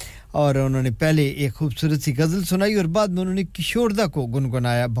से और उन्होंने पहले एक खूबसूरत सी गजल सुनाई और बाद में उन्होंने किशोरदा को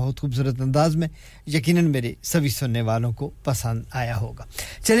गुनगुनाया बहुत खूबसूरत अंदाज में यकीनन मेरे सभी सुनने वालों को पसंद आया होगा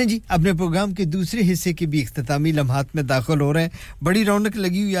चलें जी अपने प्रोग्राम के दूसरे हिस्से के भी इख्तितामी लम्हात में दाखिल हो रहे हैं बड़ी रौनक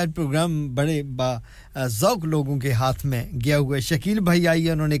लगी हुई आज प्रोग्राम बड़े ज़ौक लोगों के हाथ में गया हुआ है शकील भाई आई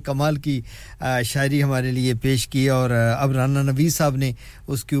उन्होंने कमाल की शायरी हमारे लिए पेश की और अब राना नवीद साहब ने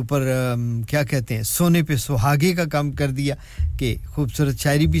उसके ऊपर क्या कहते हैं सोने पे सुहागे का काम कर दिया कि खूबसूरत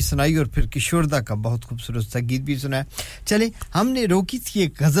शायरी भी सुनाई और फिर किशोरदा का बहुत खूबसूरत सा गीत भी सुनाया चले हमने रोकी थी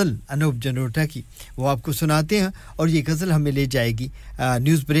एक गजल अनूप जनोटा की वो आपको सुनाते हैं और ये गजल हमें ले जाएगी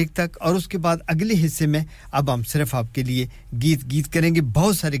न्यूज़ ब्रेक तक और उसके बाद अगले हिस्से में अब हम सिर्फ आपके लिए गीत करेंगे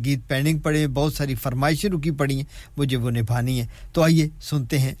बहुत सारे गीत पेंडिंग पड़े हैं बहुत सारी फरमाइशें रुकी पड़ी हैं मुझे वो निभानी है तो आइए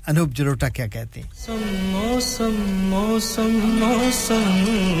सुनते हैं अनूप जनोटा क्या कहते हैं मौसम मौसम मौसम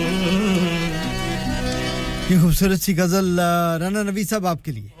ये खूबसूरत सी गजल राना नवीद साहब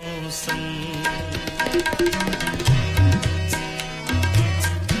आपके लिए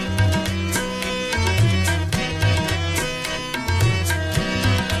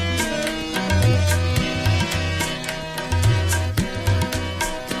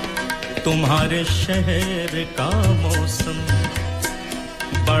तुम्हारे शहर का मौसम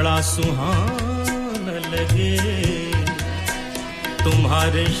बड़ा सुहाना लगे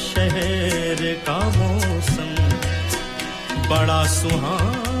तुम्हारे शहर का मौसम बड़ा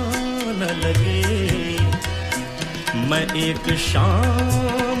सुहाना लगे मैं एक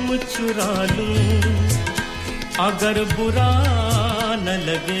शाम चुरा लूं अगर बुरा न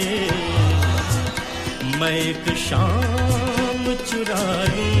लगे मैं एक शाम चुरा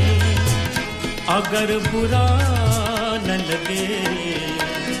लूं अगर बुरा न लगे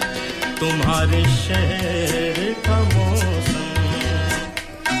तुम्हारे शहर का मौसम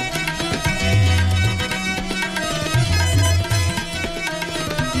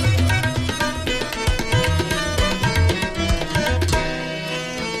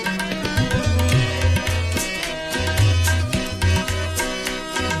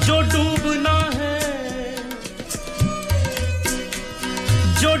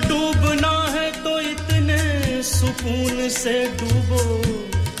सुकून से डूबो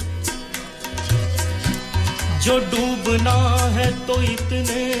जो डूबना है तो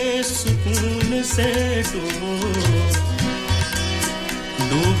इतने सुकून से डूबो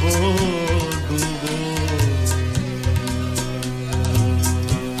डूबो डूबो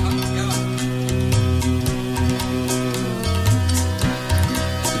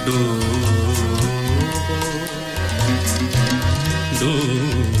डूबो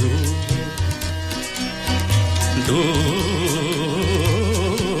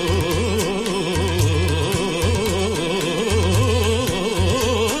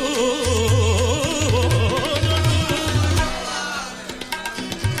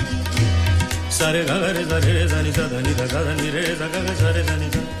ni re za ga ga sa re za ni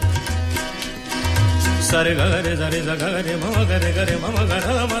sa sa re ga re za re za ga re ma ga re ma ga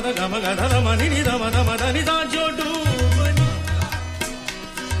dha ma da ga ma ga dha ma ni da ni da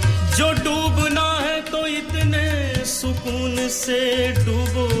जो डूबना है तो इतने सुकून से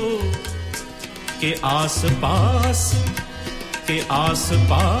डूबो के आस-पास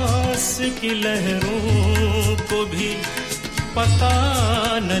की लहरों को भी पता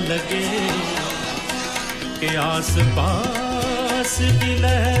न लगे के आस-पास की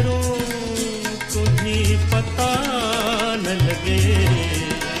लहरों को भी पता न लगे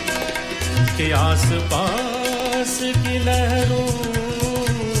के आस-पास की लहरों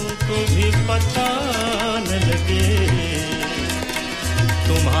को भी पता न लगे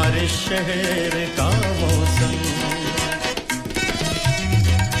तुम्हारे शहर का मौसम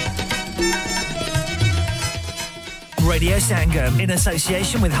Radio Sangam in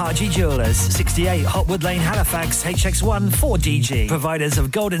association with Haji Jewellers, 68 Hotwood Lane, Halifax, HX1 4DG. Providers of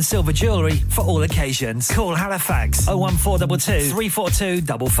gold and silver jewellery for all occasions. Call Halifax 01422 342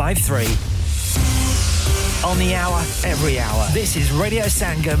 553. On the hour, every hour. This is Radio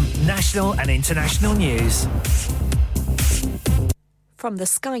Sangam, national and international news. From the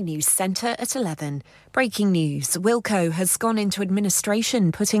Sky News Centre at 11. Breaking news. Wilko has gone into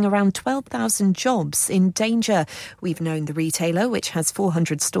administration, putting around 12,000 jobs in danger. We've known the retailer, which has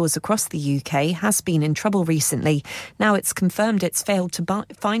 400 stores across the UK, has been in trouble recently. Now it's confirmed it's failed to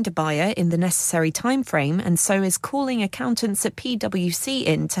find a buyer in the necessary time frame and so is calling accountants at PwC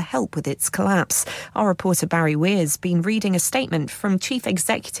in to help with its collapse. Our reporter Barry Weir's been reading a statement from Chief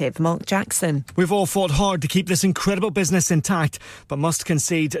Executive Mark Jackson. We've all fought hard to keep this incredible business intact, but must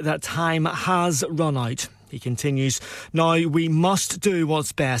concede that time has run out. He continues, now we must do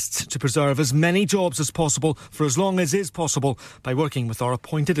what's best to preserve as many jobs as possible for as long as is possible by working with our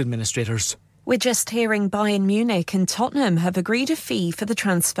appointed administrators. We're just hearing Bayern Munich and Tottenham have agreed a fee for the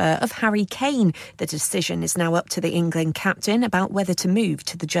transfer of Harry Kane. The decision is now up to the England captain about whether to move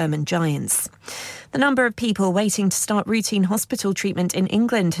to the German Giants. The number of people waiting to start routine hospital treatment in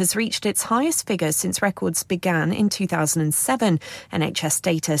England has reached its highest figure since records began in 2007. NHS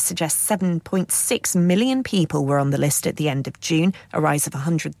data suggests 7.6 million people were on the list at the end of June, a rise of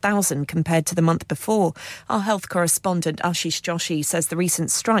 100,000 compared to the month before. Our health correspondent Ashish Joshi says the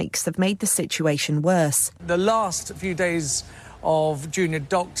recent strikes have made the situation worse. The last few days of junior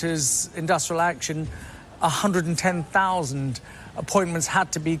doctors' industrial action, 110,000 appointments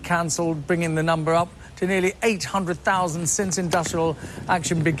had to be cancelled, bringing the number up to nearly 800,000 since industrial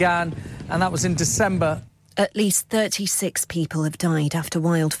action began, and that was in December. At least 36 people have died after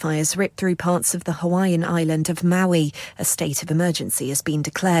wildfires ripped through parts of the Hawaiian island of Maui. A state of emergency has been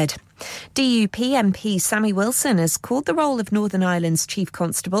declared. DUP MP Sammy Wilson has called the role of Northern Ireland's Chief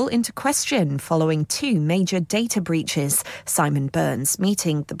Constable into question following two major data breaches. Simon Burns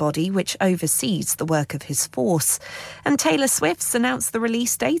meeting the body which oversees the work of his force. And Taylor Swift's announced the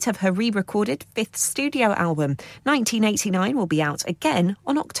release date of her re-recorded fifth studio album. 1989 will be out again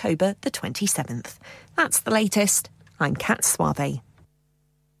on October the 27th. That's the latest. I'm Kat Suave.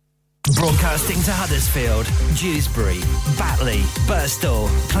 Broadcasting to Huddersfield, Dewsbury, Batley, Birstall,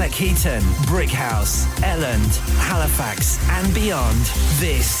 Cleckheaton, Brickhouse, Elland, Halifax and beyond.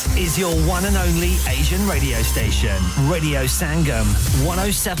 This is your one and only Asian radio station. Radio Sangam,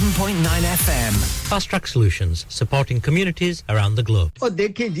 107.9 FM. Fast Track Solutions, supporting communities around the globe. और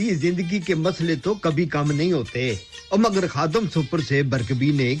देखें जी जिंदगी के मसले तो कभी कम नहीं होते और मगर खादम सुपर से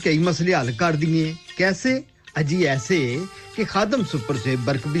बरकबी ने कई मसले हल कर दिए कैसे अजी ऐसे कि खादम सुपर से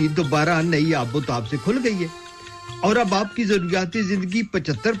बरकबी दोबारा नई आबोताब से खुल गई है और अब आपकी ज़रूरियाती ज़िंदगी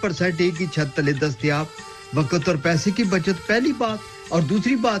 75% एक ही छत तले दस्तयाब वक्त और पैसे की बचत पहली बात और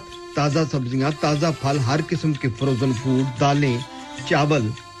दूसरी बात ताज़ा सब्जियां ताज़ा फल हर किस्म के फ्रोजन फूड दालें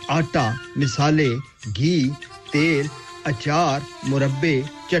चावल आटा मिसाले घी तेल अचार मुरब्बे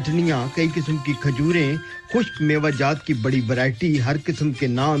चटनियां कई किस्म की खजूरें खुश्क मेवाजात की बड़ी वैरायटी हर किस्म के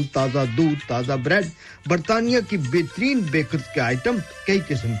नान ताज़ा दूध ताज़ा ब्रेड बर्तानिया की बेहतरीन बेकर्स के आइटम कई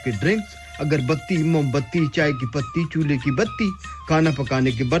किस्म के ड्रिंक्स अगरबत्ती मोमबत्ती चाय की पत्ती चूल्हे की बत्ती खाना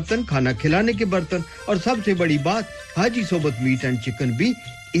पकाने के बर्तन खाना खिलाने के बर्तन और सबसे बड़ी बात हाजी सोबत मीट एंड चिकन भी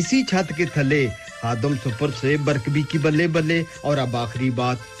इसी छत के थले आदम सुपर से बरकबी की बल्ले बल्ले और अब आखिरी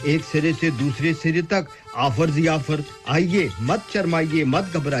बात एक सिरे से दूसरे सिरे तक ऑफर्स ही ऑफर आइए मत शर्माइए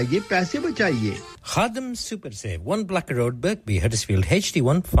मत घबराइए पैसे बचाइए Khadam Super Save, 1 Blacker Road, Birkby, Huddersfield,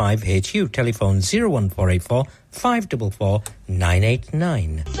 HD15HU, telephone 01484 544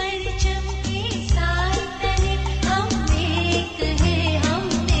 989.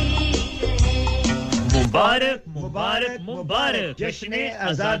 Mubarak मुबारक मुबारक जश्न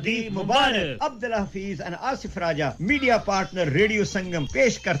आजादी मुबारक Abdul Hafeez and Asif Raja media partner radio संगम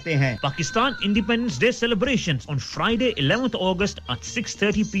पेश करते हैं Pakistan Independence Day celebrations on Friday 11th August at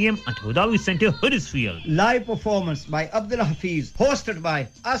 6:30 p.m. at Hudawi Center Huddersfield. Live performance by Abdul Hafiz, hosted by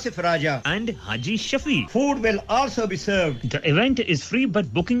Asif Raja and Haji Shafi. Food will also be served. The event is free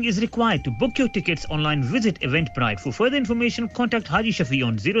but booking is required. To book your tickets online, visit Eventbrite. For further information, contact Haji Shafi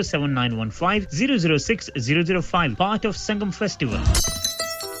on 07915 006 005, part of Sangam Festival.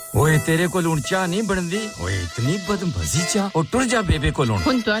 ओए तेरे को लूण चा नहीं बनदी ओए इतनी बदमजी चा और टुर जा बेबे को लूण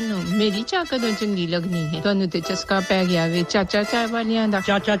हुन तानु मेरी चा कदों चंगी लगनी है तानु ते चस्का पै गया वे चाचा चाय वालियां दा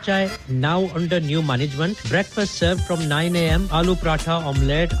Chacha Chai now under new management. Breakfast served from 9 a.m. Aloo paratha,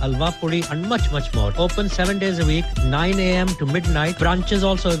 omelette, alwa puri and much more. Open 7 days a week, 9 a.m. to midnight. Branches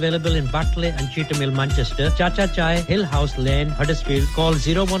also available in Batley and Cheetham Hill, Manchester. Chacha Chai, Hill House Lane, Huddersfield. Call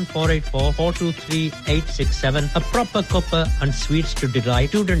 01484 423 867. A proper cuppa and sweets to delight.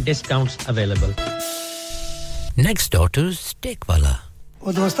 Student discounts available. Next door to Steak Wala.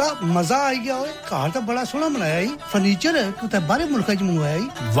 ओ दोस्ता मजा आ गया ओए car तो बड़ा सोना बनाया है furniture तू तो बाहर मुल्क से मंगवाया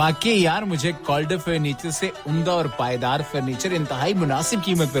है वाकई यार मुझे कॉल्डर फर्नीचर से उम्दा और पायदार फर्नीचर इंतहाई मुनासिब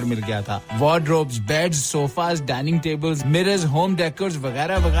कीमत पर मिल गया था wardrobes beds sofas dining tables mirrors home decors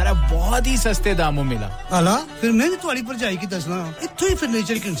वगैरह बहुत ही सस्ते दामों मिला अला फिर मैं भी तुम्हारी पर जाई की दसना इत्थों ही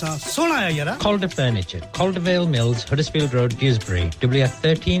फर्नीचर के इंसान सोना आया यार Calder Furniture, Caldervale Mills, Huddersfield Road, Dewsbury,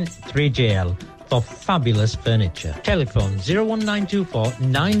 WF13 3JL. For fabulous furniture. Telephone 01924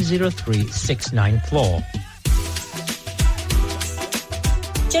 903 694.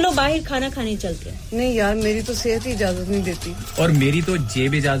 चलो बाहर खाना खाने चलते हैं नहीं यार मेरी तो सेहत ही इजाजत नहीं देती और मेरी तो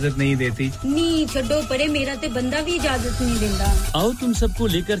जेब इजाजत नहीं देती नी छोड़ो परे मेरा ते बंदा भी इजाजत नहीं देता आओ तुम सबको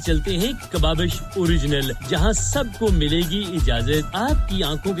लेकर चलते हैं कबाबिश ओरिजिनल जहां सबको मिलेगी इजाजत आपकी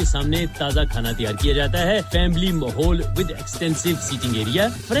आंखों के सामने ताजा खाना तैयार किया जाता है फैमिली माहौल with extensive seating area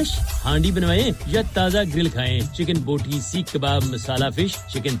fresh हांडी बनवाएं या ताजा ग्रिल खाएं chicken boti seekh kebab masala fish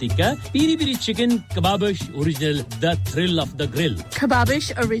chicken tikka peri chicken Kababish original the thrill of the grill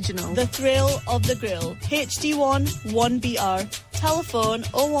Kababish Original. The thrill of the grill. HD1 1BR. Telephone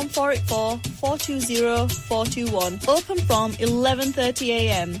 01484 420 421. Open from 11:30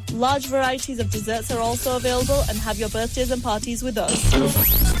 a.m. Large varieties of desserts are also available and have your birthdays and parties with us.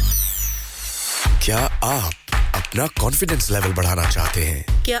 क्या आप अपना confidence level बढ़ाना चाहते हैं?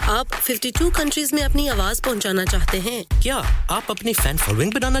 क्या आप 52 countries में अपनी आवाज पहुंचाना चाहते हैं? क्या आप अपनी फैन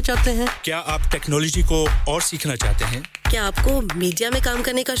फॉलोइंग बनाना चाहते हैं? क्या आप टेक्नोलॉजी को और सीखना चाहते हैं? क्या आपको मीडिया में काम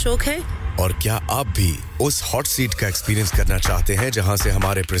करने का शौक है? और क्या आप भी उस हॉट सीट का एक्सपीरियंस करना चाहते हैं जहां से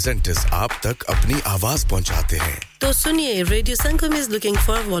हमारे प्रेजेंटर्स आप तक अपनी आवाज पहुंचाते हैं? तो सुनिए, Radio Sangam is looking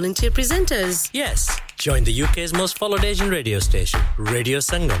for volunteer presenters. Yes. Join the UK's most followed Asian radio station, Radio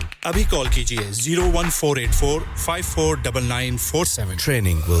Sangam. अभी कॉल कीजिए 01484 549947.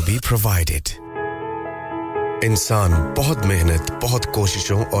 Training will be provided. इंसान बहुत मेहनत, बहुत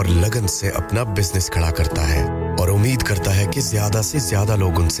कोशिशों और लगन से अपना बिजनेस खड़ा करता है और उम्मीद करता है कि ज्यादा से ज्यादा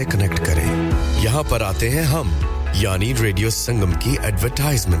लोग उनसे कनेक्ट करें। यहाँ पर आते हैं हम, यानी रेडियो संगम की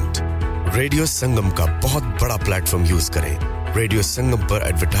एडवर्टाइजमेंट। रेडियो संगम का बहुत बड़ा प्लेटफॉर्म यूज करें। रेडियो संगम पर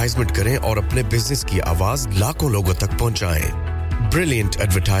एडवर्टाइजमेंट करें और अपने बिजनेस की आवाज लाखों लोगों तक पहुंचाएं। Brilliant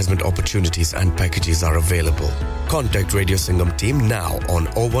advertisement opportunities and packages are available. Contact Radio Sangam team now on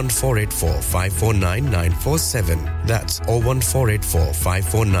 01484 549 947. That's 01484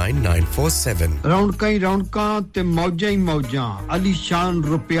 549 947. राउंड का ते मौजा ही मौजा अलीशान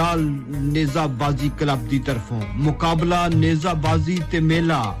रुपयाल नेजाबाजी क्लब दी तरफों मुकाबला नेजाबाजी ते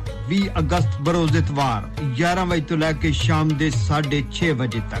मेला 20 अगस्त बरोज इतवार 11 बजे तो लेके शाम दे 6:30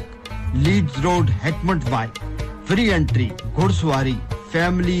 बजे तक Leeds road Heckmondwike free entry घुड़सवारी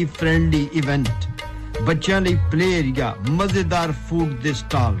फैमिली फ्रेंडली इवेंट बच्चों ਲਈ प्ले एरिया मजेदार फूड दे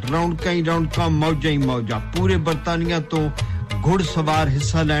स्टॉल राउंड का मौजा ही मौजा पूरे बर्तानिया तो घुड़सवार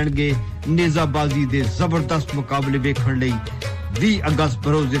हिस्सा लेंगे नेजाबाजी दे जबरदस्त मुकाबले देखਣ ਲਈ 20 अगस्त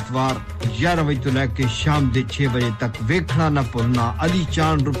बरोज इतवार 11 बजे तो लेके शाम दे 6 बजे तक देखना ना भूलना अली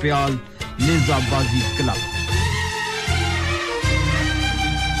चांद रुपयाल नेजाबाजी क्लब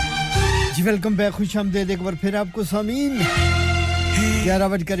जी वेलकम बैक खुशामदीद एक बार फिर आपको सामीन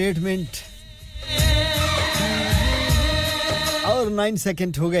 11:08 और 9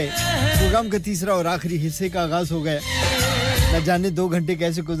 सेकंड हो गए प्रोग्राम का तीसरा और आखिरी हिस्से का आगाज हो गया न जाने 2 घंटे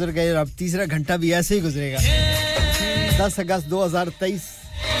कैसे गुजर गए और अब तीसरा घंटा भी ऐसे ही गुजरेगा 10 अगस्त 2023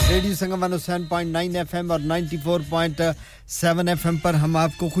 रेडियो संगम 107.9 एफएम और 94.7 एफएम पर हम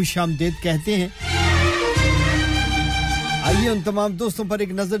आपको खुशामदीद कहते हैं आइए उन तमाम दोस्तों पर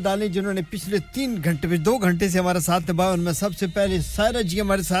एक नजर डालें जिन्होंने पिछले 2 घंटे से हमारा साथ निभाया उनमें सबसे पहले सायरा जी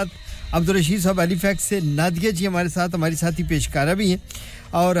हमारे साथ अब्दुल रशीद साहब हैलिफैक्स से, नादिया जी हमारे साथ, हमारी साथी पेशकारा भी हैं,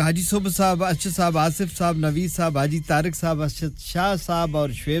 और हाजी सोब साहब, अरशद साहब, आसिफ साहब, नवीद साहब, हाजी तारिक साहब, अरशद शाह साहब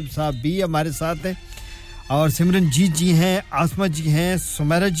और शुएब साहब भी हमारे साथ हैं, और सिमरनजीत जी हैं, आसमा जी हैं,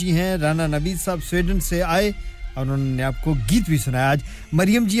 सुमेरा जी हैं, राना नबीद साहब स्वीडन से आए और उन्होंने आपको गीत भी सुनाया आज।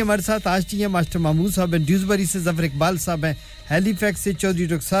 मरियम जी हमारे साथ आज जी हैं, मास्टर महमूद साहब हैं ड्यूसबरी से, जफर इकबाल साहब हैं हैलिफैक्स से, चौधरी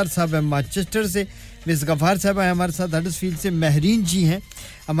रुखसार साहब हैं मैनचेस्टर से, मिस गफार साहब हैं हमारे साथ हडर्सफील्ड से, महरीन जी हैं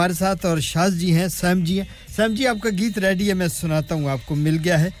हमारे साथ, और शाज जी हैं, सैम जी हैं। सैम जी आपका गीत रेडी है, मैं सुनाता हूँ, आपको मिल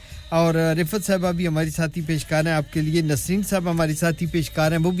गया है। और रिफत साहबा भी हमारी साथी पेशकार हैं आपके लिए, नसरीन साहब हमारी साथी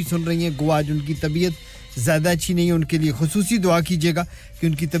पेशकार हैं, वो भी सुन रही हैं। गो आज उनकी तबीयत ज़्यादा अच्छी नहीं है, उनके लिए खुसूसी दुआ कीजिएगा कि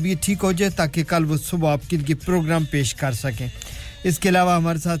उनकी तबीयत ठीक हो जाए ताकि कल वो सुबह आपके लिए प्रोग्राम पेश कर सकें। इसके अलावा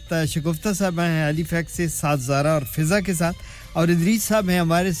हमारे साथ शगुफ्ता साहब हैं हैलिफैक्स से, साथ ज़ारा और फ़िज़ा के साथ, और इदरीस साहब हैं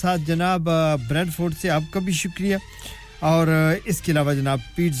हमारे साथ जनाब ब्रेडफोर्ड से, आपका भी शुक्रिया। और इसके अलावा जनाब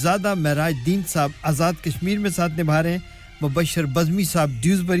पीरज़ादा महराज दीन साहब आज़ाद कश्मीर में साथ निभा रहे हैं, मुबशर बज़मी साहब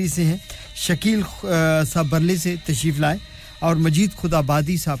ड्यूसबरी से हैं, शकील साहब बरले से तशरीफ़ लाए, और मजीद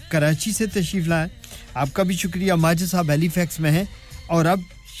खुदाबादी साहब कराची से तशरीफ़ लाए, आपका भी शुक्रिया। माजिद साहब हैलिफैक्स में हैं, और अब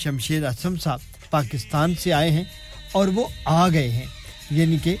शमशेर असम साहब पाकिस्तान से आए हैं और वो आ गए हैं,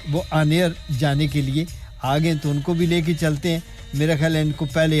 यानी कि वो आनेर जाने के लिए आ गए, तो उनको भी लेके चलते हैं। मेरा ख्याल है इनको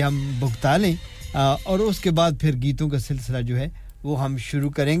पहले हम भुगता लें और उसके बाद फिर गीतों का सिलसिला जो है वो हम शुरू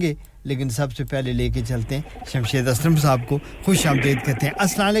करेंगे, लेकिन सबसे पहले लेके चलते हैं शमशेद असलम साहब को। खुश आमदीद कहते हैं।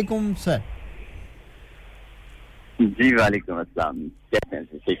 अस्सलाम वालेकुम सर। जी वालेकुम अस्सलाम, कैसे हैं?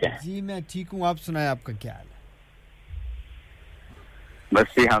 ठीक है जी, मैं ठीक हूँ, आप सुनाएं, आपका क्या हाल है?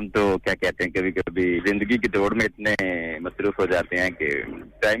 बस ये हम तो क्या कहते हैं, कभी कभी जिंदगी की दौड़ में इतने मसरूफ हो जाते हैं कि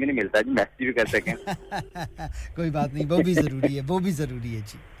टाइम ही नहीं मिलता जी मैसेज भी कर सकें। कोई बात नहीं, वो भी जरूरी है, वो भी जरूरी है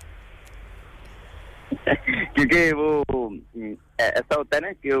जी। क्योंकि वो ऐसा होता है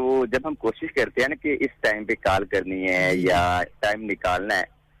ना कि वो जब हम कोशिश करते हैं ना कि इस टाइम पे कॉल करनी है या टाइम निकालना है,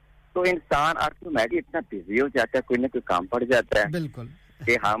 तो इंसान ऑटोमेटिक इतना बिजी हो जाता है, कोई ना कोई काम पड़ जाता है, बिल्कुल,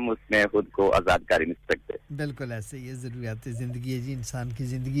 कि हम उसमें खुद को आजाद कर ही नहीं सकते। बिल्कुल ऐसे ही है, ज़रूरियात ज़िंदगी है जी, इंसान की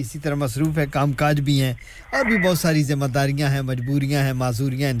ज़िंदगी इसी तरह मसरूफ़ है, कामकाज भी हैं और भी बहुत सारी जिम्मेदारियां हैं, मजबूरियां हैं,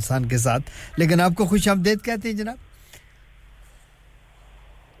 माजूरियां इंसान के साथ, लेकिन आपको खुश आमदीद कहते हैं जनाब।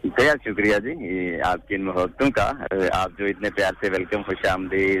 बहुत शुक्रिया जी आपकी इन मोहब्बतों का, आप जो इतने प्यार से वेलकम, खुश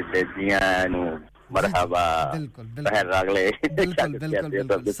आमदीद, मरहबा, बिल्कुल बिल्कुल,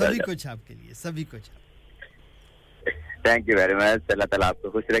 सभी कुछ आपके लिए, सभी कुछ। थैंक यू वेरी मच, अल्लाह ताला आपको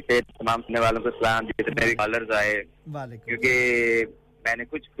खुश रखे। तमाम सुनने वालों को सलाम, जितने भी कॉलर्स आए, क्योंकि मैंने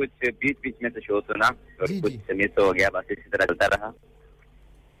कुछ बीच में से शो सुना और कुछ मिस हो गया, बस इसी तरह चलता रहा।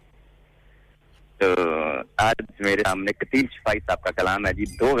 तो आज मेरे सामने कतील शफाई साहब का कलाम है जी,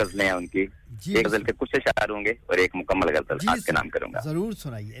 2 गजलें हैं उनकी, एक गजल के कुछ अशार होंगे और एक मुकम्मल गजल आज के नाम करूंगा। जरूर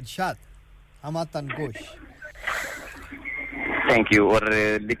सुनाइए, इरशाद। हमातनगोश। Thank you. और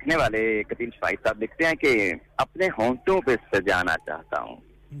लिखने वाले कतील शफाई साहब लिखते हैं कि अपने होंठों पे सजाना चाहता हूँ।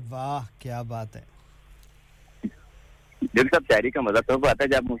 वाह क्या बात है। जब सब शायरी का मजा तब आता है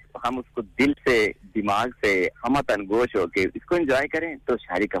जब हम उसको दिल से, दिमाग से, हमतनगोश होके इसको एंजॉय करें, तो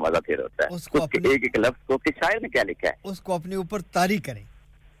शायरी का मजा फिर होता है। उसके एक एक लफ्ज को कि शायर ने क्या लिखा है उसको अपने ऊपर तारी करें।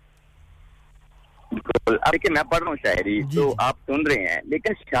 बिल्कुल। अब देखिए मैं पढ़ रहा हूँ शायरी, तो आप सुन रहे हैं,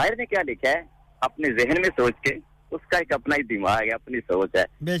 लेकिन शायर ने क्या लिखा है अपने जहन में सोच के, उसका एक अपना ही दिमाग है, अपनी सोच है।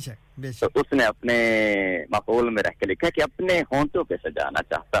 बेशक बेशक। तो उसने अपने माहौल में रह के लिखा है कि अपने होंठों पे सजाना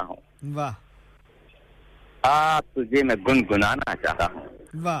चाहता हूँ। वाह। तुझे मैं गुनगुनाना चाहता हूँ।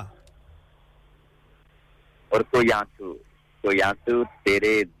 वाह। और कोई आंसू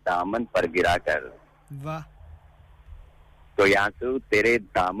तेरे दामन पर गिरा कर। वाह। कोई आंसू तेरे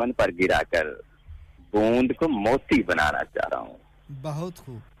दामन पर गिरा कर बूंद को मोती बनाना चाह रहा हूँ। बहुत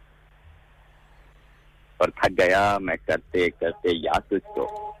खूब। और थक गया मैं करते करते याद तुझको।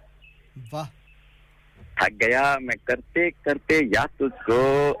 वाह। थक गया मैं करते करते याद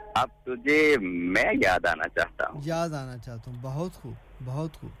तुझको, अब तुझे मैं याद आना चाहता हूँ। याद आना चाहता हूँ। बहुत खूब,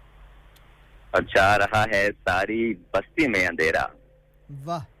 बहुत खूब। और छा रहा है सारी बस्ती में अंधेरा।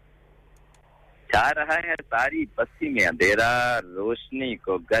 वाह। छा रहा है सारी बस्ती में अंधेरा, रोशनी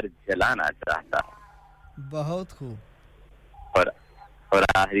को घर जलाना चाहता हूँ। बहुत खूब। और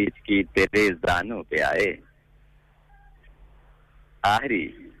आखिरी हिचकी तेरे जानों पे आए।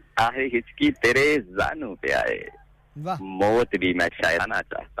 आखिरी हिचकी तेरे जानों पे आए। वाह। मौत भी मैं शायराना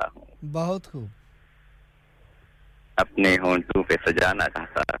चाहता हूँ। बहुत खूब। अपने होंठों पे सजाना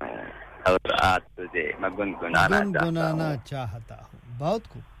चाहता हूँ, और आज तुझे मैं गुनगुनाना चाहता हूँ। बहुत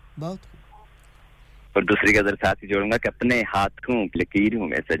खूब, बहुत खूब। और दूसरी गजल साथ ही जोड़ूंगा कि अपने हाथों की लकीरों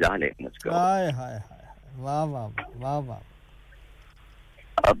में सजा ले मुझको। हाय हाय हाय, वाह वाह वाह वाह।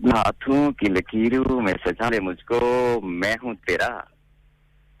 अपना हाथों की लकीरों में सजा ले मुझको मैं हूं तेरा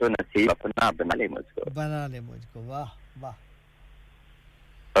तो नसीब अपना बना ले मुझको वाह वाह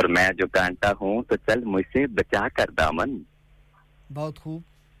और मैं जो कांटा हूं तो चल मुझसे बचा कर दामन बहुत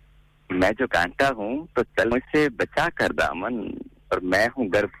खूब मैं जो कांटा हूं तो चल मुझसे बचा कर दामन और मैं हूं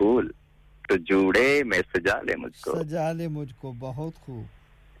गर फूल तो जूड़े में सजा ले मुझको बहुत खूब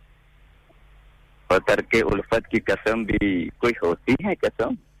और तरके उल्फत की कसम भी कोई होती है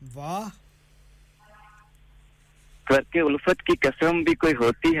कसम वाह तरके उल्फत की कसम भी कोई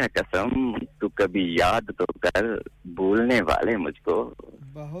होती है कसम तू कभी याद तो कर भूलने वाले मुझको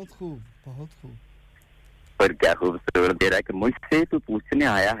बहुत खूब पर क्या खूबसूरत दे रहा है कि मुझसे तू पूछने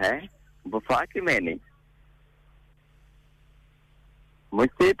आया है वफा की मैंने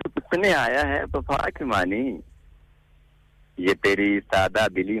मुझसे तू पूछने आया है वफा की मानी ये तेरी सादा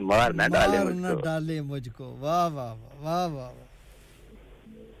दिली मार न डाले मुझको वाह वाह वाह वाह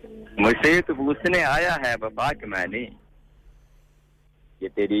मुझसे तू पूछने आया है वफा की मानी ये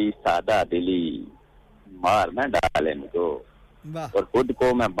तेरी सादा दिली मार न डाले मुझको और खुद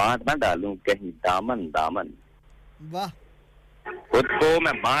को मैं बांट न डालूं कहीं दामन वाह खुद को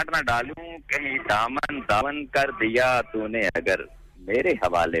मैं बांट न डालूं कहीं दामन कर दिया तूने अगर मेरे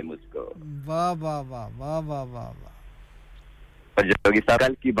हवाले मुझको वाह वाह वाह वाह वाह वाह और जोगी साहब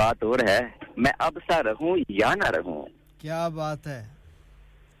कल की बात और है मैं अब सा रहूं या ना रहूं क्या बात है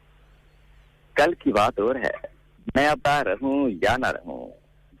कल की बात और है मैं अब सा रहूं या ना रहूं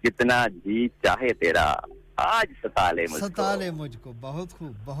जितना जी चाहे तेरा आज सता ले मुझको बहुत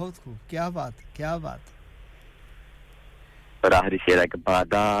खूब क्या बात और आखिरी शेर के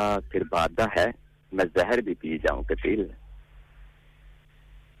वादा फिर वादा है मैं जहर भी पी जाऊं कतील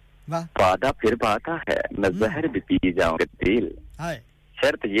वादा फिर वादा है मैं जहर भी पी जाऊं कतील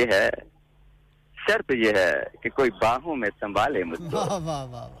शर्त ये है कि कोई बाहों में संभाले मुझको वाह वाह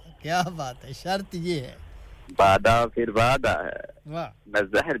वाह क्या बात है शर्त ये है वादा फिर वादा है मैं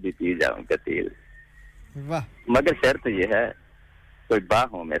जहर भी पी जाऊं कतील वाह मगर शर्त ये है कोई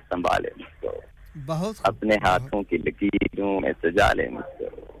बाहों में संभाले मुझको बहुत अपने हाथों की लकीरों में सजा ले मुझको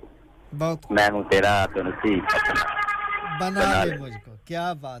बहुत मैं हूं तेरा तो नसीब अपना बना ले मुझको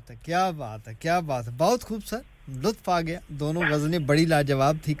क्या बात है बहुत खूब सर लुत्फ आ गया दोनों गजलें बड़ी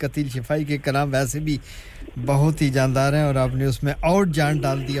लाजवाब थी कतील शिफाई के कलाम वैसे भी बहुत ही जानदार हैं और आपने उसमें और जान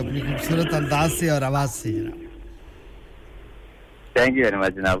डाल दी अपनी खूबसूरत अंदाज से और आवाज से जनाब थैंक यू वेरी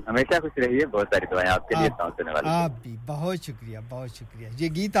मच जनाब हमेशा खुश रहिए बहुत सारी दुआएं आपके लिए सुनने वाले आप भी बहुत शुक्रिया ये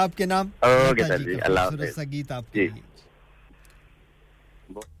गीत आपके नाम ओके सर जी अल्लाह हाफिज़ खूबसूरत सा गीत आपके लिए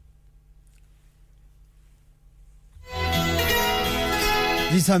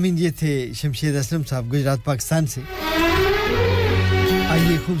जी सामीन ये थे शमशेद असलम साहब गुजरात पाकिस्तान से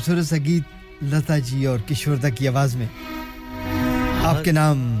आइए खूबसूरत सा गीत लता जी और किशोरदा की आवाज में आपके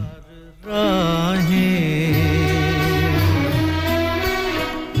नाम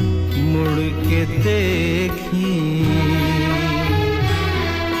मुड़ के देखी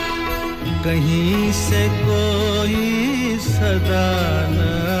कहीं से कोई सदा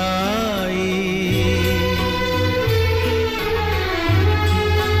न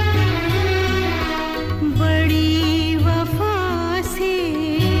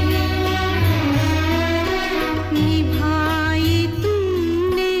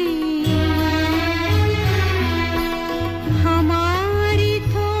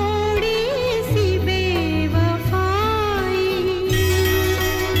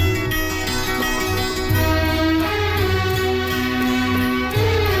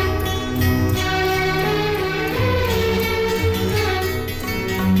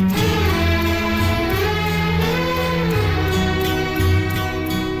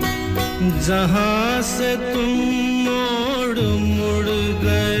जहाँ से तुम मुड़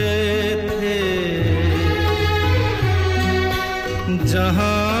गए थे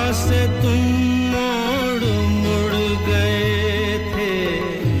जहाँ से तुम मुड़ गए थे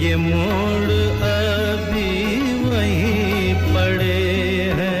ये मोड़ अभी वहीं पड़े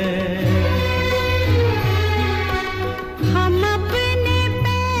हैं हम अपने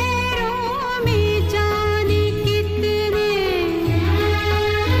पैरों में जाने कितने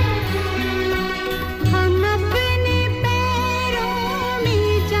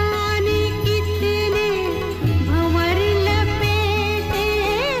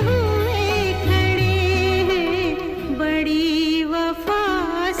बड़ी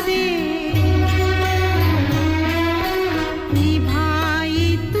वफा से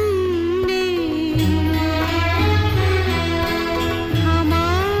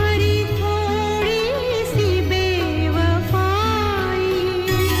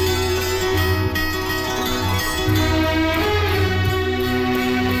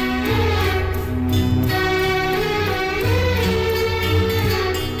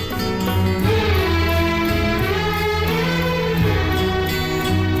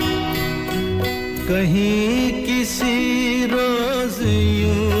कहीं किसी रोज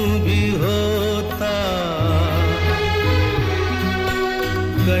यूं भी होता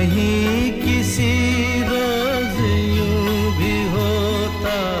कहीं किसी रोज यूं भी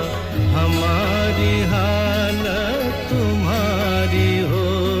होता हमारी हालत तुम्हारी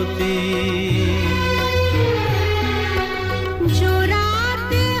होती जो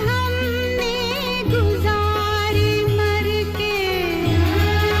रात हमने गुजारी मर के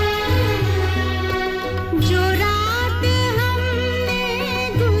जो रात हमने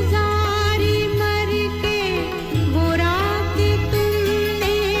गुजारी मर के वो रात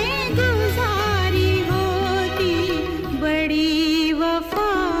तुमने गुजारी होती बड़ी वफा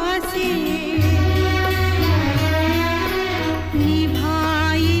से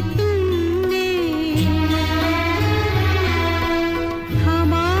निभाई तुमने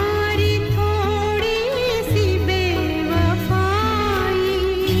हमारी थोड़ी सी बेवफाई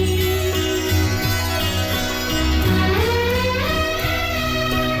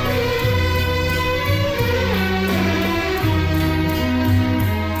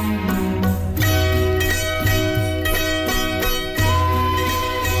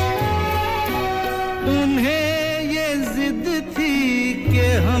उन्हें ये जिद थी कि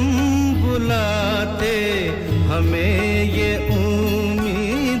हम बुलाते हमें ये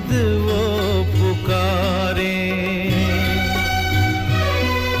उम्मीद वो पुकारें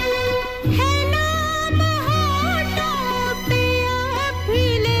है नाम होठों पे अब भी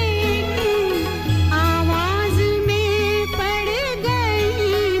लेकिन आवाज में पड़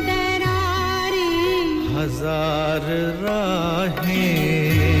गई दरारें हजार राहें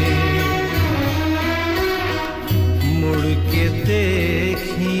मुड़ के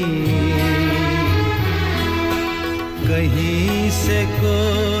देखी कहीं से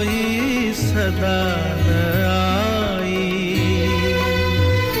कोई सदा न आई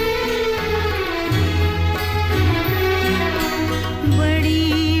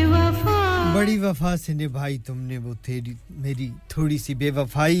बड़ी वफा से निभाई तुमने वो तेरी मेरी थोड़ी सी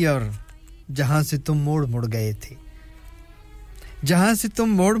बेवफाई और जहां से तुम मोड़ गए थे जहां से तुम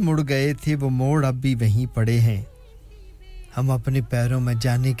मोड़ गए थे वो मोड़ अब भी वहीं पड़े हैं हम अपने पैरों में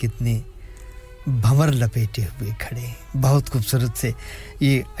जाने कितने भंवर लपेटे हुए खड़े हैं बहुत खूबसूरत से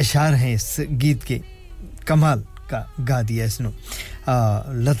ये अशार हैं इस गीत के कमाल का गा दिया इसने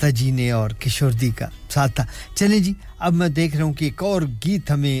लता जी ने और किशोर दी का साथ था चलें जी अब मैं देख रहा हूं कि एक और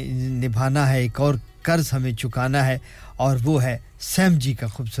गीत हमें निभाना है एक और कर्ज हमें चुकाना है और वो है सैम जी का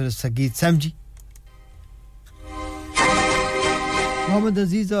खूबसूरत सा गीत सैम जी मोहम्मद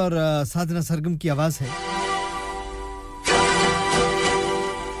अजीज और साधना सरगम की आवाज है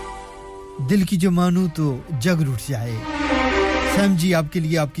दिल की जो मानूं तो जग रूठ जाए सैम जी आपके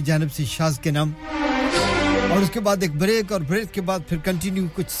लिए आपकी जानिब से शाज के नाम और उसके बाद एक ब्रेक और ब्रेक के बाद फिर कंटिन्यू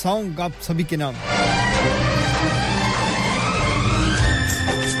कुछ सॉन्ग आप सभी के नाम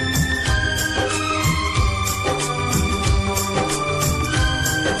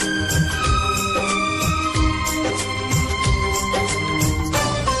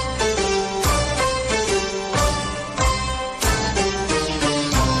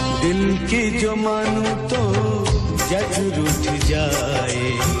दिल की जो मानूं तो जग रूठ जाए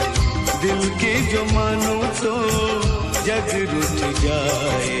दिल की जो मानूं तो जग रूठ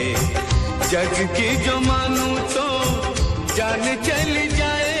जाए जग की जो मानूं तो जान चली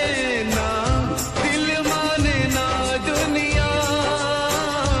जाए ना दिल माने ना दुनिया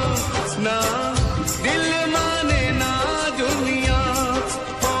ना दिल माने ना दुनिया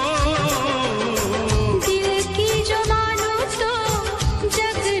दिल की जो मानूं तो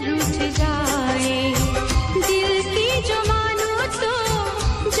जग रूठ जाए दिल की जो मानूं तो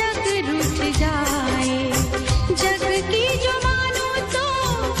जग रूठ जाए जग की जो मानूं तो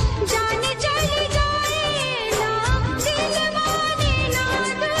जान चली जाए ना दिल माने ना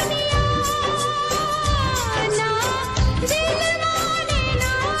दुनिया ना दिल माने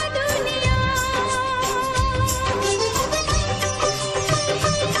ना दुनिया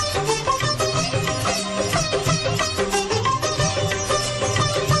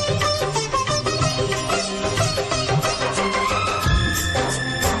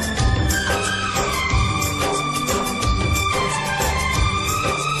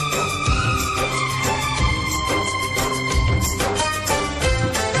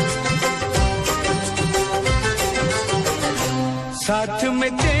साथ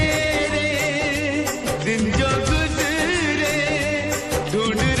में तेरे दिन जो गुजरे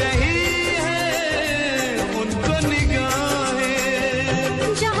ढूंढ रही है उनको निगाहें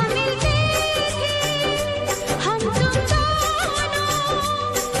जहाँ मिलते थे हम तुम दोनों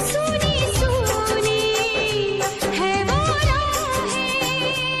सुनी सुनी है वो राहें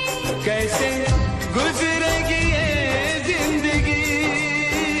कैसे गुजरेगी ये जिंदगी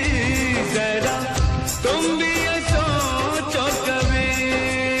जरा तुम भी ये सोचो कभी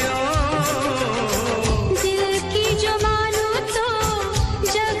दिल की जो मानो तो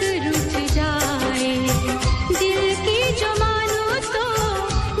जग रुठ जाए दिल की जो मानो तो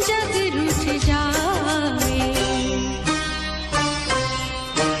जग रुठ जाए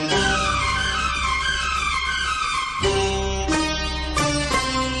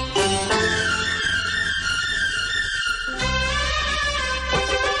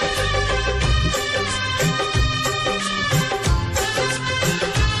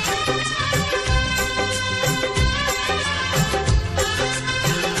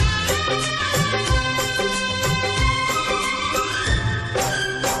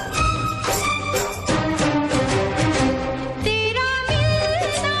तेरा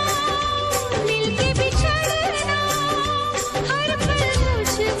मिलना मिलके बिछड़ना हर पल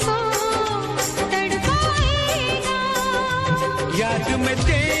मुझको तड़पाएगा याद में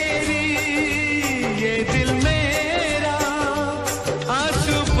तेरी ये दिल मेरा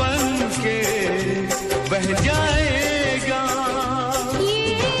आंसू बन के बह जाएगा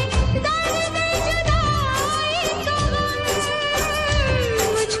ये दर्द जुदाई का गम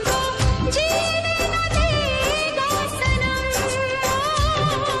मुझको जीने न देगा सनम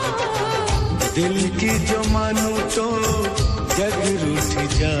दिल की जो मानूं तो जग रूठ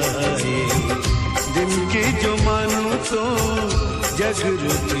जाए दिल की जो मानूं तो जग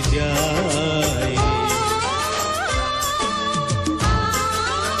रूठ जाए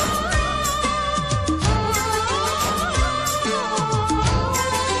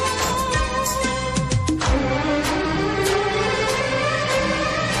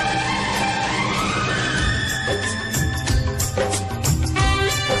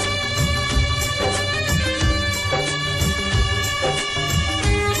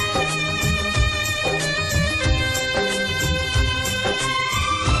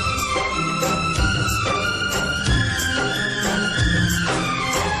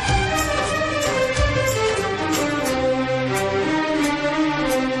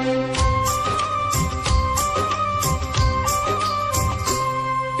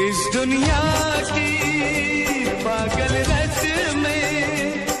इस दुनिया की पागल रस में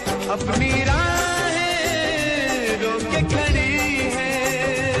अपनी राहें रोके खड़ी है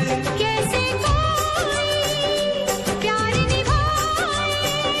कैसे कोई प्यार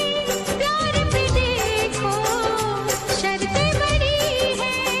निभाए प्यार पे देखो शर्तें बड़ी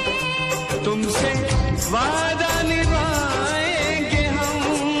है तुमसे वादा निभाएंगे हम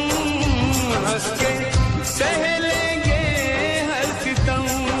हंस के सह लेंगे हर सितम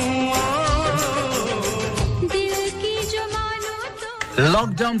दिल की जो मानो तो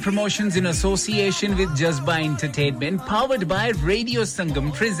Lockdown promotions in association with Jazba Entertainment, powered by Radio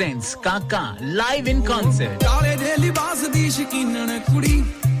Sangam, presents Kaka live in concert. काले दे लिबास दी शकीनन कुड़ी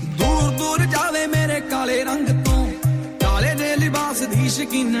दूर दूर जावे मेरे काले रंग तो काले दे लिबास दी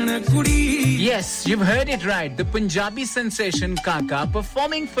शकीनन कुड़ी Yes, you've heard it right. The Punjabi sensation Kaka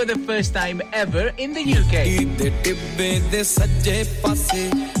performing for the first time ever in the UK. दे टिब्बे दे सज्जे पासे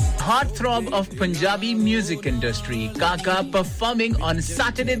Heartthrob of Punjabi music industry, Kaka performing on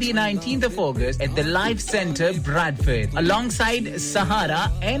Saturday the 19th of August at the Live Centre, Bradford, alongside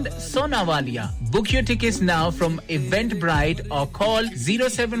Sahara and Sonawalia. Book your tickets now from Eventbrite or call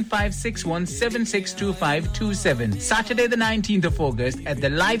 07561762527. Saturday the 19th of August at the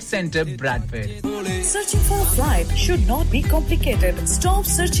Live Centre, Bradford. Searching for a flight should not be complicated. Stop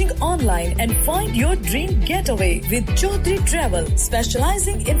searching online and find your dream getaway with Chaudhary Travel,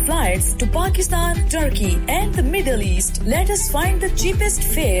 specializing in flights to Pakistan, Turkey and the Middle East. Let us find the cheapest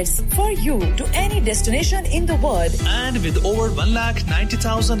fares for you to any destination in the world. And with over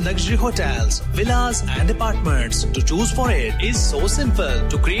 1,90,000 luxury hotels, villas and apartments to choose for, it is so simple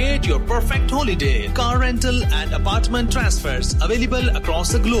to create your perfect holiday. Car rental and apartment transfers available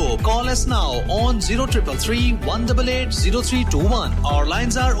across the globe. Call us now on 0333 188 0321. Our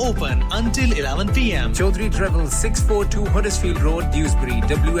lines are open until 11 p.m. Chaudhary Travel, 642 Huddersfield Road, Dewsbury,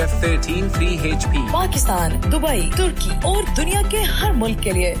 WF13 3HP. Pakistan, Dubai, तुर्की और दुनिया के हर मुल्क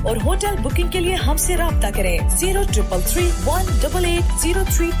के लिए और hotel booking के लिए हमसे राब्ता करें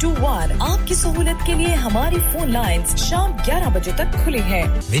 0333-188-0321. आपकी सहूलियत के लिए हमारी फोन लाइंस शाम 11 बजे तक खुली हैं.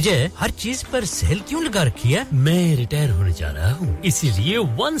 विजय, हर चीज पर सेल क्यों लगा रखी है? मैं रिटायर होने जा रहा हूँ, इसीलिए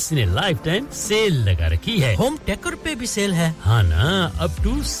once in a life time sale लगा रखी है होम टेकर पे भी सेल है हाँ ना अप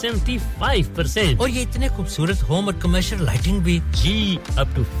टू 75% और ये इतने खूबसूरत होम और कमर्शियल लाइटिंग भी जी up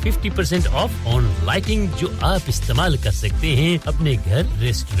to 50% off on lighting जो आप इस्तेमाल कर सकते हैं अपने घर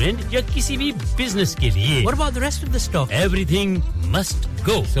रेस्टोरेंट या किसी भी बिजनेस के लिए What about the rest of the stock everything must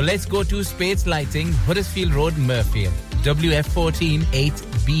go So let's go to Spades Lighting Huddersfield Road Murfield WF14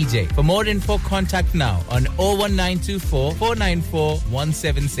 8BJ For more info contact now on 01924 494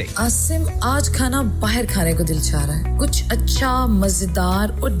 176 Asim आज खाना बाहर खाने को दिल चाह रहा है कुछ अच्छा मजेदार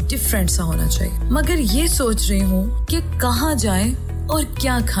और डिफरेंट सा होना चाहिए मगर ये सोच रही हूँ कि कहाँ जाएं और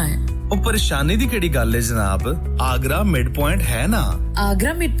क्या खाएं ओ परेशानी दी केड़ी गल है जनाब आगरा मिड पॉइंट है ना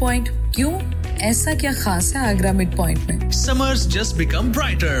आगरा मिड पॉइंट क्यों ऐसा क्या खास है आगरा मिड पॉइंट में Summers just become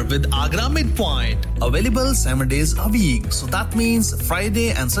brighter with Agra Midpoint. Available 7 days a week. So that means Friday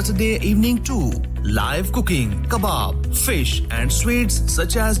and Saturday evening too. Live cooking, kebab, fish and sweets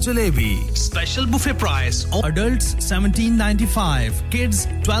such as jalebi. Special buffet price. Adults $17.95, kids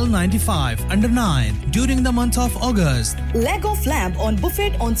 $12.95 under 9 during the month of August. Leg of lamb on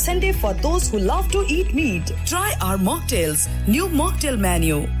buffet on Sunday for those who love to eat meat. Try our mocktails. New mocktail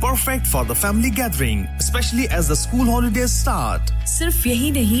menu. Perfect for the family gathering, especially as the school holidays start. सिर्फ यही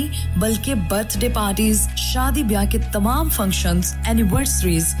नहीं बल्कि birthday parties शादी ब्याह के तमाम functions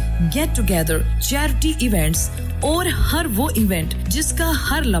anniversaries get together charity events और हर वो इवेंट जिसका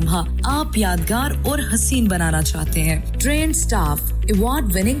हर लम्हा आप यादगार और हसीन बनाना चाहते हैं ट्रेन स्टाफ अवार्ड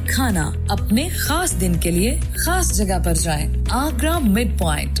विनिंग खाना अपने खास दिन के लिए खास जगह पर जाएं Agra mid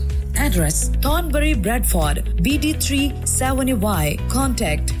point Address Thornbury Bradford BD3 7Y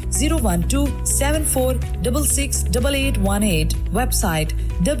Contact 01274668818 Website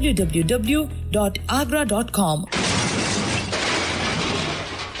www.agra.com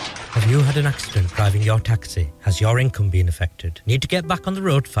Have you had an accident driving your taxi? Has your income been affected? Need to get back on the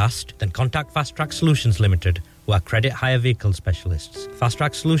road fast? Then contact Fast Track Solutions Limited, who are credit hire vehicle specialists. Fast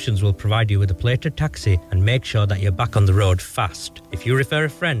Track Solutions will provide you with a plated taxi and make sure that you're back on the road fast. If you refer a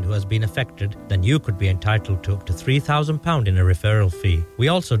friend who has been affected, then you could be entitled to up to £3,000 in a referral fee. We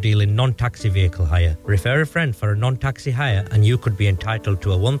also deal in non-taxi vehicle hire. Refer a friend for a non-taxi hire and you could be entitled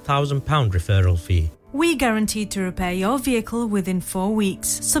to a £1,000 referral fee. We guarantee to repair your vehicle within 4 weeks,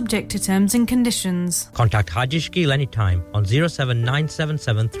 subject to terms and conditions. Contact Haji Shakil anytime on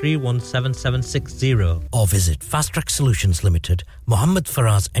 07977317760 or visit Fast Track Solutions Limited, Mohammed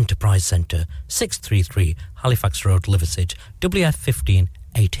Faraz Enterprise Centre, 633 Halifax Road, Liversedge, WF15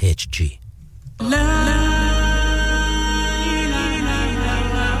 8HG.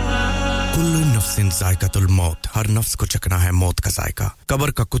 Kullu नफ्सिन जायकातुल मौत हर नफ्स को चखना है मौत का जायका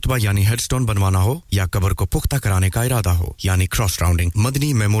कब्र का कुतबा यानी हेडस्टोन बनवाना हो या कब्र को पुख्ता कराने का इरादा हो यानी cross rounding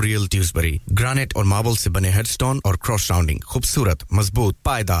Madani memorial ट्यूसबरी granite और मार्बल से बने हेडस्टोन और क्रॉस राउंडिंग खूबसूरत मजबूत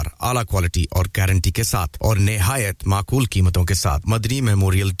पायदार आला क्वालिटी और गारंटी के साथ और निहायत माकूल कीमतों के साथ मदनी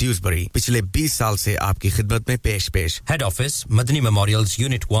मेमोरियल ट्यूसबरी पिछले 20 साल से आपकी खिदमत में पेश head office Madani memorials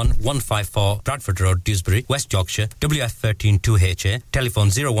unit 1 154 Bradford Road Dewsbury West Yorkshire WF13 2HA telephone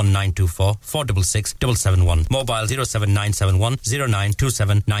 01924 466 771 mobile 07971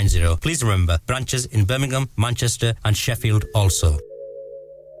 092790 please remember branches in Birmingham Manchester and Sheffield also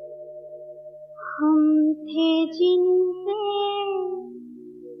hum the jinte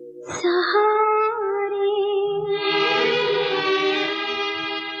sahare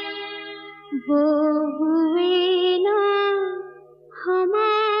wo hue na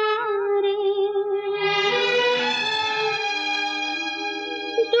hamare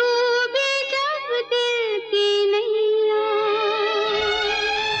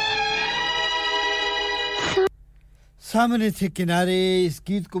सामने थे किनारे इस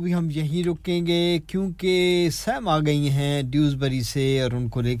गीत को भी हम यहीं रुकेंगे क्योंकि सैम आ गई हैं ड्यूसबरी से और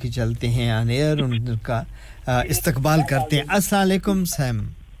उनको लेके चलते हैं ऑन एयर उनका इस्तकबाल करते हैं अस्सलाम वालेकुम सैम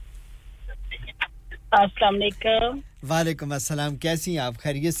अस्सलाम वालेकुम वालेकुम अस्सलाम कैसी हैं आप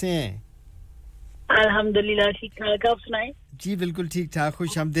खैरियत से हैं अल्हम्दुलिल्लाह ठीक ठाक आप सुनाएं जी बिल्कुल ठीक ठाक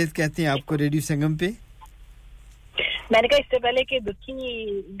खुशामदीद कहते हैं आपको रेडियो संगम पे मैंने कहा इससे पहले कि दुखी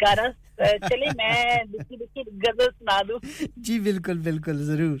गाना चले मैं दुखी गजल सुना दूं जी बिल्कुल बिल्कुल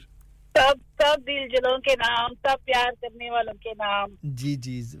जरूर सब दिल जलों के नाम सब प्यार करने वालों के नाम जी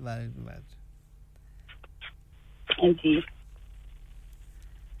जी वालेकुम जी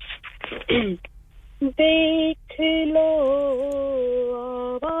देख लो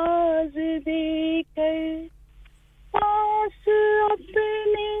आवाज देकर पास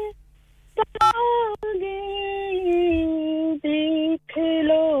अपने तागे देख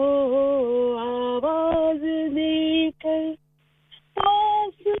लो आवाज देकर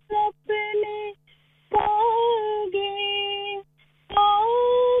पास अपने तागे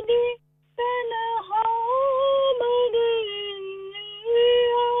आगे तन्हा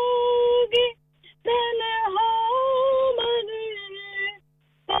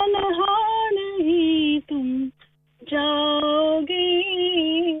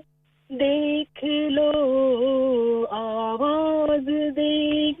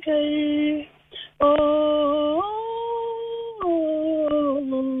कर ओ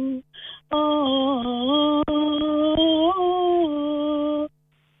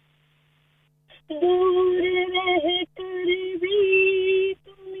दूर रह कर भी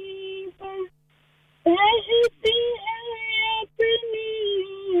तुम्हीं पर रहती है अपनी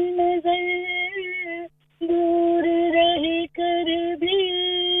नजर दूर रह कर भी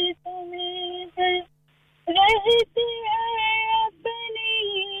तुम्हीं पर रहती है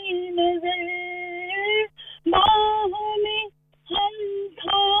अपनी नजर बाहों में हम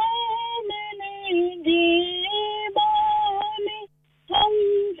थाम लेंगे बाहों में हम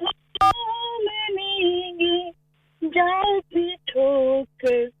थाम लेंगे जाती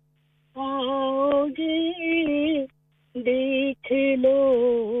ठोकर आओगे देख लो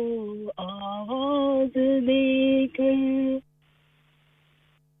आवाज देकर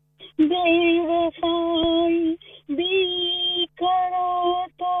बेवफाई भी करो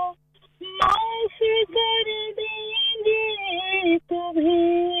तो माफ कर देंगे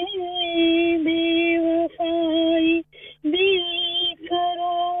तुम्हें बेवफाई भी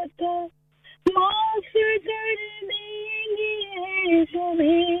करो तो माफ कर देंगे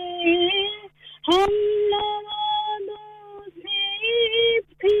तुम्हें हम नवादों से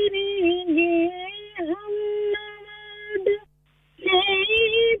फिरेंगे हम नवादों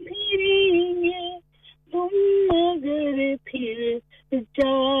से फिरेंगे तुम अगर फिर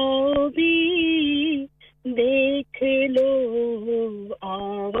जाओ भी देख लो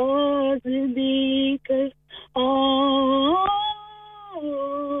आवाज देकर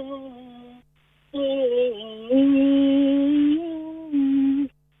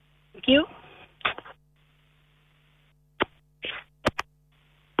क्यों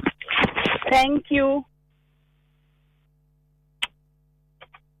थैंक यू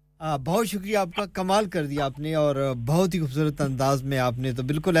बहुत शुक्रिया आपका कमाल कर दिया आपने और बहुत ही खूबसूरत अंदाज में आपने तो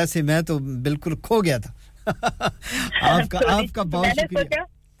बिल्कुल ऐसे मैं तो बिल्कुल खो गया था आपका बहुत शुक्रिया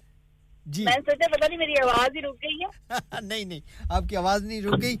जी मैं सोचा पता नहीं मेरी आवाज ही रुक गई है नहीं आपकी आवाज नहीं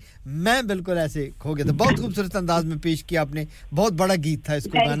रुक गई मैं बिल्कुल ऐसे खो गया था बहुत खूबसूरत अंदाज में पेश किया आपने बहुत बड़ा गीत था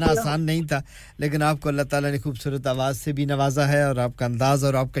इसको गाना आसान नहीं था लेकिन आपको अल्लाह ताला ने खूबसूरत आवाज से भी नवाजा है और आपका अंदाज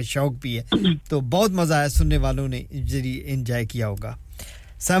और आपका शौक भी है तो बहुत मजा आया सुनने वालों ने जरूर एंजॉय किया होगा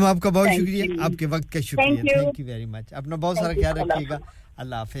सैम आपका बहुत शुक्रिया आपके वक्त का शुक्रिया थैंक यू वेरी मच अपना बहुत सारा ख्याल रखिएगा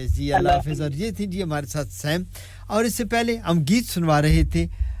अल्लाह हाफिज जी अल्लाह हाफिज और ये थी जी हमारे साथ सैम और इससे पहले हम गीत सुनवा रहे थे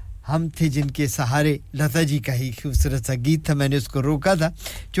हम थे जिनके सहारे लता जी का ही खूबसूरत सा गीत था मैंने उसको रोका था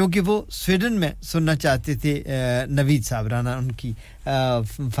क्योंकि वो स्वीडन में सुनना चाहते थे नवीद साहब राना उनकी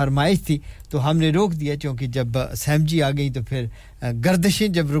फरमाइश थी तो हमने रोक दिया क्योंकि जब सैम जी आ गई तो फिर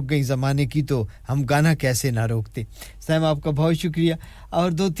गर्दिशें जब रुक गई ज़माने की तो हम गाना कैसे ना रोकते सैम आपका बहुत शुक्रिया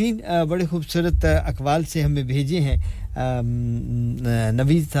और दो तीन बड़े खूबसूरत अकवाल से हमें भेजे हैं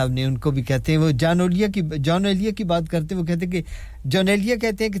नवीद साहब ने उनको भी कहते हैं वो जॉन एलिया की बात करते हैं वो कहते हैं कि जॉन एलिया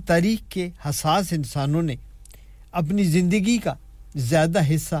कहते हैं कि तारीख के हसास इंसानों ने अपनी ज़िंदगी का ज़्यादा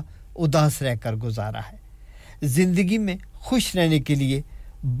हिस्सा उदास रहकर गुजारा है ज़िंदगी में खुश रहने के लिए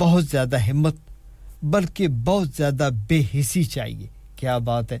बहुत ज़्यादा हिम्मत बल्कि बहुत ज़्यादा बेहिसी चाहिए क्या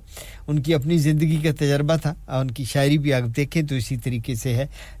बात है उनकी अपनी ज़िंदगी का तजर्बा था और उनकी शायरी भी आप देखें तो इसी तरीके से है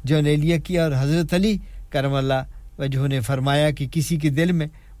जॉन एलिया की और हज़रत अली करमल्ला वजह ने फरमाया कि किसी के दिल में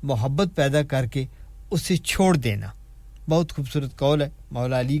मोहब्बत पैदा करके उसे छोड़ देना बहुत खूबसूरत कौल है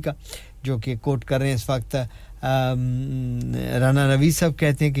मौला अली का जो कि कोट कर रहे हैं इस वक्त राना नवीद साहब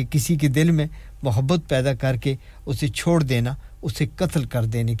कहते हैं कि किसी के दिल में मोहब्बत पैदा करके उसे छोड़ देना उसे कत्ल कर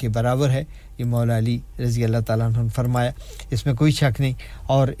देने के बराबर है ये मौला अली रज़ी अल्लाह ताला अन्हु ने फरमाया इसमें कोई शक नहीं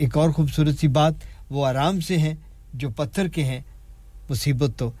और एक और खूबसूरत सी बात वो आराम से हैं जो पत्थर के हैं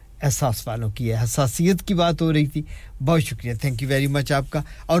मुसीबत तो एहसास वालों की है हसासियत की बात हो रही थी बहुत शुक्रिया थैंक यू वेरी मच आपका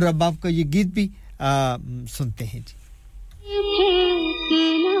और अब आपका ये गीत भी सुनते हैं जी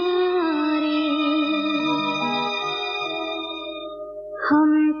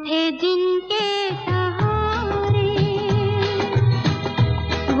हम थे जिनके सहारे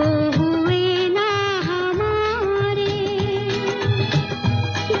वो हुए ना हमारे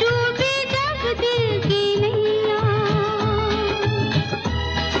डूबे जब दिल की नैया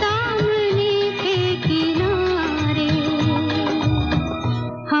सामने थे किनारे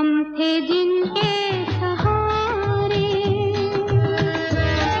हम थे जिनके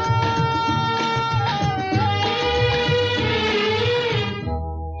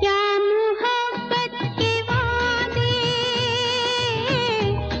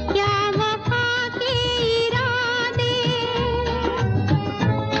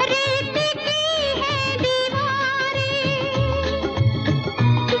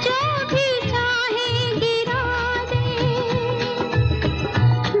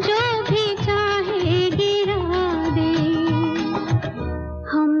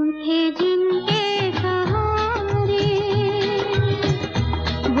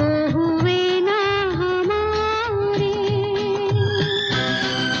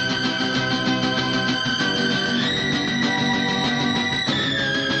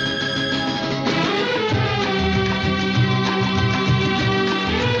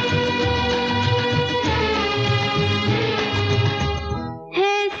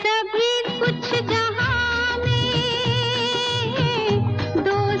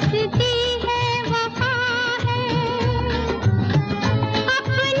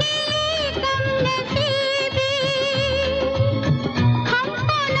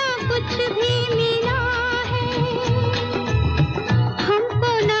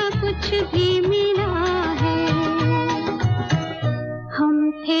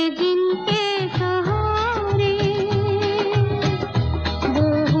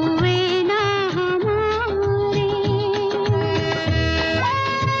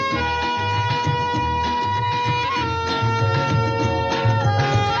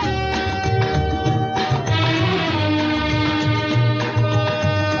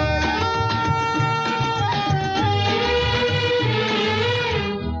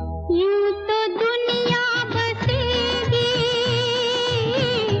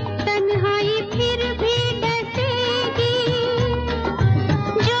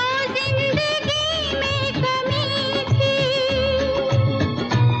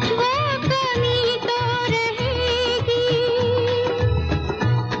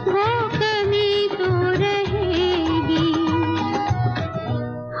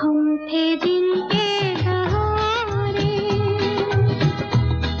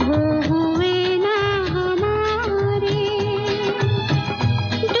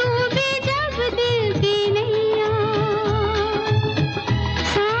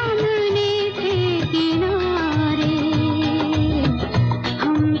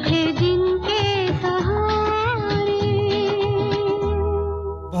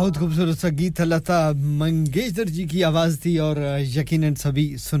खूबसूरत सा गीत लता मंगेशकर जी की आवाज थी और यकीनन सभी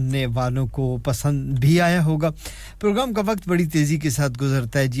सुनने वालों को पसंद भी आया होगा प्रोग्राम का वक्त बड़ी तेजी के साथ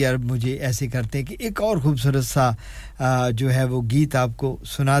गुजरता है जी यार मुझे ऐसे करते हैं कि एक और खूबसूरत सा जो है वो गीत आपको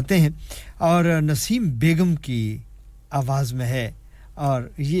सुनाते हैं और नसीम बेगम की आवाज में है और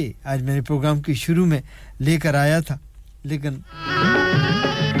ये आज मैंने प्रोग्राम के शुरू में लेकर आया था लेकिन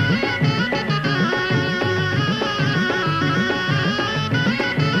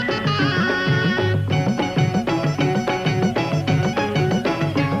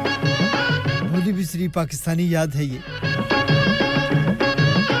बिसरी पाकिस्तानी याद है ये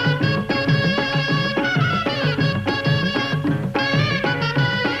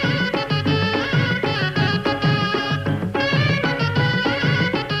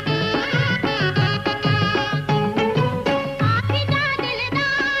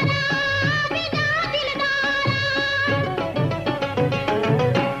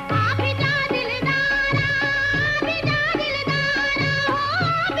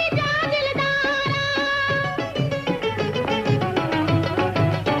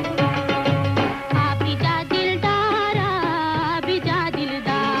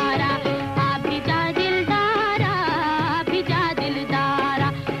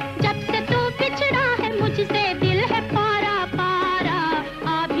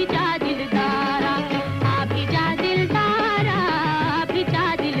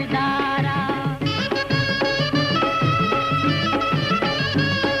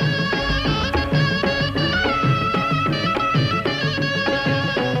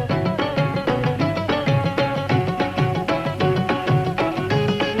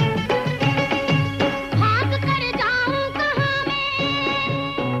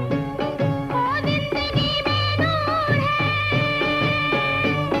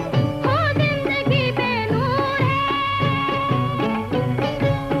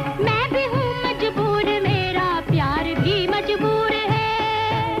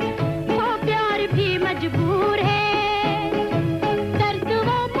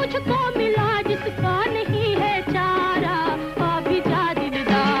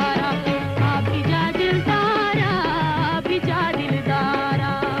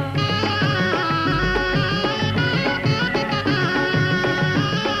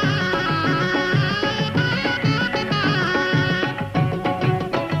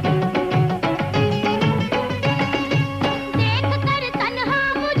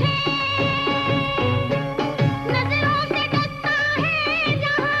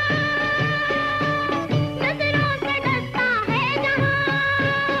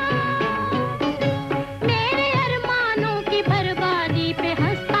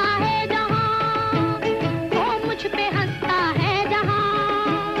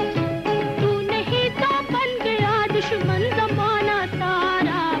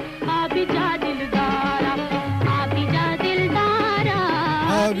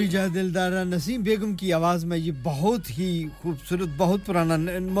दिलदारा नसीम बेगम की आवाज में ये बहुत ही खूबसूरत बहुत पुराना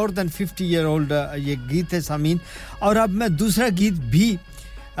मोर देन 50 ईयर ओल्ड ये गीत है सामीन और अब मैं दूसरा गीत भी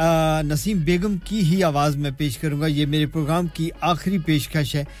नसीम बेगम की ही आवाज में पेश करूंगा ये मेरे प्रोग्राम की आखिरी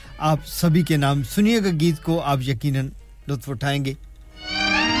पेशकश है आप सभी के नाम सुनिएगा गीत को आप यकीनन लुत्फ उठाएंगे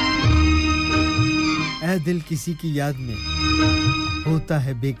ऐ दिल किसी की याद में होता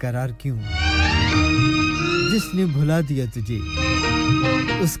है बेकरार क्यों जिसने भुला दिया तुझे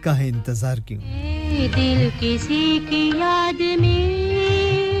उसका है इंतजार क्यों दिल किसी की याद में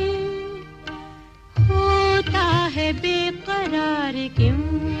होता है बेकरार क्यों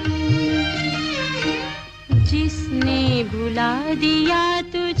जिसने भुला दिया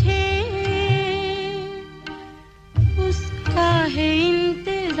तुझे उसका है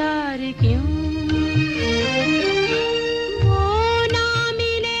इंतजार क्यों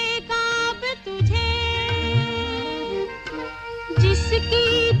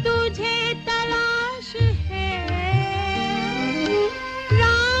की तुझे तलाश है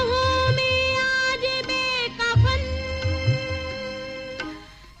राहों में आज बेकफन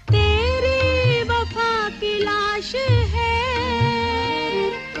तेरी वफा की लाश है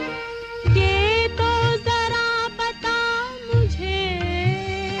ये तो जरा बता मुझे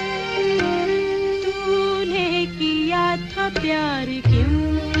तूने किया था प्यार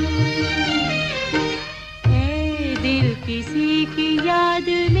क्यों किसी की याद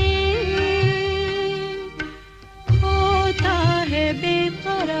में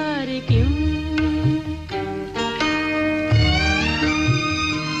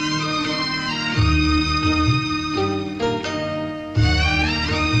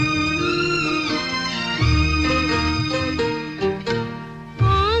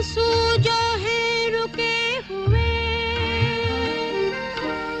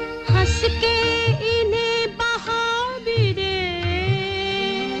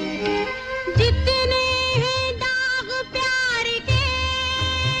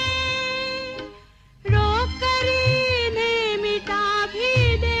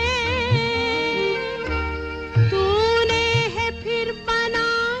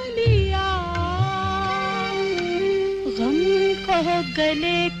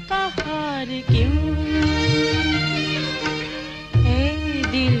गले का हार क्यों है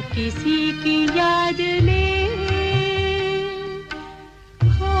दिल किसी की याद में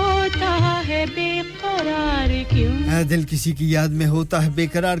होता है बेकरार क्यों दिल किसी की याद में होता है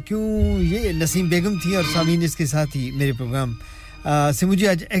बेकरार क्यों ये नसीम बेगम थी और सामीन इसके साथ ही मेरे प्रोग्राम से मुझे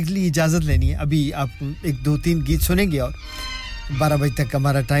आज एक्चुअली इजाजत लेनी है अभी आप एक दो तीन गीत सुनेंगे और 12 बजे तक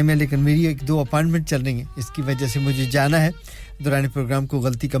हमारा टाइम है लेकिन मेरी एक दो अपॉइंटमेंट चल रही हैं इसकी वजह से मुझे जाना है दौरान प्रोग्राम को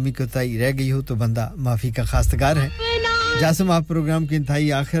गलती कमी कोताही रह गई हो तो बंदा माफी का खास्तगार है जासम आप प्रोग्राम के इंतहाई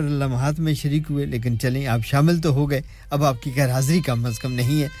आखिर लम्हात में शरीक हुए लेकिन चलें आप शामिल तो हो गए अब आपकी गैर हाजिरी कम अज कम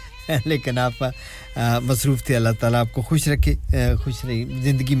नहीं है लेकिन आप मसरूफ थे अल्लाह ताला आपको खुश रखे खुश रही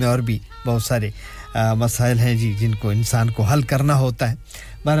जिंदगी में और भी बहुत सारे मसाइल हैं जी जिनको इंसान को हल करना होता है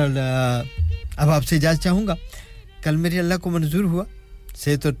बहरहाल अब आपसे इजाज़त चाहूँगा कल मेरे अल्लाह को मंजूर हुआ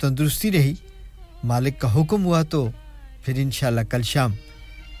सेहत और तंदुरुस्ती रही मालिक का हुक्म हुआ तो फिर इंशाल्लाह कल शाम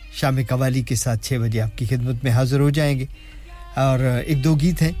कवाली के साथ 6 बजे आपकी खिदमत में हाजिर हो जाएंगे और एक दो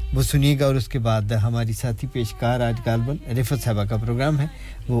गीत हैं वो सुनिएगा और उसके बाद हमारी साथी पेशकार आज गालबन रिफत साहबा का प्रोग्राम है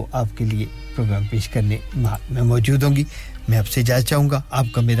वो आपके लिए प्रोग्राम पेश करने में मौजूद होंगी मैं आपसे इजाज़त चाहूँगा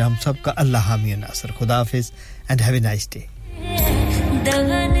आपका मेरा हम सब का अल्लाह हामी और नासर खुदा हाफिज़ and have a nice day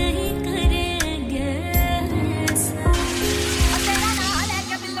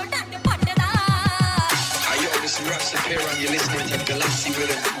You're listening to Galassi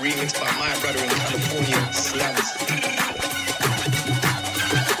Rhythm remixed by my brother in California, Slams.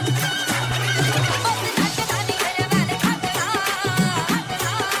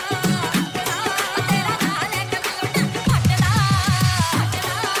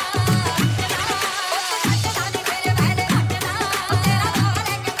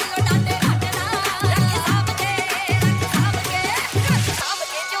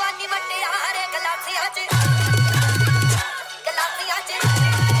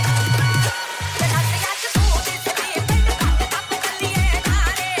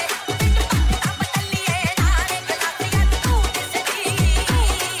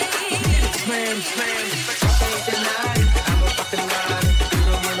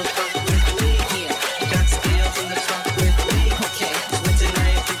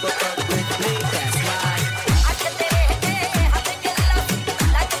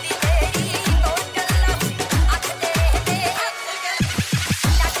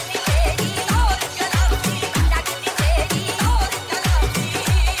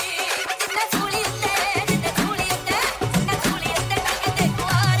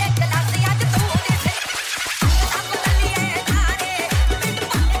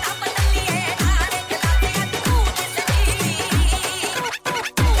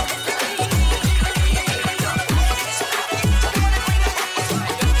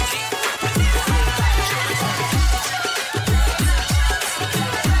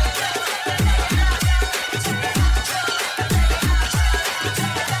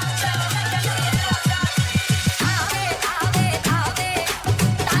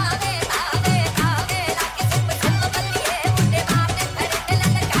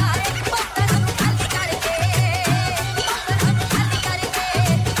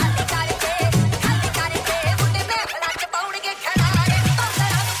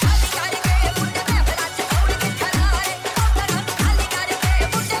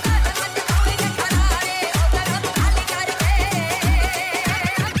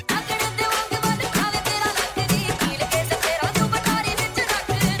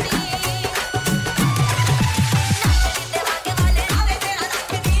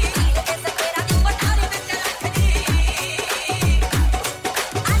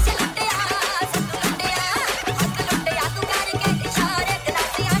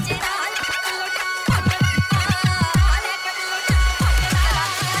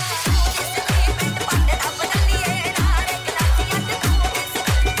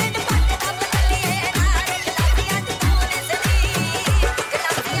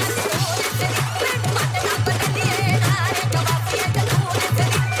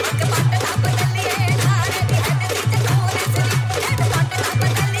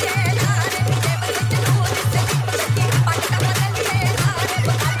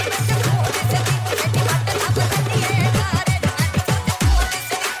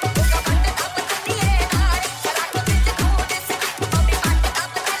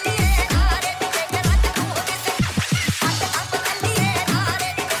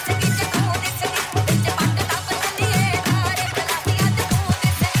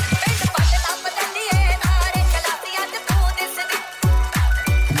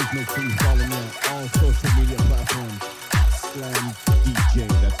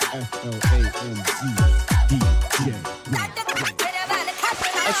 F-L-A-M-Z DJ.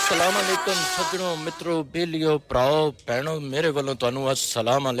 अस्सलाम वालेकुम सज्जनों मित्रों बेलियो भराओ भैणों मेरे ਵੱਲੋਂ ਤੁਹਾਨੂੰ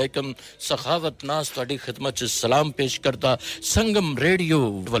अस्सलाम वालेकुम सखावत नास ਤੁਹਾਡੀ ਖidmat ਚ ਸਲਾਮ ਪੇਸ਼ ਕਰਦਾ ਸੰਗਮ ਰੇਡੀਓ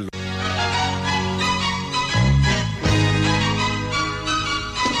ਵੱਲੋਂ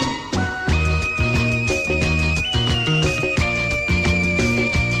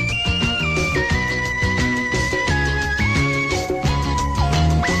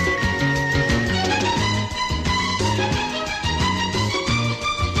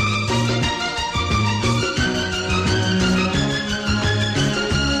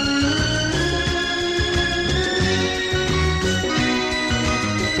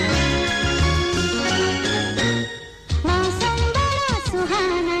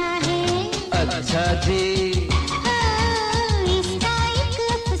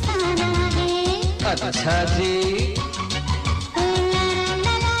अच्छा जी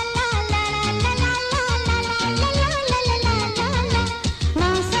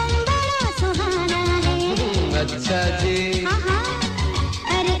मौसम बड़ा सुहाना है अच्छा जी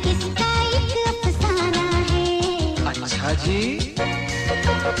अरे इसका एक अफसाना है अच्छा जी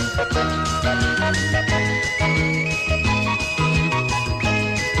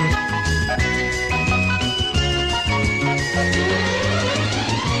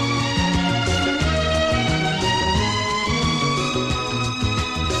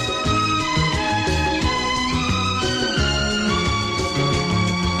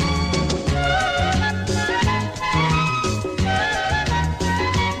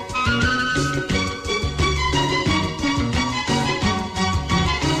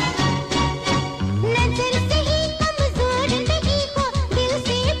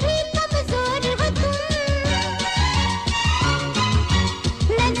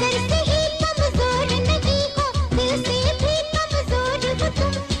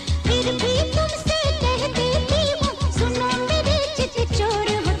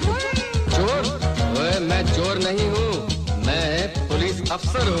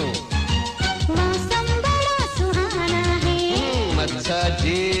अफसर हूँ मौसम बड़ा सुहाना है अच्छा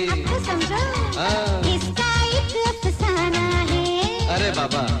जी आपको समझो इसका एक अफसाना है अरे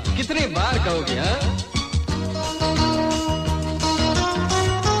बाबा कितनी बार कहोगे हाँ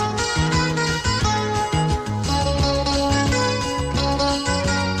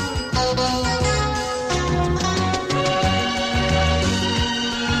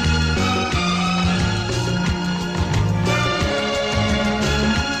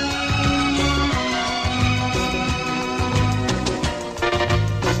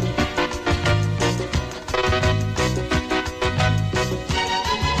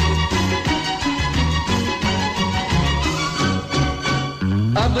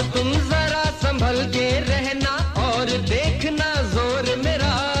अब तुम जरा संभल के रहना और देखना जोर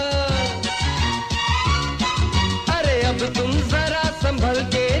मेरा अरे अब तुम जरा संभल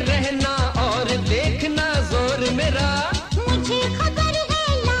के रहना और देखना जोर मेरा मुझे खबर है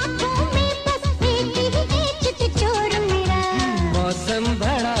लाखों में बस एक ही चितचोर मेरा मौसम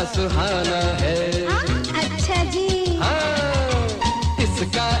बड़ा सुहाना है अच्छा जी हाँ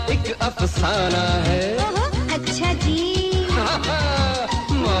इसका एक अफसाना है अच्छा जी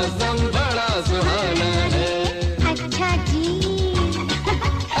मौसम बड़ा सुहाना है अच्छा जी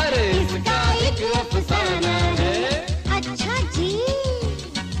अरे इसका एक अफसाना है अच्छा जी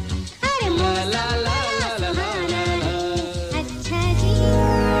अरे ला ला ला ला ला ला अच्छा जी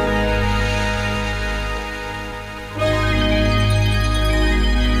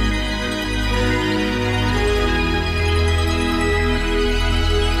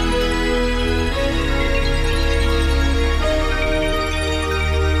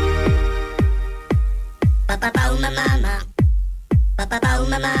Papa uma mama, papa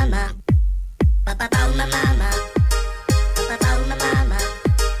uma mama, papa uma mama, papa uma mama.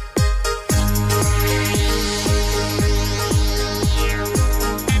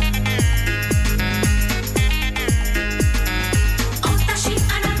 Otashi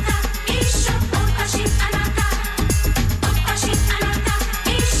anata, isho otashi anata, otashi anata,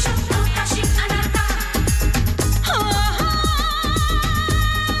 isho otashi anata.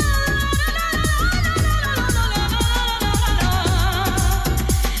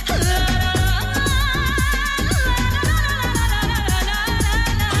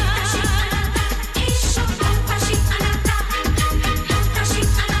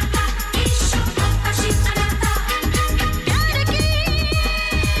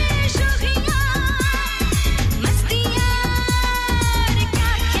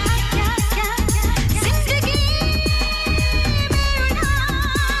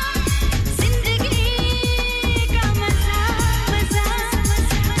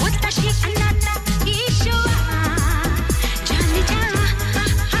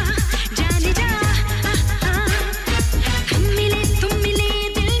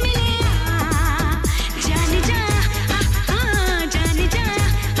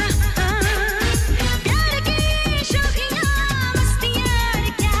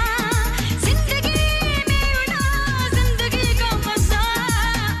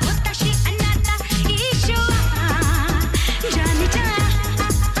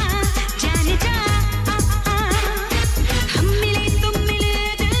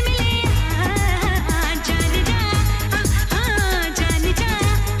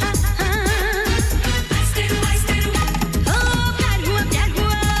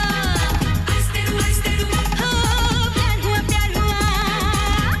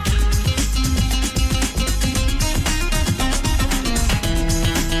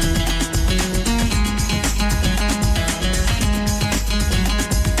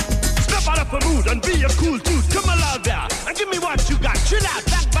 cool dude, come along there and give me what you got. Chill out,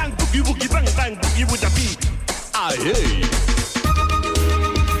 bang bang boogie woogie, bang bang boogie with the beat. Ah yeah.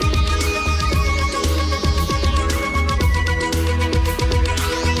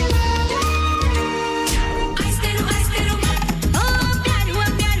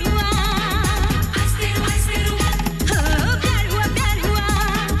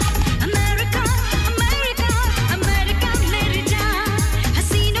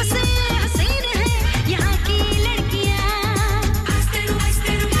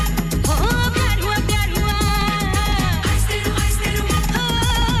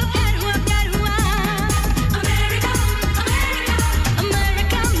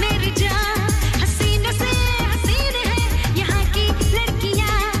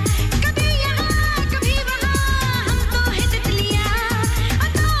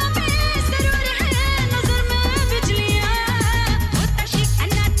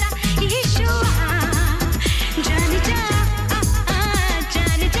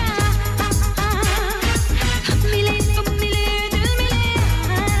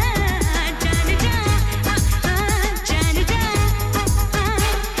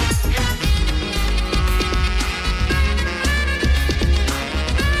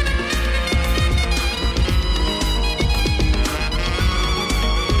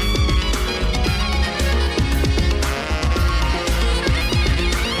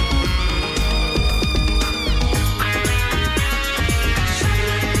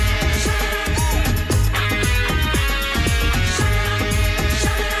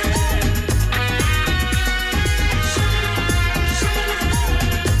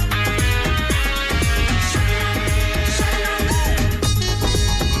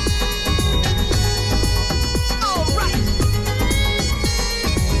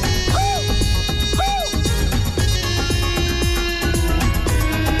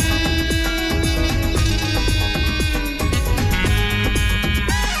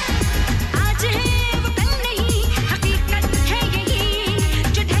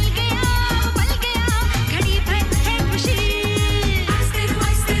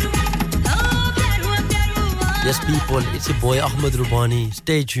 It's your boy Ahmed Rubani.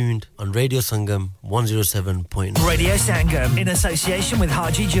 Stay tuned on Radio Sangam 107.9. Radio Sangam in association with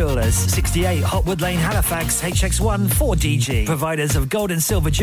Haji Jewellers, 68 Hotwood Lane, Halifax, HX1 4DG. Providers of gold and silver jewelry.